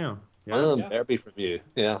is from you. One of them Yeah. better be from you.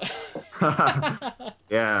 Yeah.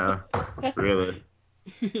 Yeah, really.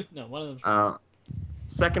 No, one of them's from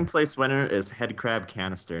Second place winner is Head Crab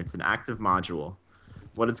Canister. It's an active module.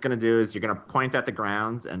 What it's going to do is you're going to point at the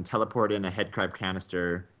ground and teleport in a Head Crab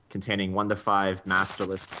Canister containing 1 to 5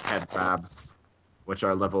 masterless head crabs, which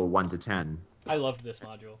are level 1 to 10. I loved this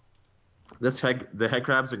module. The head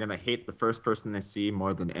crabs are going to hate the first person they see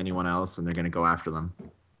more than anyone else, and they're going to go after them.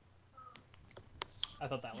 I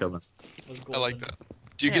thought that Kill one was I like golden. that.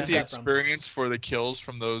 Do you Yeah, get the that from- experience for the kills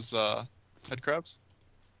from those head crabs?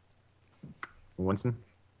 Winston?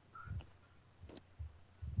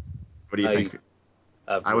 What do you I- think?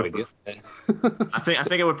 I have I no would idea. I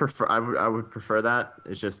think I would prefer. I would prefer that.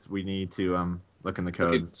 It's just we need to look in the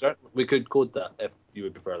codes. We could code that if you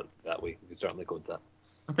would prefer it that way. We could certainly code that.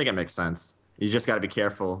 I think it makes sense. You just got to be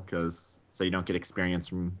careful so you don't get experience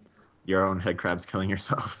from your own head crabs killing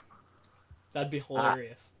yourself. That'd be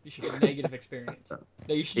hilarious. You should get negative experience.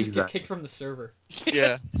 No, you should just Exactly. get kicked from the server.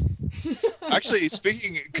 Yeah. Actually,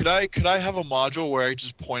 speaking, could I have a module where I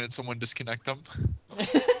just point at someone, disconnect them?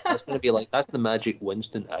 That's gonna be that's the magic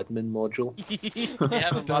Winston admin module. We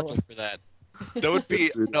have a module for that. That would be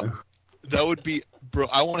no. That would be, bro.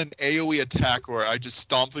 I want an AOE attack where I just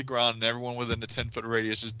stomp the ground and everyone within a 10-foot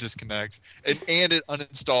radius just disconnects, and it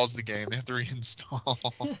uninstalls the game. They have to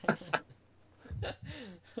reinstall.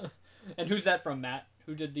 And who's that from, Matt?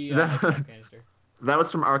 Who did the That- headcrab canister? That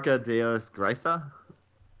was from Arca Deus Graisa,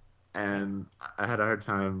 and I had a hard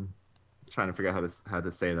time trying to figure out how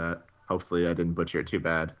to say that. Hopefully, I didn't butcher it too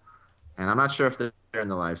bad. And I'm not sure if they're in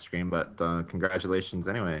the live stream, but congratulations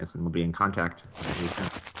anyways, and we'll be in contact really soon.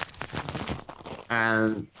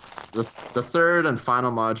 And the third and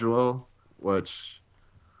final module, which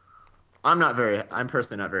I'm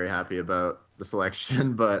personally not very happy about the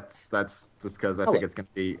selection, but that's just because I think it's going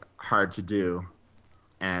to be hard to do.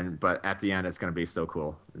 But at the end, it's going to be so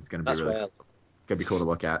cool. It's going to be really going to be cool to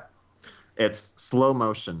look at. It's slow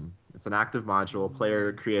motion. It's an active module.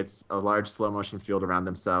 Player creates a large slow motion field around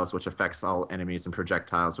themselves, which affects all enemies and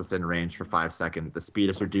projectiles within range for 5 seconds. The speed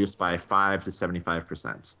is reduced by 5 to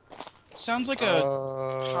 75%. Sounds like a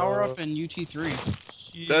power up in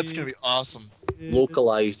UT3. That's gonna be awesome.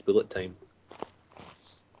 Localized bullet time.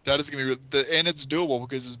 That is gonna be, and it's doable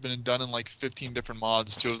because it's been done in like 15 different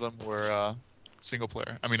mods. 2 of them were single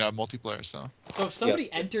player. I mean, multiplayer. So if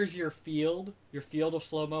somebody enters your field of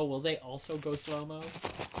slow-mo, will they also go slow-mo?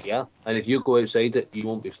 Yeah, and if you go outside it, you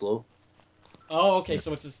won't be slow. Oh, okay.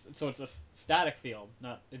 So it's a static field.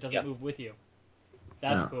 It doesn't move with you.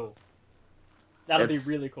 That's cool. That'll be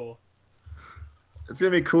really cool. It's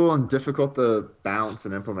gonna be cool and difficult to balance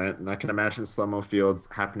and implement, and I can imagine slow-mo fields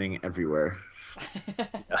happening everywhere.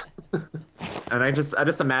 And I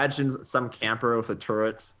just imagine some camper with a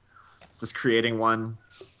turret, just creating one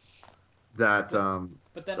that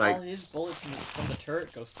But then all his bullets from the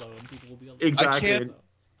turret go slow, and people will be able to... Exactly.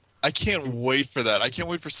 I can't wait for that. I can't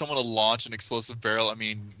wait for someone to launch an explosive barrel. I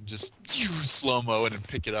mean, just slow-mo and then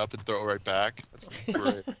pick it up and throw it right back. That's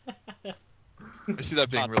great. I see that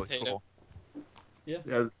being really cool.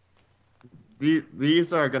 Yeah.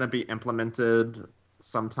 These are going to be implemented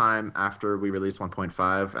sometime after we release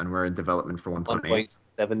 1.5, and we're in development for 1.8.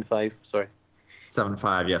 1.75, sorry.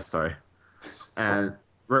 7.5, yes, sorry. And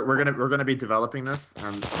we're gonna be developing this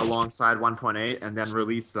and alongside 1.8, and then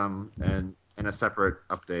release them in a separate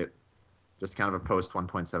update, just kind of a post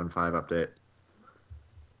 1.75 update.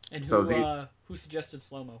 And who suggested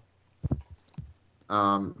slow-mo?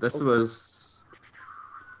 This was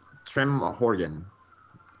Trim Horgan.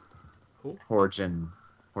 Cool. Horgan.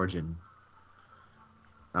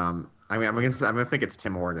 I'm gonna think it's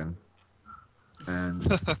Tim Horgan. And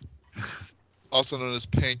also known as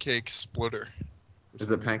Pancake Splitter. Is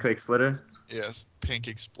it Pancake Splitter? Yes,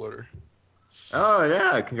 Pancake Splitter. Oh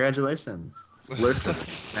yeah, congratulations, Splurter.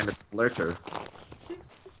 His name is Splurter.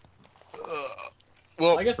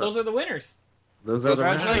 Well, I guess those are the winners. Those are the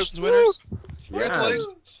Congratulations, winners.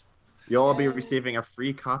 Congratulations. You'll all be receiving a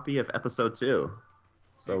free copy of episode 2.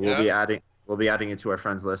 So we'll be adding it to our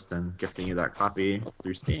friends list and gifting you that copy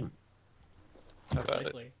through Steam. How about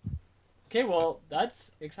it? Okay, well,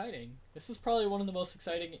 that's exciting. This is probably one of the most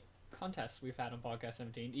exciting contests we've had on Podcast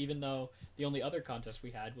 17, even though the only other contest we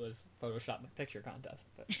had was Photoshop My Picture contest.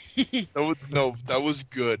 But... that was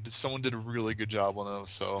good. Someone did a really good job on those,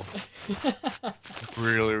 so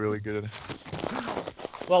really, really good.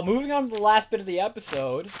 Well, moving on to the last bit of the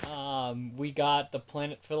episode, we got the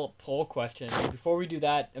Planet Phillip poll question. Before we do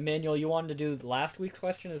that, Emmanuel, you wanted to do last week's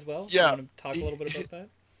question as well? Yeah. You want to talk a little bit about that?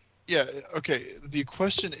 Yeah, okay. The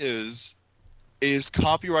question is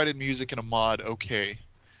copyrighted music in a mod okay?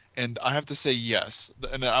 And I have to say yes.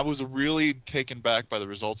 And I was really taken back by the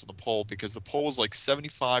results of the poll, because the poll was like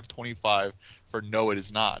 75-25 for no, it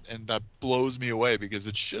is not. And that blows me away, because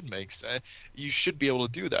it should make sense. You should be able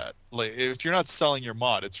to do that. Like, if you're not selling your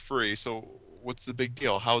mod, it's free. So what's the big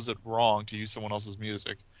deal? How is it wrong to use someone else's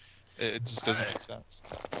music? It just doesn't make sense.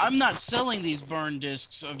 I'm not selling these burn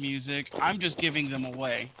discs of music. I'm just giving them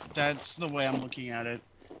away. That's the way I'm looking at it.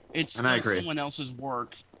 It's still someone else's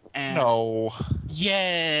work. And no.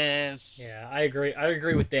 Yes. Yeah, I agree. I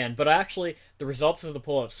agree with Dan. But actually, the results of the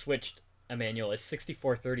poll have switched, Emmanuel. It's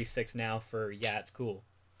 64-36 now for it's cool.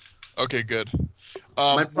 Okay, good.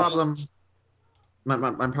 My problem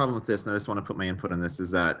with this, and I just want to put my input on this,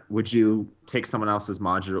 is that would you take someone else's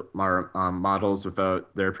models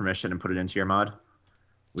without their permission and put it into your mod?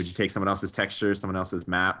 Would you take someone else's textures, someone else's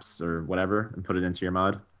maps, or whatever, and put it into your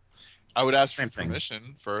mod? I would ask for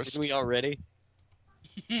permission first. Did we already?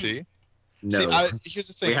 See? No. See, here's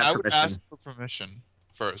the thing. I would ask for permission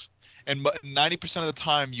first. And 90% of the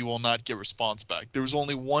time, you will not get response back. There was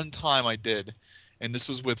only one time I did, and this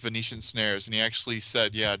was with Venetian Snares, and he actually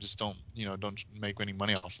said, yeah, just don't make any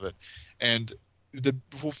money off of it. And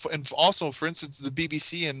also, for instance, the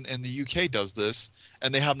BBC in the UK does this,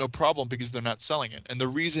 and they have no problem because they're not selling it. And the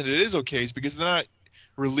reason it is okay is because they're not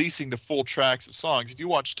releasing the full tracks of songs. If you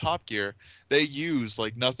watch Top Gear, they use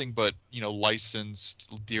like nothing but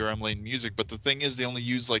licensed DRM lane music, but the thing is they only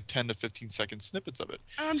use like 10 to 15 second snippets of it.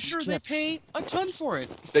 I'm sure they pay a ton for it.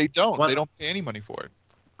 They don't. They don't pay any money for it.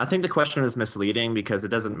 I think the question is misleading because it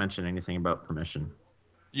doesn't mention anything about permission.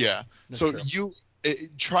 Yeah. That's so true.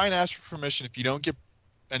 try and ask for permission. If you don't get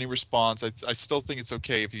any response, I still think it's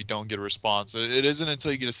okay if you don't get a response. It isn't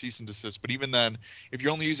until you get a cease and desist. But even then, if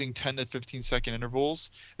you're only using 10 to 15-second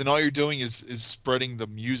intervals, then all you're doing is spreading the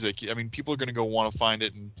music. I mean, people are going to go want to find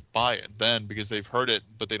it and buy it then because they've heard it,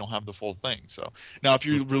 but they don't have the full thing. So now if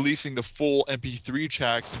you're releasing the full MP3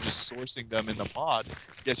 tracks and just sourcing them in the mod,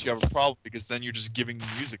 yes, you have a problem because then you're just giving the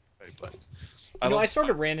music away. But I sort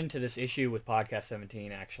of ran into this issue with Podcast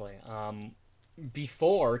 17, actually.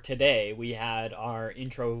 Before today, we had our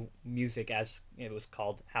intro music, as it was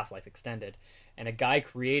called, Half-Life Extended, and a guy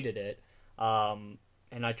created it, and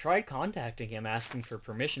I tried contacting him asking for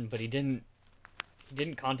permission, but he didn't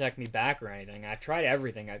contact me back or anything. I've tried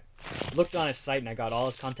everything. I looked on his site and I got all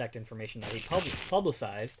his contact information that he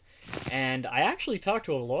publicized, and I actually talked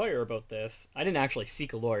to a lawyer about this. I didn't actually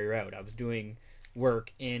seek a lawyer out. I was doing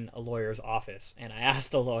work in a lawyer's office, and I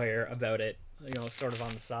asked a lawyer about it, sort of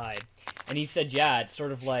on the side, and he said, yeah, it's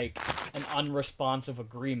sort of like an unresponsive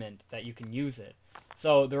agreement that you can use it.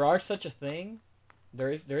 So there is such a thing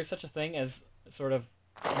as sort of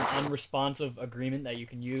an unresponsive agreement that you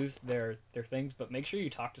can use their things, but make sure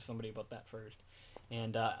you talk to somebody about that first.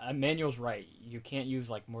 And Emmanuel's right, you can't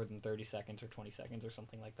use like more than 30 seconds or 20 seconds or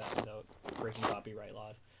something like that without breaking copyright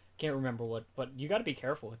laws. Can't remember what, but you got to be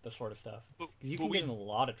careful with this sort of stuff. You can get in a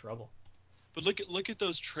lot of trouble. But look at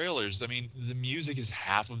those trailers. I mean, the music is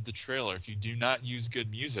half of the trailer. If you do not use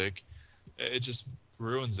good music, it just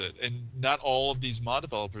ruins it. And not all of these mod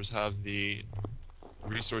developers have the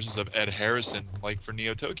resources of Ed Harrison, like for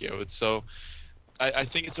Neo Tokyo. It's so, I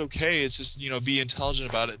think it's okay. It's just, be intelligent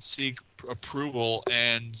about it, seek approval,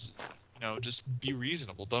 and just be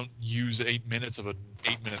reasonable. Don't use 8 minutes of an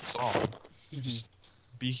 8-minute song. Just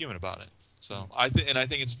be human about it. So I think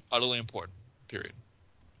it's utterly important. Period.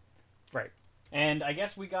 Right. And I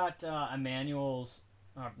guess we got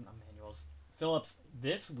Philip's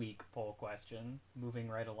this week poll question moving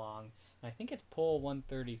right along. And I think it's poll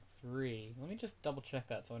 133. Let me just double check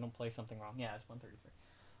that so I don't play something wrong. Yeah, it's 133.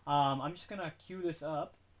 I'm just gonna cue this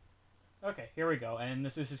up. Okay, here we go. And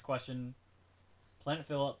this is his question. Planet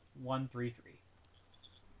Philip 133.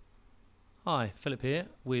 Hi, Philip here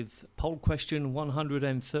with poll question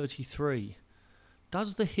 133.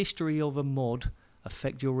 Does the history of a mod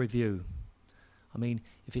affect your review? I mean,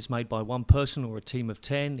 if it's made by one person or a team of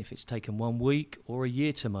 10, if it's taken 1 week or a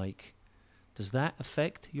year to make, does that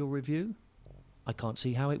affect your review? I can't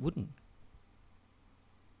see how it wouldn't.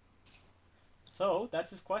 So, that's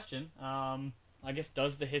his question. I guess,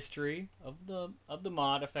 does the history of the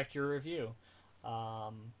mod affect your review?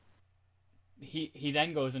 He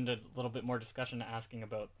then goes into a little bit more discussion asking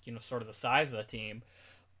about, sort of the size of the team.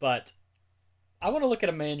 But I want to look at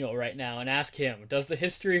Emmanuel right now and ask him, does the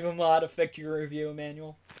history of a mod affect your review,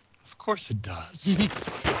 Emmanuel? Of course it does.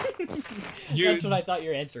 That's what I thought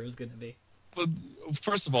your answer was going to be. Well,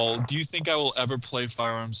 first of all, do you think I will ever play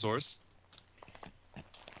Firearm Source?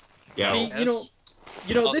 Yeah. See,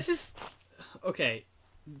 this is... Okay,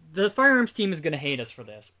 the Firearms team is going to hate us for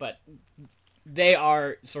this, but they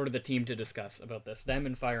are sort of the team to discuss about this. Them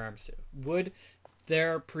and Firearms too. Would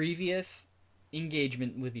their previous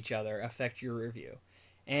engagement with each other affect your review?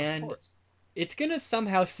 And it's going to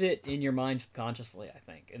somehow sit in your mind subconsciously, I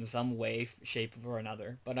think, in some way, shape, or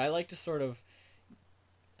another. But I like to sort of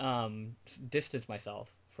distance myself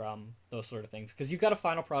from those sort of things, because you've got a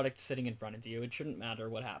final product sitting in front of you. It shouldn't matter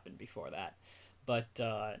what happened before that.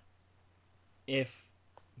 But if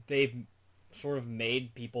they've sort of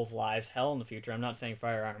made people's lives hell in the future, I'm not saying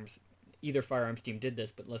either Firearms team did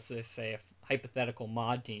this, but let's just say a hypothetical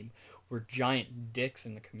mod team were giant dicks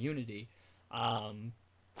in the community,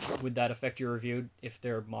 would that affect your review if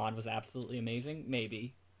their mod was absolutely amazing?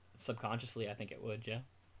 Maybe. Subconsciously, I think it would, yeah.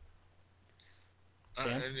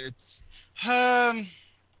 It's...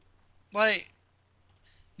 Like,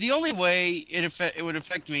 the only way it would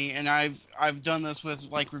affect me, and I've done this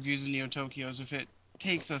with, like, reviews of Neo Tokyo, is if it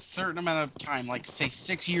takes a certain amount of time, like, say,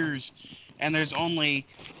 6 years, and there's only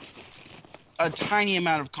a tiny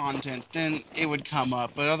amount of content, then it would come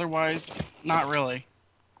up. But otherwise, not really.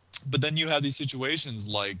 But then you have these situations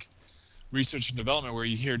like research and development where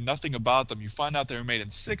you hear nothing about them. You find out they were made in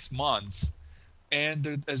 6 months, and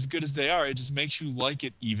they're as good as they are. It just makes you like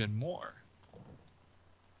it even more.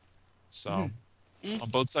 So, on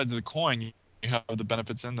both sides of the coin, you have the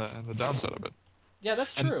benefits and the downside of it. Yeah,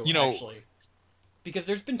 that's true, actually. Because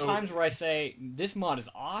there's been times where I say, this mod is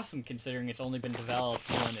awesome considering it's only been developed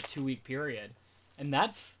in a 2-week period. And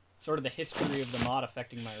that's sort of the history of the mod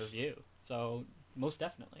affecting my review. So, most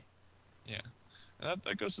definitely. Yeah. And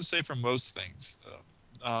that goes to say for most things.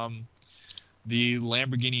 The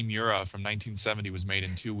Lamborghini Miura from 1970 was made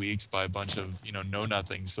in 2 weeks by a bunch of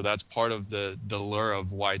know-nothings. So that's part of the lure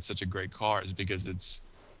of why it's such a great car, is because it's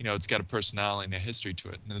got a personality and a history to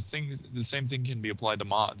it. And the same thing can be applied to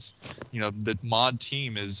mods. The mod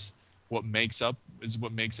team is what makes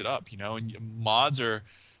it up. And mods are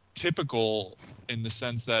typical in the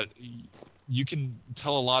sense that you can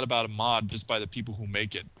tell a lot about a mod just by the people who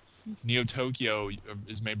make it. Neo Tokyo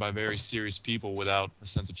is made by very serious people without a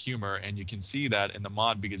sense of humor, and you can see that in the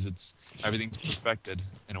mod because everything's perfected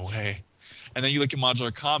in a way. And then you look at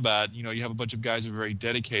Modular Combat, you have a bunch of guys who are very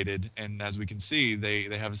dedicated, and as we can see, they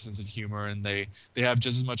have a sense of humor, and they have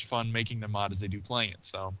just as much fun making the mod as they do playing it.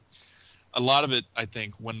 So a lot of it, I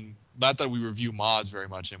think, not that we review mods very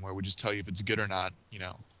much anymore, we just tell you if it's good or not,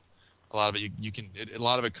 a lot of it a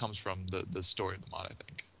lot of it comes from the story of the mod, I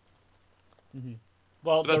think. Mm-hmm.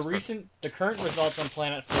 Well, But the current results on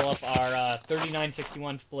Planet Phillip are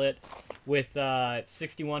 39-61 split with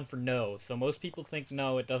 61 for no. So most people think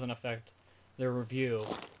no, it doesn't affect their review.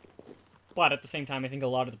 But at the same time, I think a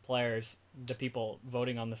lot of the players, the people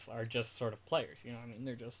voting on this, are just sort of players.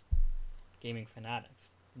 They're just gaming fanatics.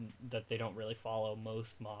 That they don't really follow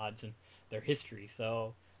most mods and their history.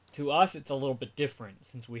 So to us, it's a little bit different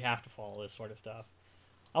since we have to follow this sort of stuff.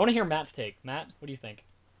 I want to hear Matt's take. Matt, what do you think?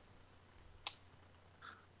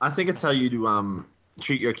 I think it's how you do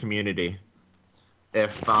treat your community.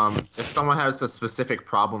 If someone has a specific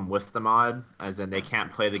problem with the mod, as in they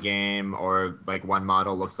can't play the game or like one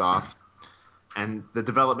model looks off, and the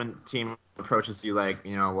development team approaches you like,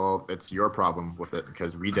 well, it's your problem with it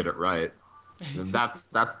because we did it right. Then that's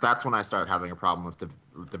when I start having a problem with the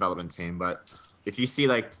development team. But if you see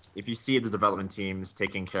the development teams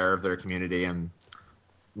taking care of their community and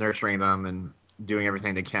nurturing them and doing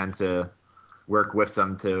everything they can to work with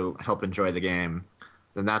them to help enjoy the game,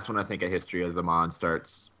 then that's when I think a history of the mod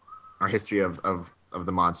starts, or history of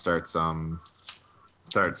the mod starts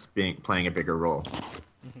playing a bigger role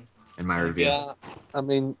in my review. Yeah, I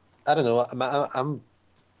mean, I don't know.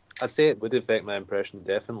 I'd say it would affect my impression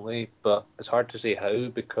definitely, but it's hard to say how,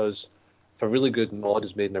 because if a really good mod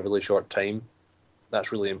is made in a really short time,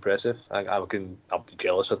 that's really impressive. I'll be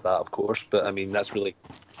jealous of that, of course, but I mean that's really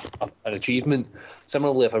an achievement.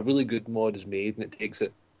 Similarly, if a really good mod is made and it takes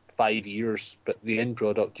it 5 years, but the end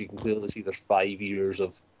product you can clearly see there's 5 years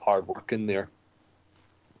of hard work in there,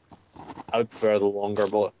 I would prefer the longer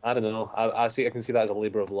mod. I don't know. I can see that as a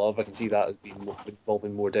labour of love. I can see that as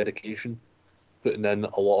involving more dedication, putting in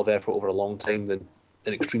a lot of effort over a long time than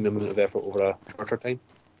an extreme amount of effort over a shorter time.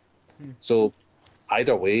 So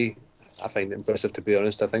either way, I find it impressive, to be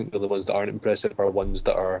honest. I think the ones that aren't impressive are ones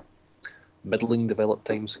that are middling development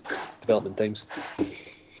times.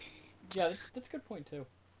 Yeah, that's a good point too.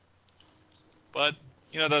 But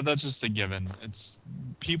that's just a given. It's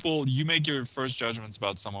people. You make your first judgments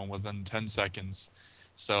about someone within 10 seconds.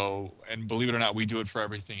 So, and believe it or not, we do it for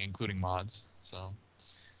everything, including mods. So,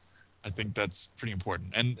 I think that's pretty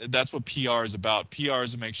important, and that's what PR is about. PR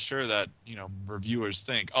is to make sure that reviewers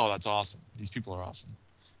think, "Oh, that's awesome. These people are awesome."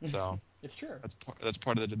 So it's true. That's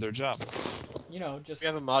part of their job. Just We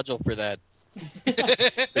have a module for that.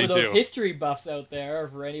 for those history buffs out there, or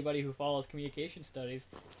for anybody who follows communication studies,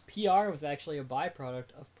 PR was actually a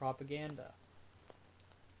byproduct of propaganda.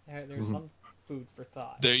 There's some food for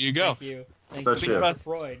thought. There you go. Thank you. So Thank you, true.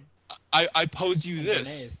 Freud. I pose you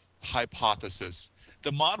this Bernays. hypothesis.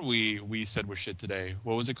 The mod we said was shit today.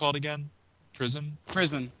 What was it called again? Prison?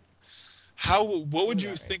 Prison. What would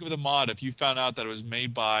you think of the mod if you found out that it was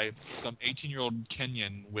made by some 18-year-old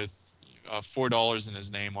Kenyan with $4 in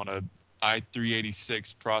his name on a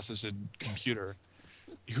i386 processed computer,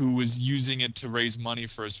 who was using it to raise money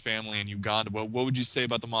for his family in Uganda? What would you say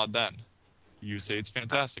about the mod then? You say it's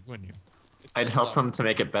fantastic, wouldn't you? I'd help him to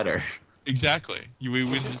make it better. Exactly. We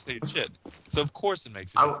wouldn't just say it's shit. So of course it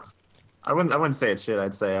makes a difference. I wouldn't say it's shit.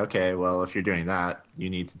 I'd say, okay, well, if you're doing that, you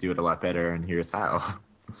need to do it a lot better, and here's how.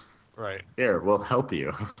 Right. Here, we'll help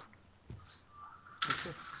you.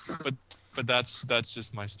 But that's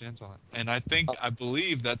just my stance on it, and I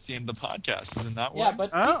believe that's the end of the podcast, isn't that? Yeah,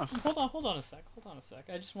 but Oh. hold on a sec.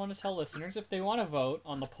 I just want to tell listeners, if they want to vote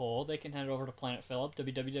on the poll, they can head over to Planet Phillip,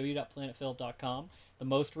 www.planetphillip.com. The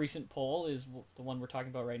most recent poll is the one we're talking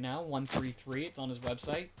about right now, 133. It's on his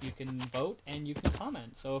website. You can vote and you can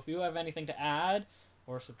comment. So if you have anything to add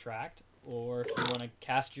or subtract, or if you want to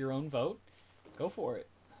cast your own vote, go for it.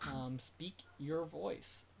 Speak your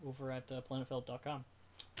voice over at planetphillip.com.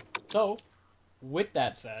 So, with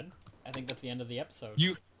that said, I think that's the end of the episode.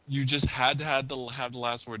 You just had to have the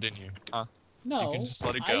last word, didn't you? Huh? No, you can just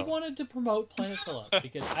let it go. I wanted to promote Planet Phillip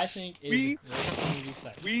because I think it is a great community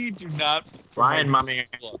site. We do not. Brian promote Mummy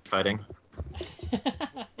Phillip. fighting.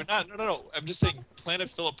 We're not. No. I'm just saying Planet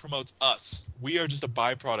Phillip promotes us. We are just a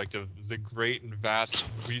byproduct of the great and vast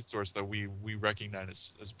resource that we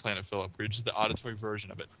recognize as Planet Phillip. We're just the auditory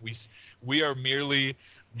version of it. We are merely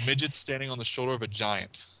midgets standing on the shoulder of a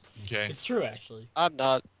giant. Okay. It's true, actually. I'm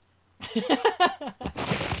not.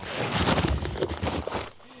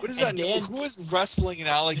 What is And that? Dan- Who is wrestling an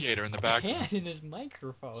alligator in the background? Dan in his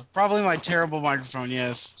microphone. Probably my terrible microphone.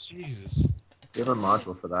 Yes. Jesus. You have a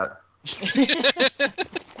module for that.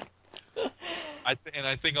 I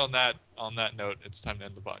think on that note, it's time to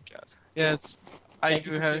end the podcast. Yes. I Thank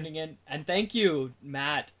do you for have. tuning in, and thank you,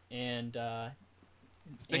 Matt and Thank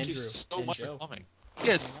you Andrew so and much Joe. for coming.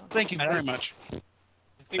 Yes. Thank you very much. I think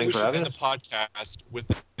Thanks we for should having end the podcast with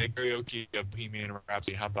a karaoke of Bohemian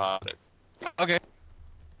Rhapsody. How about it? Okay.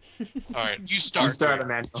 All right. You You start. start,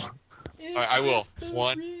 Emmanuel. All right, I will.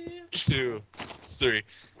 1, 2, 3.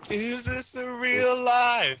 Is this the real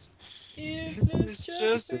life? Is this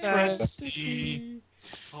just fantasy?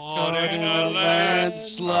 Caught in a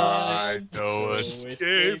landslide, no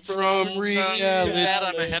escape from reality. Glad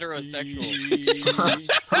I'm a heterosexual.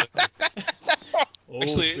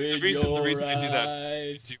 Actually, the Open reason I do that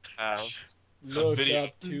is your because we do have Look video.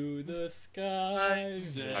 up to the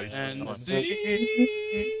skies And see.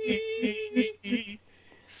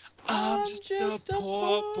 I'm just a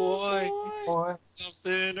poor boy,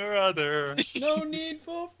 something or other. No need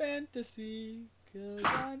for fantasy, 'cause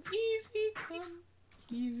I'm easy come,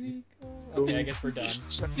 easy go. Okay, I guess we're done.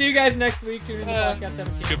 See you guys next week. Tune in to Podcast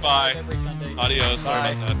 17. Goodbye. Every Sunday. Adios.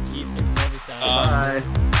 Sorry Bye. about that. Eastern Standard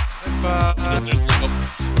Time. Bye. Bye. Listeners, no,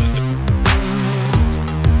 it's just that-